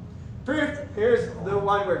logic. Proof, here's the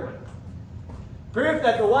one word one. Proof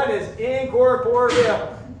that the one is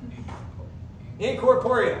incorporeal.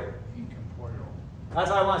 Incorporeal. That's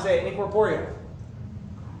how I want to say it, incorporeal.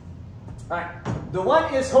 Alright, the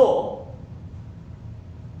one is whole.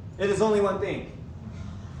 It is only one thing.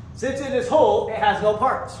 Since it is whole, it has no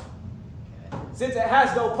parts. Since it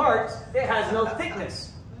has no parts, it has no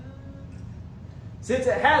thickness. Since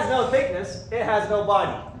it has no thickness, it has no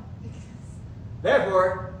body.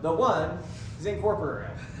 Therefore, the one is incorporeal.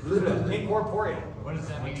 Incorporeal. What does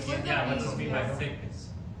that mean? Yeah, what does it mean by thickness?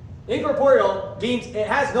 Incorporeal means it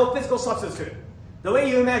has no physical substance to it. The way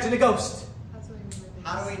you imagine a ghost. That's what you mean with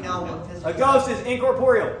How do we know what physical? A ghost is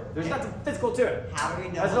incorporeal. There's nothing physical to it. How do we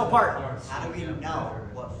know? Has no part. How do we know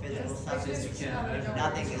what physical substance?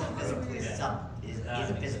 Nothing is physically is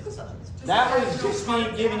a physical substance. That was just me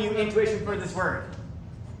giving you intuition for this word.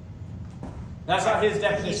 That's not his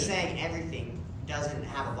definition. He's saying everything doesn't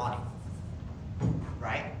have a body,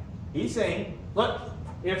 right? He's saying, look,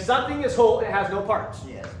 if something is whole, it has no parts.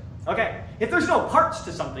 Yes. Okay, if there's no parts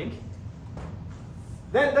to something,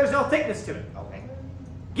 then there's no thickness to it. Okay.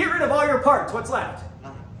 Get rid of all your parts, what's left?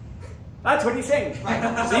 Nothing. That's what he's saying.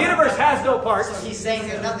 Right. The universe has no parts. So he's saying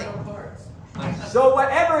there's nothing. So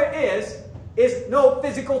whatever it is no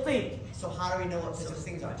physical thing. So how do we know what physical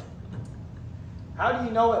things are? How do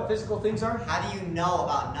you know what physical things are? How do you know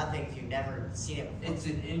about nothing if you've never seen it before? It's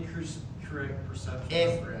an incorrect perception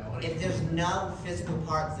If of reality. there's no physical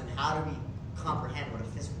parts, then how do we comprehend what a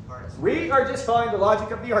physical part is? We are just following the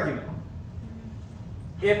logic of the argument.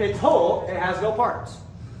 If it's whole, it has no parts.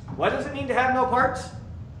 What does it mean to have no parts?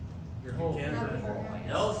 Your whole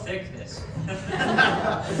no thickness.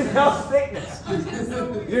 No thickness.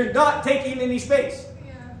 You're not taking any space.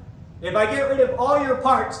 If I get rid of all your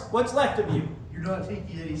parts, what's left of you? You're not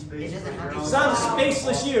taking any space. It doesn't have to Some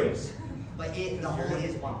spaceless you. But the whole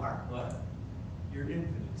is one part. What? You're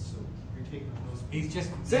infinite, so you're taking no space. He's just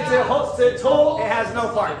Since it's whole, it has no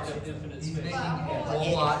parts. Infinite he's space. making a But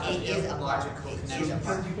whole lot It is a of part. logical It is a connections.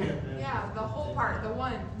 part. Yeah, the whole part, the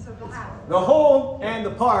one, instead of the half. The whole and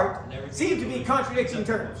the part seem to be contradicting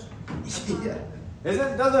terms. Yeah.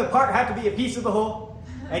 Doesn't a part have to be a piece of the whole?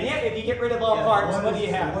 And yet, if you get rid of all parts, what do you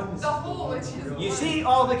have? The whole, which is You one. see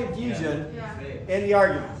all the confusion Yeah. in the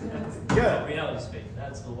argument. Good. Reality space.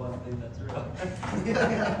 That's the one thing that's real.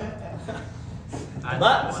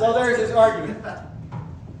 But, so there's his argument.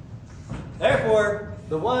 Therefore,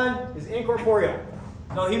 the one is incorporeal.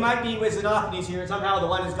 So he might be with Xenophanes here, somehow the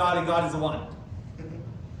one is God and God is the one.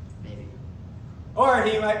 Maybe. Or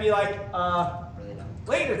he might be like Really don't.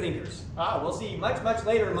 later thinkers. We'll see much, much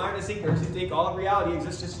later mindless thinkers who think all of reality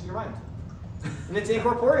exists just in your mind. And it's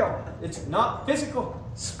incorporeal. It's not physical.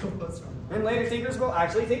 And later thinkers will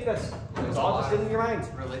actually think this. It's all just in your mind.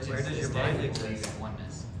 Religious Where does your today mind believe exist? in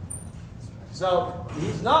oneness. So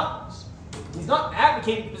he's not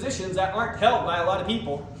advocating positions that aren't held by a lot of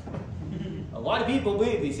people. A lot of people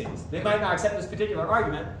believe these things. They might not accept this particular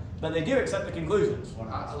argument, but they do accept the conclusions. A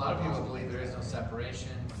lot of people believe there is no separation,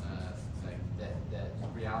 like that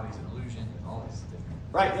reality is an illusion, and all these different.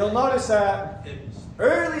 Right, you'll notice that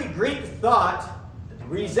early Greek thought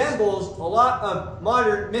resembles a lot of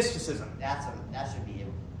modern mysticism. That should be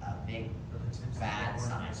a big bad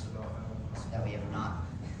sign that we have not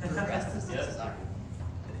progressed this society.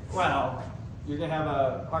 Well, you're going to have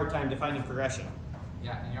a hard time defining progression.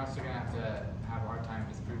 Yeah, and you're also going to have a hard time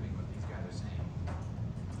disproving what these guys are saying.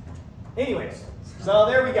 Anyways, so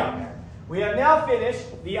there we go. We have now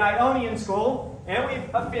finished the Ionian school, and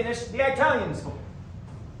we've finished the Italian school.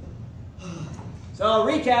 So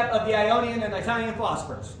a recap of the Ionian and Italian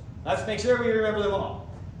philosophers. Let's make sure we remember them all.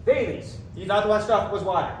 Thales, he thought the one stuff was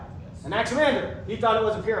water. Anaximander, he thought it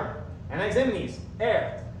was a Pyrrhon. Anaximenes,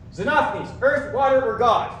 air. Xenophanes, earth, water, or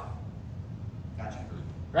God. Gotcha.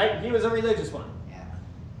 Right? He was a religious one. Yeah.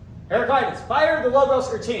 Hericlitus, fire, the logos,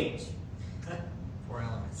 or change. 4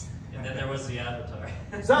 elements. And then there was the avatar.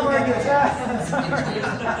 Some argue it's that.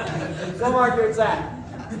 Some argue it's that.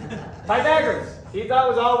 Pythagoras, he thought it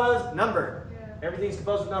was always number. Everything's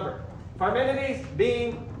composed of number. Parmenides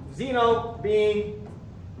being, Zeno being,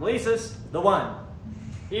 Melissus, the one.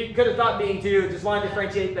 He could have thought being two, just wanted to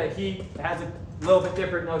differentiate that he has a little bit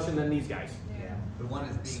different notion than these guys. Yeah. The one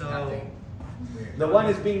is being So- nothing. Weird. The one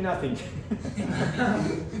is being nothing.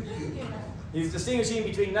 He's distinguishing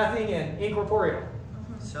between nothing and incorporeal.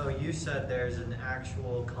 So you said there's an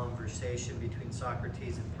actual conversation between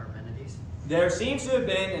Socrates and Parmenides? There seems to have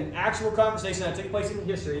been an actual conversation that took place in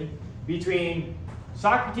history between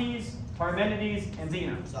Socrates, Parmenides, and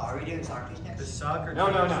Zeno. So are we doing Socrates Because next? Socrates No.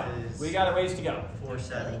 is We got a ways to go.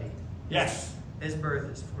 470. Yes. His birth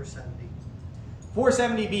is 470.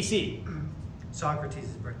 470 BC. Socrates'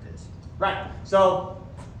 birth is. Right. So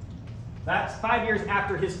that's 5 years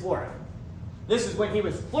after his flora. This is when he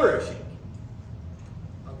was flourishing.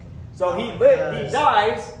 Okay. So he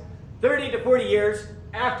dies 30 to 40 years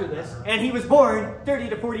after this, and he was born 30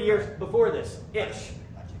 to 40 years before this, ish.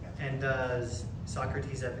 Gotcha. And does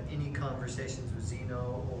Socrates have any conversations with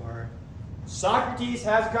Zeno or Socrates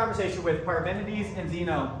has a conversation with Parmenides and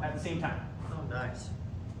Zeno at the same time. Oh, nice.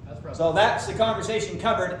 So that's the conversation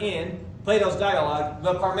covered in Plato's dialogue,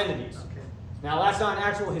 the Parmenides. Okay. Now that's not an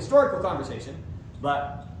actual historical conversation,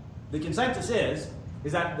 but the consensus is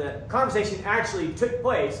that the conversation actually took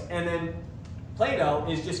place, and then Plato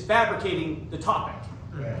is just fabricating the topic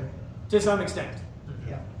to some extent.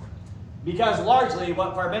 Yeah. Because largely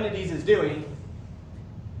what Parmenides is doing,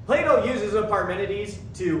 Plato uses a Parmenides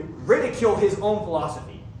to ridicule his own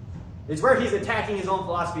philosophy. It's where he's attacking his own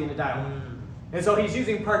philosophy in the dialogue. And so he's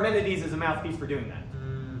using Parmenides as a mouthpiece for doing that.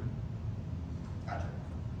 Gotcha.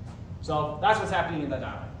 So that's what's happening in that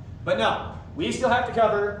dialogue. But no, we still have to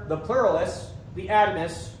cover the pluralists, the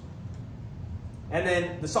atomists, and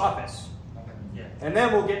then the sophists. Okay. Yeah. And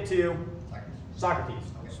then we'll get to Socrates.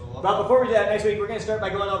 Socrates. Okay. So But before we do that, next week we're going to start by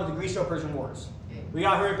going over the Greco-Persian Wars. Okay. We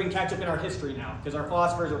got to hurry up and catch up in our history now, because our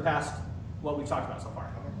philosophers are past what we've talked about so far.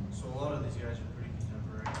 So a lot of these guys are pretty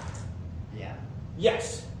contemporary. Yeah.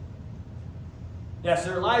 Yes. Yes,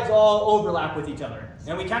 their lives all overlap with each other.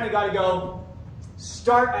 And we kind of got to go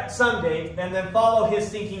start at some date and then follow his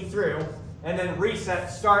thinking through, and then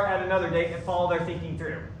reset, start at another date and follow their thinking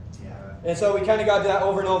through. Yeah. And so we kind of got to do that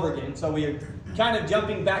over and over again. So we're kind of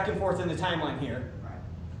jumping back and forth in the timeline here, Right.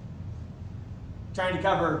 trying to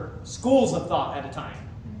cover schools of thought at a time,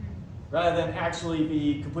 rather than actually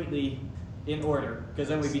be completely in order, because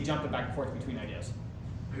then we'd be jumping back and forth between ideas.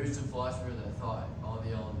 Who's the philosopher that thought all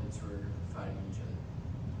the elements were fighting each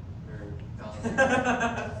other? Or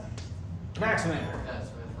balancing? Anaximander. That's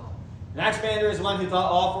what I thought. Anaximander is the one who thought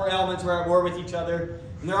all four elements were at war with each other,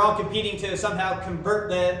 and they're all competing to somehow convert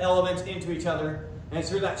the elements into each other, and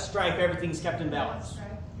through that strife, everything's kept in balance. Right?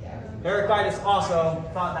 Yeah. Hericlitus also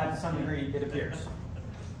thought that to some degree, it appears.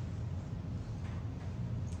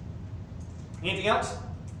 Anything else?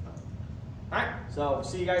 Alright, so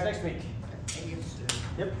see you guys next week. Thank you.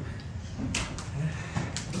 Yep.